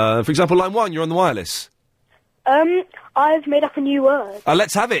 For example, line 1, you're on the wireless. I've made up a new word.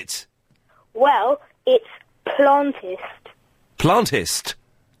 Let's have it. Well, it's plantist. Plantist?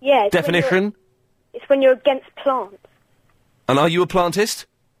 Yeah. Definition? It's when you're against plants. And are you a plantist?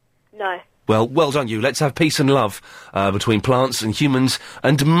 No. Well done you. Let's have peace and love between plants and humans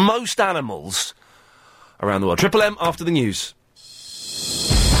and most animals around the world. Triple M after the news.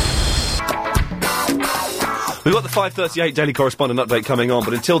 We've got the 5:38 Daily Correspondent update coming on,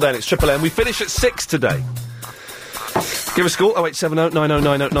 but until then it's Triple M. We finish at 6 today. Give us a call, 0870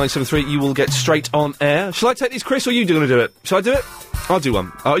 9090 973. You will get straight on air. Shall I take these, Chris, or are you going to do it? Shall I do it? I'll do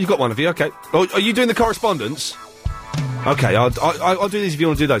one. Oh, you've got one of you, okay. Oh, are you doing the correspondence? Okay, I'll do these if you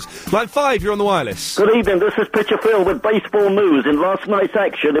want to do those. Line 5, you're on the wireless. Good evening, this is Pitcher Phil with baseball news. In last night's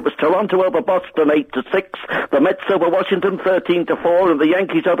action, it was Toronto over Boston 8-6, the Mets over Washington 13-4, and the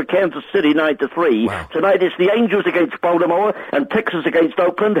Yankees over Kansas City 9-3. Wow. Tonight it's the Angels against Baltimore and Texas against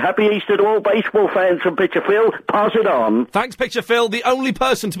Oakland. Happy Easter to all baseball fans from Pitcher Phil. Pass it on. Thanks, Pitcher Phil. The only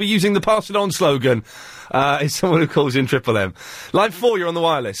person to be using the pass it on slogan is someone who calls in Triple M. Line 4, you're on the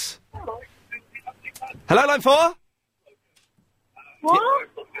wireless. Hello, line 4? What?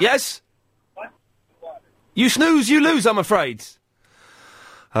 Yes? You snooze, you lose, I'm afraid.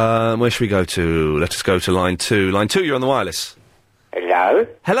 Where should we go to? Let us go to line 2. Line 2, you're on the wireless. Hello?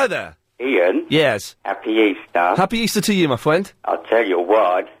 Hello there. Ian? Yes. Happy Easter. Happy Easter to you, my friend. I'll tell you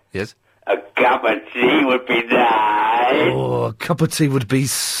what. Yes? A cup of tea would be nice. Oh, a cup of tea would be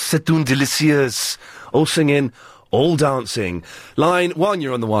c'est un delicieux. All singing, all dancing. Line 1,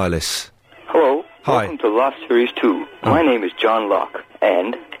 you're on the wireless. Hello. Hi. Welcome to Lost Series 2. My name is John Locke,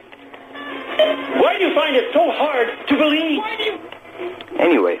 and... Why do you find it so hard to believe?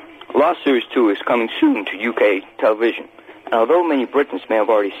 Anyway, Lost Series 2 is coming soon to UK television. And although many Britons may have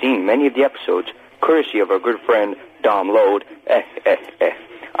already seen many of the episodes, courtesy of our good friend Dom Lode,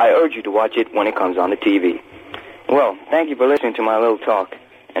 I urge you to watch it when it comes on the TV. Well, thank you for listening to my little talk.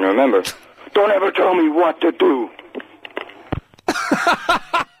 And remember, don't ever tell me what to do.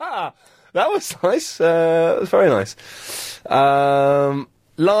 That was nice. That was very nice. Line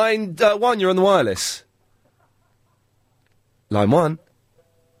 1, you're on the wireless. Line 1.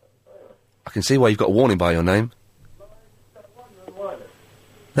 I can see why you've got a warning by your name.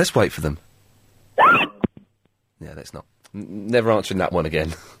 Let's wait for them. Yeah, let's not. Never answering that one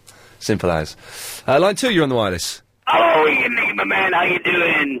again. Simple as. Line 2, you're on the wireless. Hello, Ian Neighbour Man. How you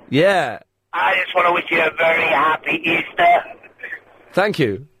doing? Yeah. I just want to wish you a very happy Easter. Thank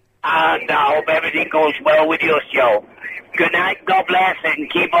you. And I hope everything goes well with your show. Good night, God bless, and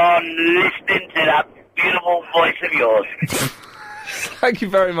keep on listening to that beautiful voice of yours. Thank you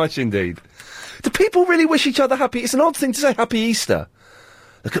very much indeed. Do people really wish each other happy? It's an odd thing to say Happy Easter.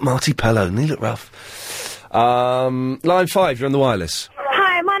 Look at Marty Pello, and he look rough. Line 5, you're on the wireless.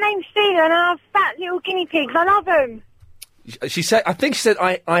 Hi, my name's Sheila and I have fat little guinea pigs. I love them. She said, I think she said,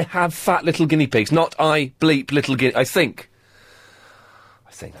 I have fat little guinea pigs, not I bleep little guinea... I think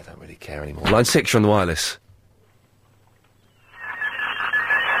I don't really care anymore. Line 6, you're on the wireless.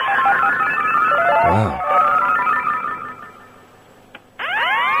 Wow.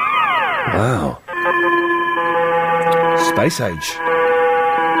 Wow. Space age.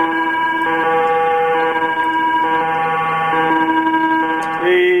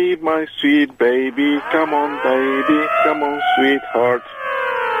 Hey, my sweet baby, come on, sweetheart.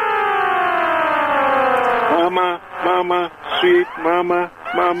 Mama, sweet mama,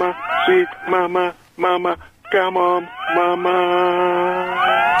 sweet mama, come on,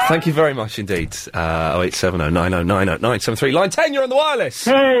 mama. Thank you very much indeed. 0870 90 90 973. Line 10, you're on the wireless.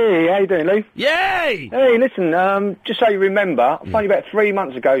 Hey, how you doing, Lee? Yay! Hey, listen, just so you remember, only about 3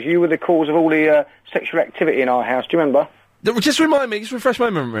 months ago, you were the cause of all the sexual activity in our house. Do you remember? Just remind me, just refresh my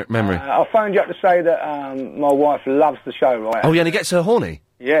memory. I phoned you up to say that my wife loves the show, right? Oh, yeah, and it gets her horny?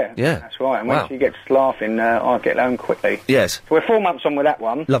 Yeah. Yeah. That's right, and Wow. when she gets laughing, I get home quickly. Yes. So we're 4 months on with that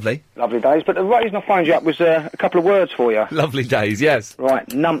one. Lovely. Lovely days, but the reason I phoned you up was a couple of words for you. Lovely days, yes. Right,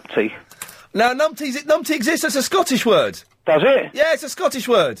 numpty. Now, numpty exists as a Scottish word. Does it? Yeah, it's a Scottish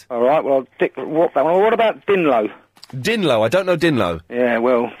word. All right, well, what about dinlow? Dinlow, I don't know Dinlow. Yeah,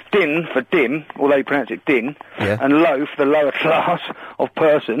 well, din for dim, although you pronounce it din, Yeah. and low for the lower class of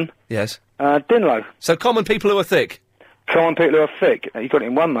person, Yes. dinlow. So common people who are thick. Common people who are thick. You got it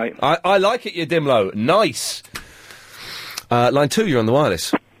in one, mate. I like it, you Dimlow. Nice. Line 2, you're on the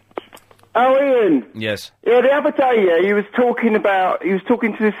wireless. Oh, Ian. Yes. Yeah, the other day, he was talking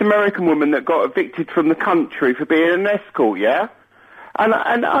to this American woman that got evicted from the country for being an escort, yeah?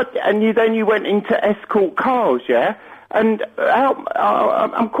 And you went into escort cars, yeah? And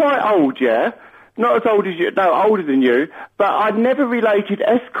I'm quite old, yeah? Not as old as you, no, older than you, but I'd never related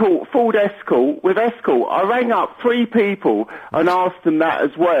Ford Escort with escort. I rang up 3 people and asked them that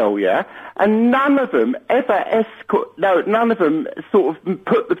as well, yeah? And none of them none of them sort of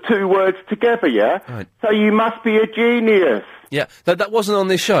put the 2 words together, yeah? Right. So you must be a genius. Yeah, that wasn't on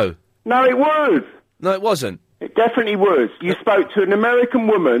this show. No, it was. No, it wasn't. It definitely was. You spoke to an American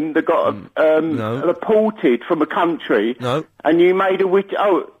woman that got deported from a country. No. And you made a witch.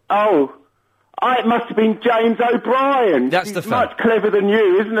 It must have been James O'Brien. That's the He's much clever than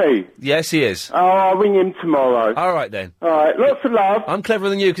you, isn't he? Yes, he is. Oh, I'll ring him tomorrow. All right, then. All right, lots of love. I'm cleverer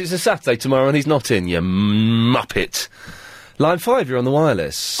than you because it's a Saturday tomorrow and he's not in, you muppet. Line 5, you're on the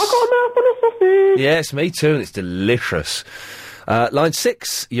wireless. I got a mouthful of sausage. Yes, me too, and it's delicious. Line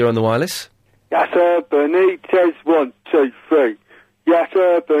 6, you're on the wireless. Yes, sir, Benitez, 1, 2, 3. Yes,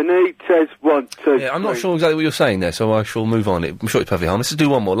 sir, Benitez, 1, 2, Yeah, I'm not sure exactly what you're saying there, so I shall move on. I'm sure it's perfectly harmless. Let's do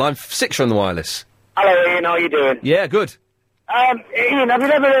one more. Line 6, you're on the wireless. Hello, Ian. How you doing? Yeah, good. Ian, have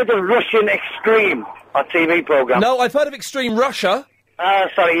you ever heard of Russian Extreme, a TV program? No, I've heard of Extreme Russia.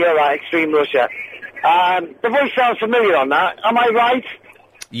 Sorry, you're right, Extreme Russia. The voice sounds familiar on that. Am I right?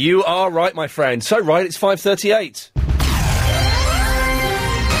 You are right, my friend. So right, it's 5:38.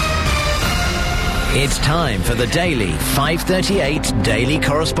 It's time for the daily 5:38 Daily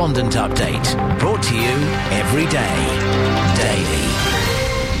Correspondent Update. Brought to you every day. Daily.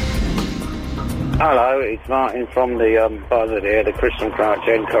 Hello, it's Martin from the Buzzard here, the Christian Crouch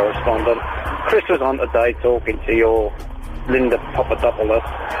End correspondent. Chris was on today talking to your Linda Papadopoulos,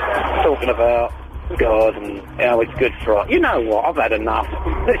 talking about God and how it's good for us. You know what, I've had enough.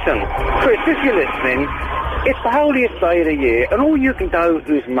 Listen, Chris, if you're listening, it's the holiest day of the year, and all you can do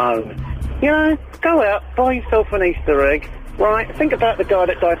is moan. You know, go out, buy yourself an Easter egg, right? Think about the guy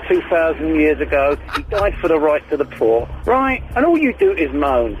that died 2,000 years ago. He died for the right to the poor, right? And all you do is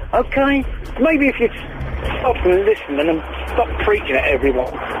moan, okay? Maybe if you stop and listen and stop preaching at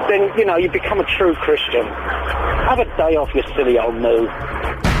everyone, then, you know, you become a true Christian. Have a day off your silly old moo.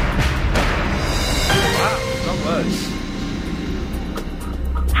 Wow, not words.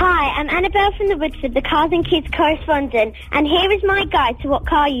 Hi, I'm Annabelle from the Woodford, the Cars and Kids correspondent, and here is my guide to what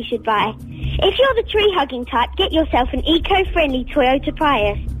car you should buy. If you're the tree-hugging type, get yourself an eco-friendly Toyota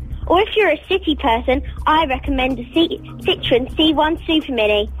Prius. Or if you're a city person, I recommend a Citroen C1 Super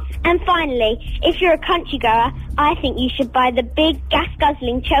Mini. And finally, if you're a country goer, I think you should buy the big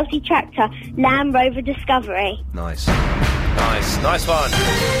gas-guzzling Chelsea tractor Land Rover Discovery. Nice. Nice one.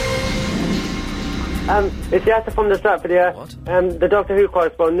 It's Yasser from the Stratford here, the Doctor Who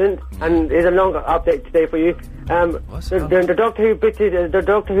correspondent, and there's a long update today for you. The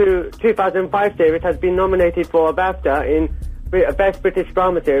Doctor Who 2005 series has been nominated for a BAFTA in Best British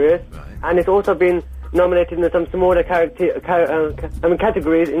Drama Series, and it's also been nominated in some smaller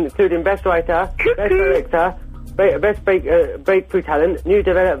categories, including Best Writer, Best Director, Best Breakthrough Talent, New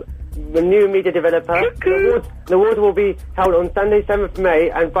Media Developer. The awards will be held on Sunday 7th of May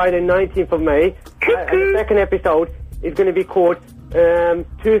and Friday 19th of May. And the second episode is going to be called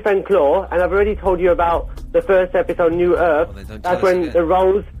Tooth and Claw, and I've already told you about the first episode, New Earth. That's when the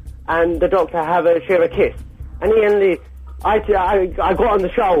Rose and the Doctor share a kiss. And Ian Lee, I got on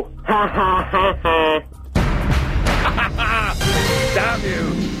the show. Ha ha ha ha. Damn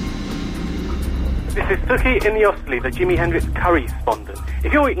you. This is Suki in the Ostley, the Jimi Hendrix curry respondent.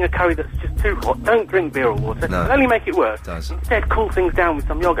 If you're eating a curry that's just too hot, don't drink beer or water. No. It'll only make it worse. It does. Instead, cool things down with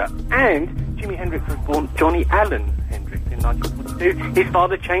some yogurt. And Jimi Hendrix was born Johnny Allen Hendrix in 1942. His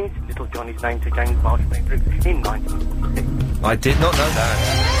father changed little Johnny's name to James Marshall Hendrix in 1946. I did not know that.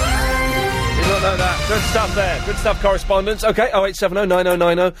 Did not know that. Good stuff there. Good stuff, correspondence. OK, 0870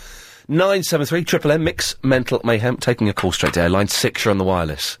 9090 973 Triple M Mix Mental Mayhem. Taking a call straight to air. Line 6, you're on the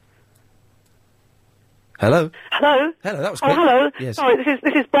wireless. Hello? Hello? Hello, that was Oh, quick. hello. Yes. Sorry, this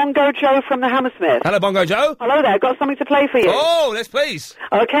is Bongo Joe from the Hammersmith. Hello, Bongo Joe. Hello there, got something to play for you. Oh, yes, please.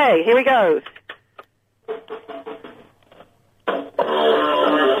 Okay, here we go.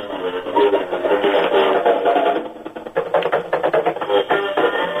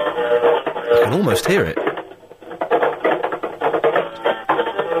 I can almost hear it.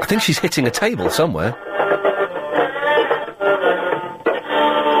 I think she's hitting a table somewhere.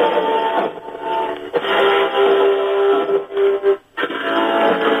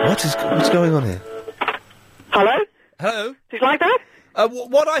 What's going on here? Hello? Hello? Did you like that?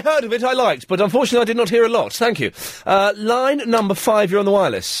 What I heard of it I liked, but unfortunately I did not hear a lot. Thank you. Line number 5, you're on the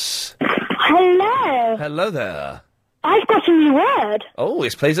wireless. Hello. Hello there. I've got a new word. Oh,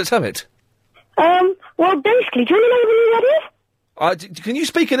 yes, please, let's have it. Well, basically, do you want to know what the new word is? Can you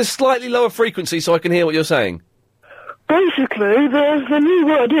speak in a slightly lower frequency so I can hear what you're saying? Basically, the new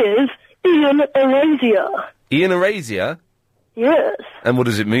word is Ian Erasia. Ian Erasia? Yes. And what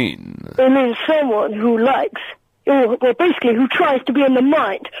does it mean? It means someone who likes, well, basically, who tries to be in the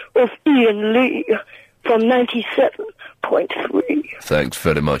mind of Ian Lee from 97.3. Thanks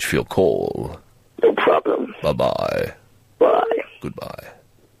very much for your call. No problem. Bye-bye. Bye. Goodbye.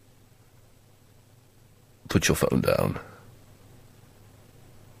 Put your phone down.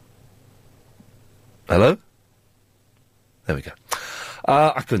 Hello? There we go.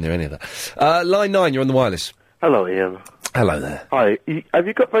 I couldn't hear any of that. Line 9, you're on the wireless. Hello, Ian. Hello there. Hi. Have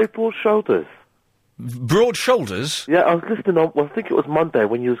you got very broad shoulders? Broad shoulders? Yeah, I was listening on, well, I think it was Monday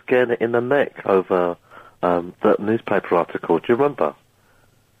when you was getting it in the neck over that newspaper article. Do you remember?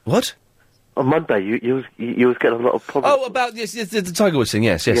 What? On Monday, you was getting a lot of problems. Oh, about the Tiger Woods thing,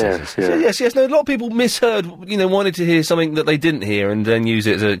 yes. Yes. No, a lot of people misheard, wanted to hear something that they didn't hear and then use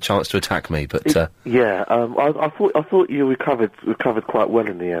it as a chance to attack me, but, Yeah, I thought you recovered quite well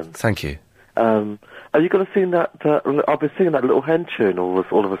in the end. Thank you. Are you going to sing that, I've been singing that Little Hen tune all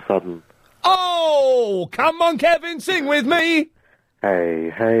of a sudden. Oh, come on, Kevin, sing with me! Hey,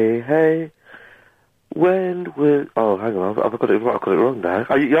 hey, hey. When we're... Oh, hang on, I've got it right, I've got it wrong now.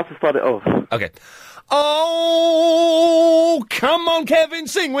 You have to start it off. Okay. Oh, come on, Kevin,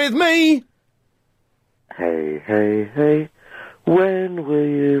 sing with me! Hey, hey, hey. When will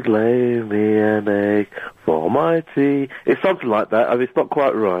you lay me an egg for my tea? It's something like that. I mean, it's not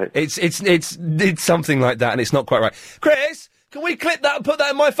quite right. It's something like that, and it's not quite right. Chris, can we clip that and put that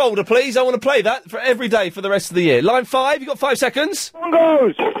in my folder, please? I want to play that for every day for the rest of the year. Line 5, you got 5 seconds.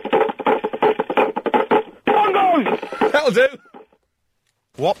 Bongos! That'll do.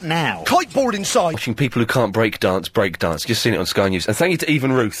 What now? Kiteboard inside. Watching people who can't break dance. Just seen it on Sky News. And thank you to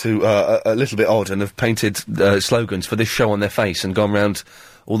Even Ruth, who are a little bit odd and have painted slogans for this show on their face and gone round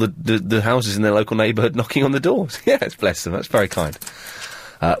all the houses in their local neighbourhood knocking on the doors. Yes, bless them. That's very kind.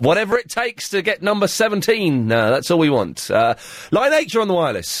 Whatever it takes to get number 17. That's all we want. Line 8, you're on the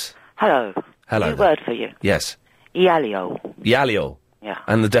wireless. Hello. Hello. New word for you. Yes. Ialio. Yalio. Yeah.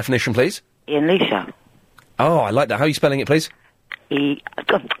 And the definition, please? Ian Lee Show. Oh, I like that. How are you spelling it, please?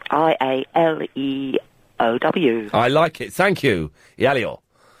 I-A-L-E-O-W. I like it. Thank you. Yalio.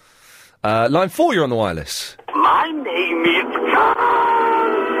 Line 4, you're on the wireless. My name is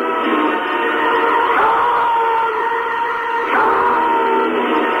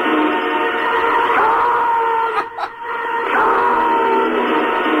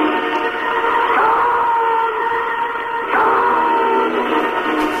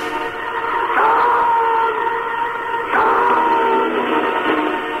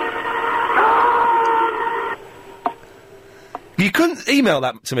You couldn't email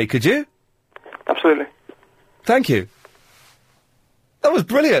that to me, could you? Absolutely. Thank you. That was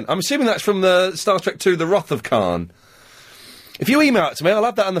brilliant. I'm assuming that's from the Star Trek II, The Wrath of Khan. If you email it to me, I'll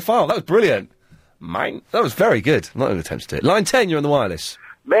have that in the file. That was brilliant. Mine. That was very good. I'm not going to attempt to do it. Line 10, you're on the wireless.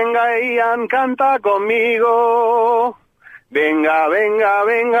 Venga, Ian, canta conmigo. Venga, venga,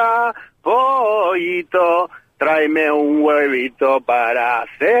 venga, pollito, tráeme un huevito para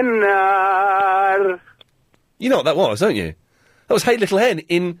cenar. You know what that was, don't you? That was Hey Little Hen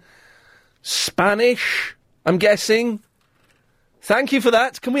in Spanish, I'm guessing. Thank you for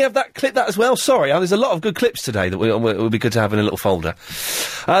that. Can we have that, clip that as well? Sorry, there's a lot of good clips today that would be good to have in a little folder.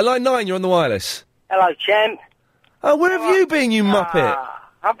 Line 9, you're on the wireless. Hello, champ. Oh, where have you been, you muppet?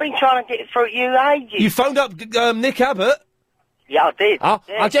 I've been trying to get through you ages. You phoned up Nick Abbott? Yeah, I did. Oh,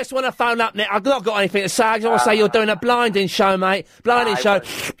 yeah. I just want to phone up, Nick. I've not got anything to say. I just want to say you're doing a blinding show, mate. Blinding show.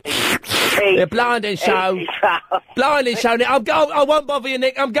 A blinding show. Blinding show, Nick. I won't bother you,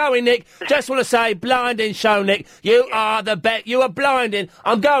 Nick. I'm going, Nick. Just want to say, blinding show, Nick. You are the best. You are blinding.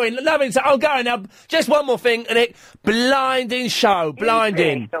 I'm going. I'm going now. Just one more thing, Nick. Blinding show.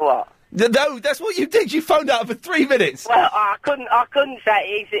 Blinding. What? No, that's what you did. You phoned out for 3 minutes. Well, I couldn't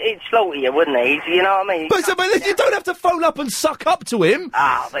say he'd slaughter you, wouldn't he? You know what I mean? But you don't have to phone up and suck up to him.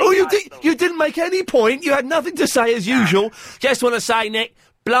 You didn't make any point. You had nothing to say as usual. Just want to say, Nick,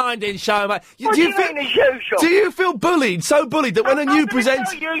 blinding show, mate. What do you mean as usual? Do you feel bullied? So bullied that when a new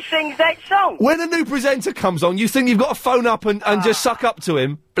presenter... You sings that song. When a new presenter comes on, you think you've got to phone up and just suck up to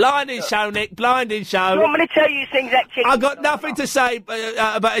him? Blinding show, Nick, blinding show. You want me to tell you sings that chicken? I've got nothing to say,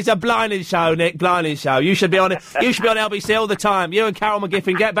 but it's a blinding show, Nick, blinding show. You should be on it. You should be on LBC all the time. You and Carol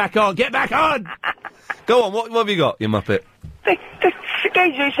McGiffin, get back on. Get back on! Go on, what have you got, you muppet? The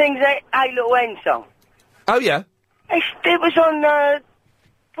geezer who sings that Hey Little Hen song. Oh, yeah? It was on,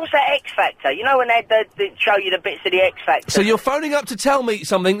 what's that, X Factor? You know when they show you the bits of the X Factor? So you're phoning up to tell me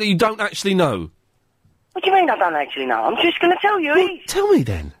something that you don't actually know? What do you mean I don't actually know? I'm just going to tell you. Well, tell me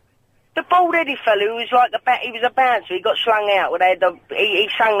then. The bald-headed fellow who was like he was a bouncer, he got slung out. He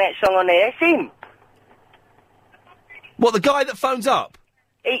sang that song on there. It's him. What, the guy that phones up?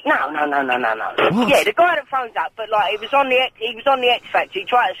 No. What? Yeah, the guy that phones up, but like he was on the X Factor. He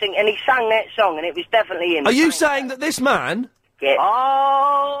tried to sing and he sang that song, and it was definitely him. Are you saying that this man? Yeah.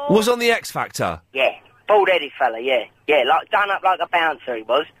 Oh. Was on the X Factor? Yeah, bald-headed fella. Yeah, like done up like a bouncer. He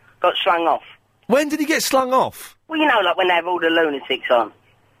was got slung off. When did he get slung off? Well, you know, like when they have all the lunatics on.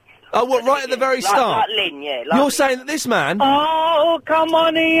 Oh, what, right at the very start? Like Lynn, yeah. You're saying that this man... Oh, come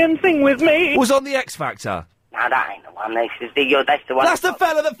on, Ian, sing with me. Was on the X Factor? No, that ain't the one. That's the one. That's the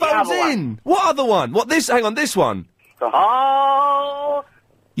fella that phones in. One. What other one? What, this? Hang on, this one. Oh.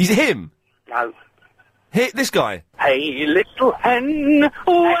 Is it him? No. This guy? Hey, little hen. That's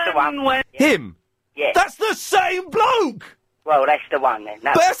the one. Him? Yeah. That's the same bloke! Well, that's the one then.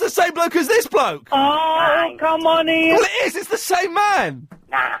 No. But that's the same bloke as this bloke! Oh, come on, Ian. Well, it is. It's the same man.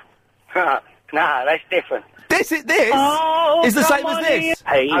 Nah. Nah, that's different. This is the same as this.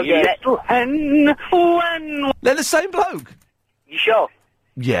 Hey, little hen. They're the same bloke. You sure?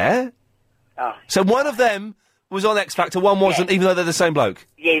 Yeah. Oh. So one of them was on X Factor, one wasn't, even though they're the same bloke.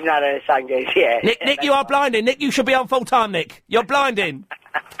 Yeah, even though they're the same guys, yeah. Nick, you are blinding. Nick, you should be on full time, Nick. You're blinding.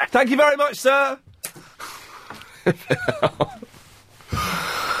 Thank you very much, sir.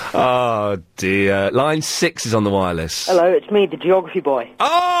 Oh, dear. Line 6 is on the wireless. Hello, it's me, the geography boy.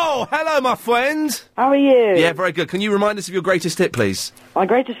 Oh, hello, my friend. How are you? Yeah, very good. Can you remind us of your greatest hit, please? My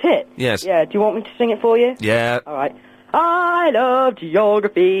greatest hit? Yes. Yeah, do you want me to sing it for you? Yeah. All right. I love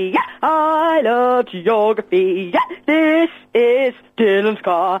geography, yeah, I love geography, yeah, this is Dylan's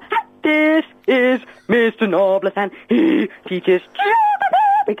car, this is Mr. Nobles, and he teaches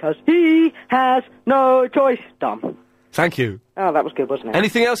geography because he has no choice. Dumb. Thank you. Oh, that was good, wasn't it?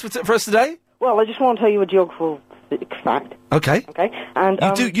 Anything else for us today? Well, I just want to tell you a geographical fact. Okay. Okay, and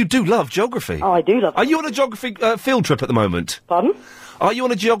you do love geography. Oh, I do love. Are you on a geography field trip at the moment? Pardon? Are you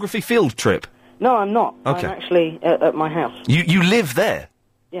on a geography field trip? No, I'm not. Okay. I'm actually at my house. You live there?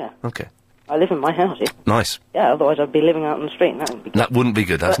 Yeah. Okay. I live in my house, yeah. Nice. Yeah, otherwise I'd be living out on the street, and that would be good. That wouldn't be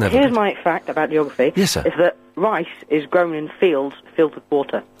good, that's But never here's good. my fact about geography. Yes, sir. Is that rice is grown in fields filled with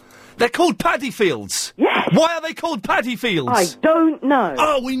water. They're called paddy fields? Yes. Why are they called paddy fields? I don't know.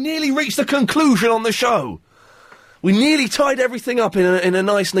 Oh, we nearly reached the conclusion on the show. We nearly tied everything up in a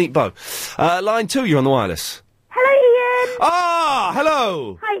nice, neat bow. Line 2, you're on the wireless. Hello, Ian. Ah,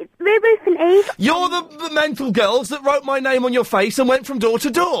 hello. Hi, it's Ruth and Eve. You're the mental girls that wrote my name on your face and went from door to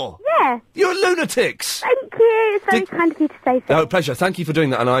door. Yeah. You're lunatics. Thank you. It's very kind of you to say so. Oh, pleasure. Thank you for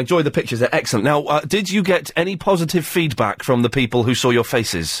doing that, and I enjoy the pictures. They're excellent. Now, did you get any positive feedback from the people who saw your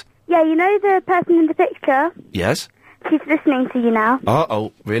faces? Yeah, you know the person in the picture? Yes. She's listening to you now.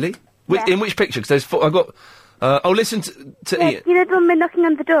 Oh, really? Yeah. In which picture? Because I've got Listen to Ian. You know the one we're knocking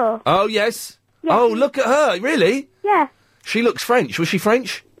on the door? Oh, yes. Oh, look at her. Really? Yeah. She looks French. Was she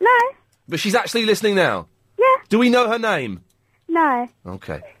French? No. But she's actually listening now? Yeah. Do we know her name? No.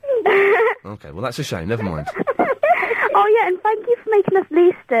 Okay. Okay, well, that's a shame. Never mind. Oh, yeah, and thank you for making us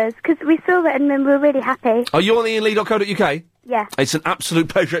Leasters, because we saw it and then we were really happy. Are you on ianlee.co.uk? Yeah. It's an absolute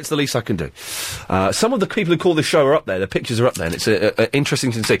pleasure. It's the least I can do. Some of the people who call the show are up there. Their pictures are up there, and it's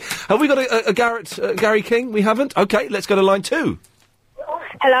interesting to see. Have we got a Gary King? We haven't? Okay, let's go to line 2.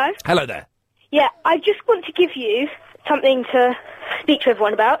 Hello? Hello there. Yeah, I just want to give you something to speak to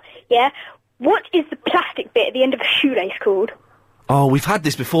everyone about. Yeah? What is the plastic bit at the end of a shoelace called? Oh, we've had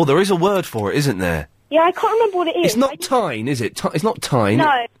this before. There is a word for it, isn't there? Yeah, I can't remember what it is. It's not tine, is it? It's not tine.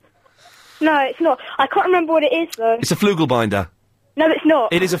 No. No, it's not. I can't remember what it is, though. It's a flugelbinder. No, it's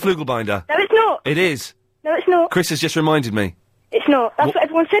not. It is a flugelbinder. No, it's not. It is. No, it's not. Chris has just reminded me. It's not. That's what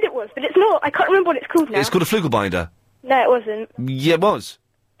everyone said it was, but it's not. I can't remember what it's called now. It's called a flugelbinder. No, it wasn't. Yeah, it was.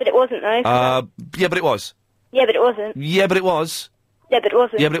 But it wasn't, though. Yeah, but it was. Yeah, but it wasn't. Yeah, but it was. Yeah, but it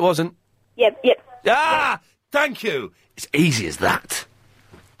wasn't. Yeah, but it wasn't. Yeah, yeah. Ah! Thank you! It's easy as that.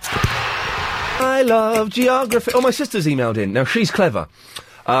 I love geography. Oh, my sister's emailed in. Now, she's clever.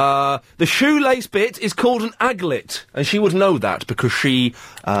 The shoelace bit is called an aglet, and she would know that because she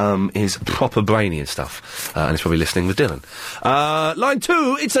is proper brainy and stuff, and is probably listening with Dylan. Line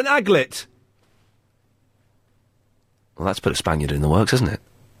 2, it's an aglet. Well, that's put a Spaniard in the works, isn't it?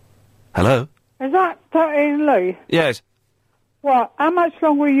 Hello? Is that Ian Lee? Yes. What? How much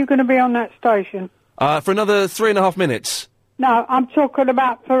longer are you going to be on that station? For another 3.5 minutes. No, I'm talking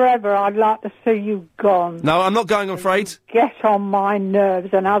about forever. I'd like to see you gone. No, I'm not going, I'm afraid. Get on my nerves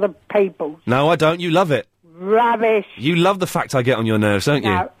and other people's. No, I don't. You love it. Rubbish. You love the fact I get on your nerves, don't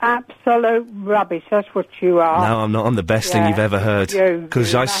you? No, absolute rubbish. That's what you are. No, I'm not. I'm the best thing you've ever heard.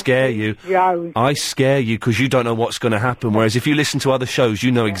 Because I scare you. I scare you because you don't know what's going to happen. Whereas if you listen to other shows,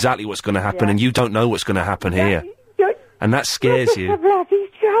 you know exactly what's going to happen, and you don't know what's going to happen here. And that scares you. It's a bloody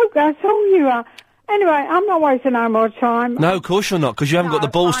joke. That's all you are. Anyway, I'm not wasting no more time. No, of course you're not, because you haven't got the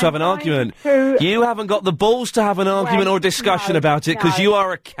balls to have an argument. You haven't got the balls to have an argument or a discussion about it, because you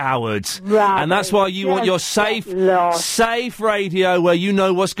are a coward. And that's why you want your safe radio where you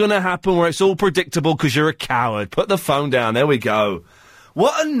know what's going to happen, where it's all predictable, because you're a coward. Put the phone down. There we go.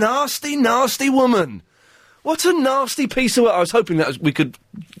 What a nasty, nasty woman. What a nasty piece of work. I was hoping that we could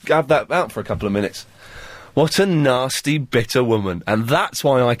have that out for a couple of minutes. What a nasty, bitter woman. And that's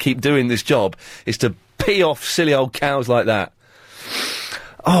why I keep doing this job, is to pee off silly old cows like that.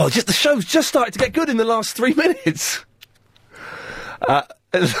 Oh, the show's just started to get good in the last 3 minutes.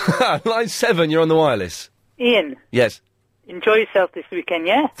 Line 7, you're on the wireless. Ian. Yes. Enjoy yourself this weekend,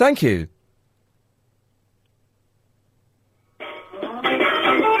 yeah? Thank you.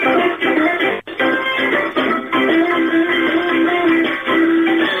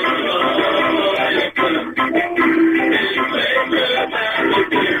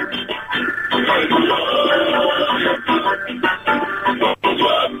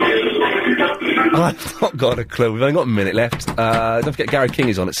 I've not got a clue. We've only got a minute left. Don't forget Gary King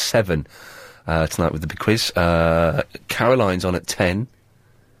is on at 7 tonight with the big quiz. Caroline's on at 10.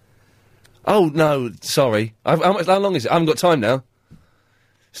 Oh, no, sorry. How long is it? I haven't got time now.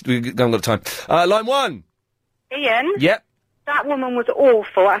 We haven't got time. Line 1. Ian? Yep. That woman was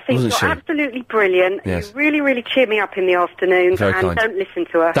awful. I think Wasn't you're she? absolutely brilliant. Yes. You really, really cheer me up in the afternoons, Very and kind. don't listen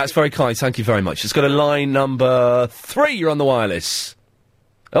to her. That's very kind. Thank you very much. Let's go to line number 3. You're on the wireless.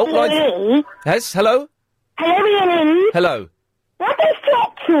 Oh, line... Yes, hello? Hello, Ian. Hello. What does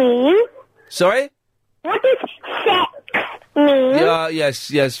sex mean? Sorry? What does sex mean?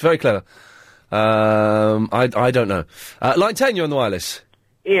 Yes, very clever. I don't know. Line 10, you're on the wireless.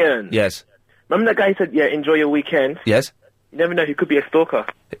 Ian. Yes. Remember that guy who said, yeah, enjoy your weekend? Yes. You never know, he could be a stalker.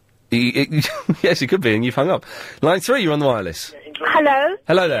 Yes, he could be, and you've hung up. Line 3, you're on the wireless. Hello?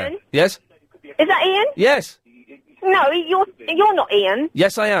 Hello there. Ian? Yes? Is that Ian? Yes. No, you're not Ian.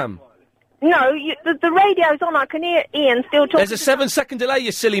 Yes, I am. No, the radio's on. I can hear Ian still talking. There's a 7-second delay,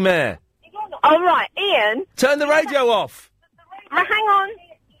 you silly mare. Oh, right, Ian. Turn the radio off. Hang on.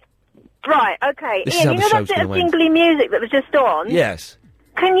 Right, okay. This is Ian, how you the know that show's bit of gonna end. jingly music that was just on? Yes.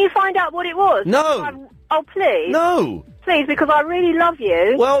 Can you find out what it was? No. Oh, please? No. Please, because I really love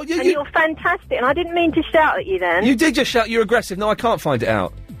you. Well, and you're fantastic, and I didn't mean to shout at you then. You did just shout, you're aggressive. No, I can't find it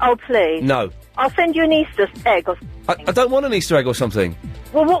out. Oh, please. No. I'll send you an Easter egg or... I don't want an Easter egg or something.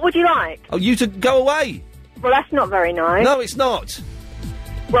 Well, what would you like? Oh, you to go away. Well, that's not very nice. No, it's not.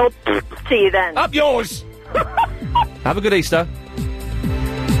 Well, see you then. Up yours! Have a good Easter.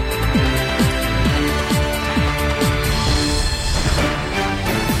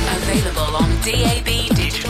 Available on DAB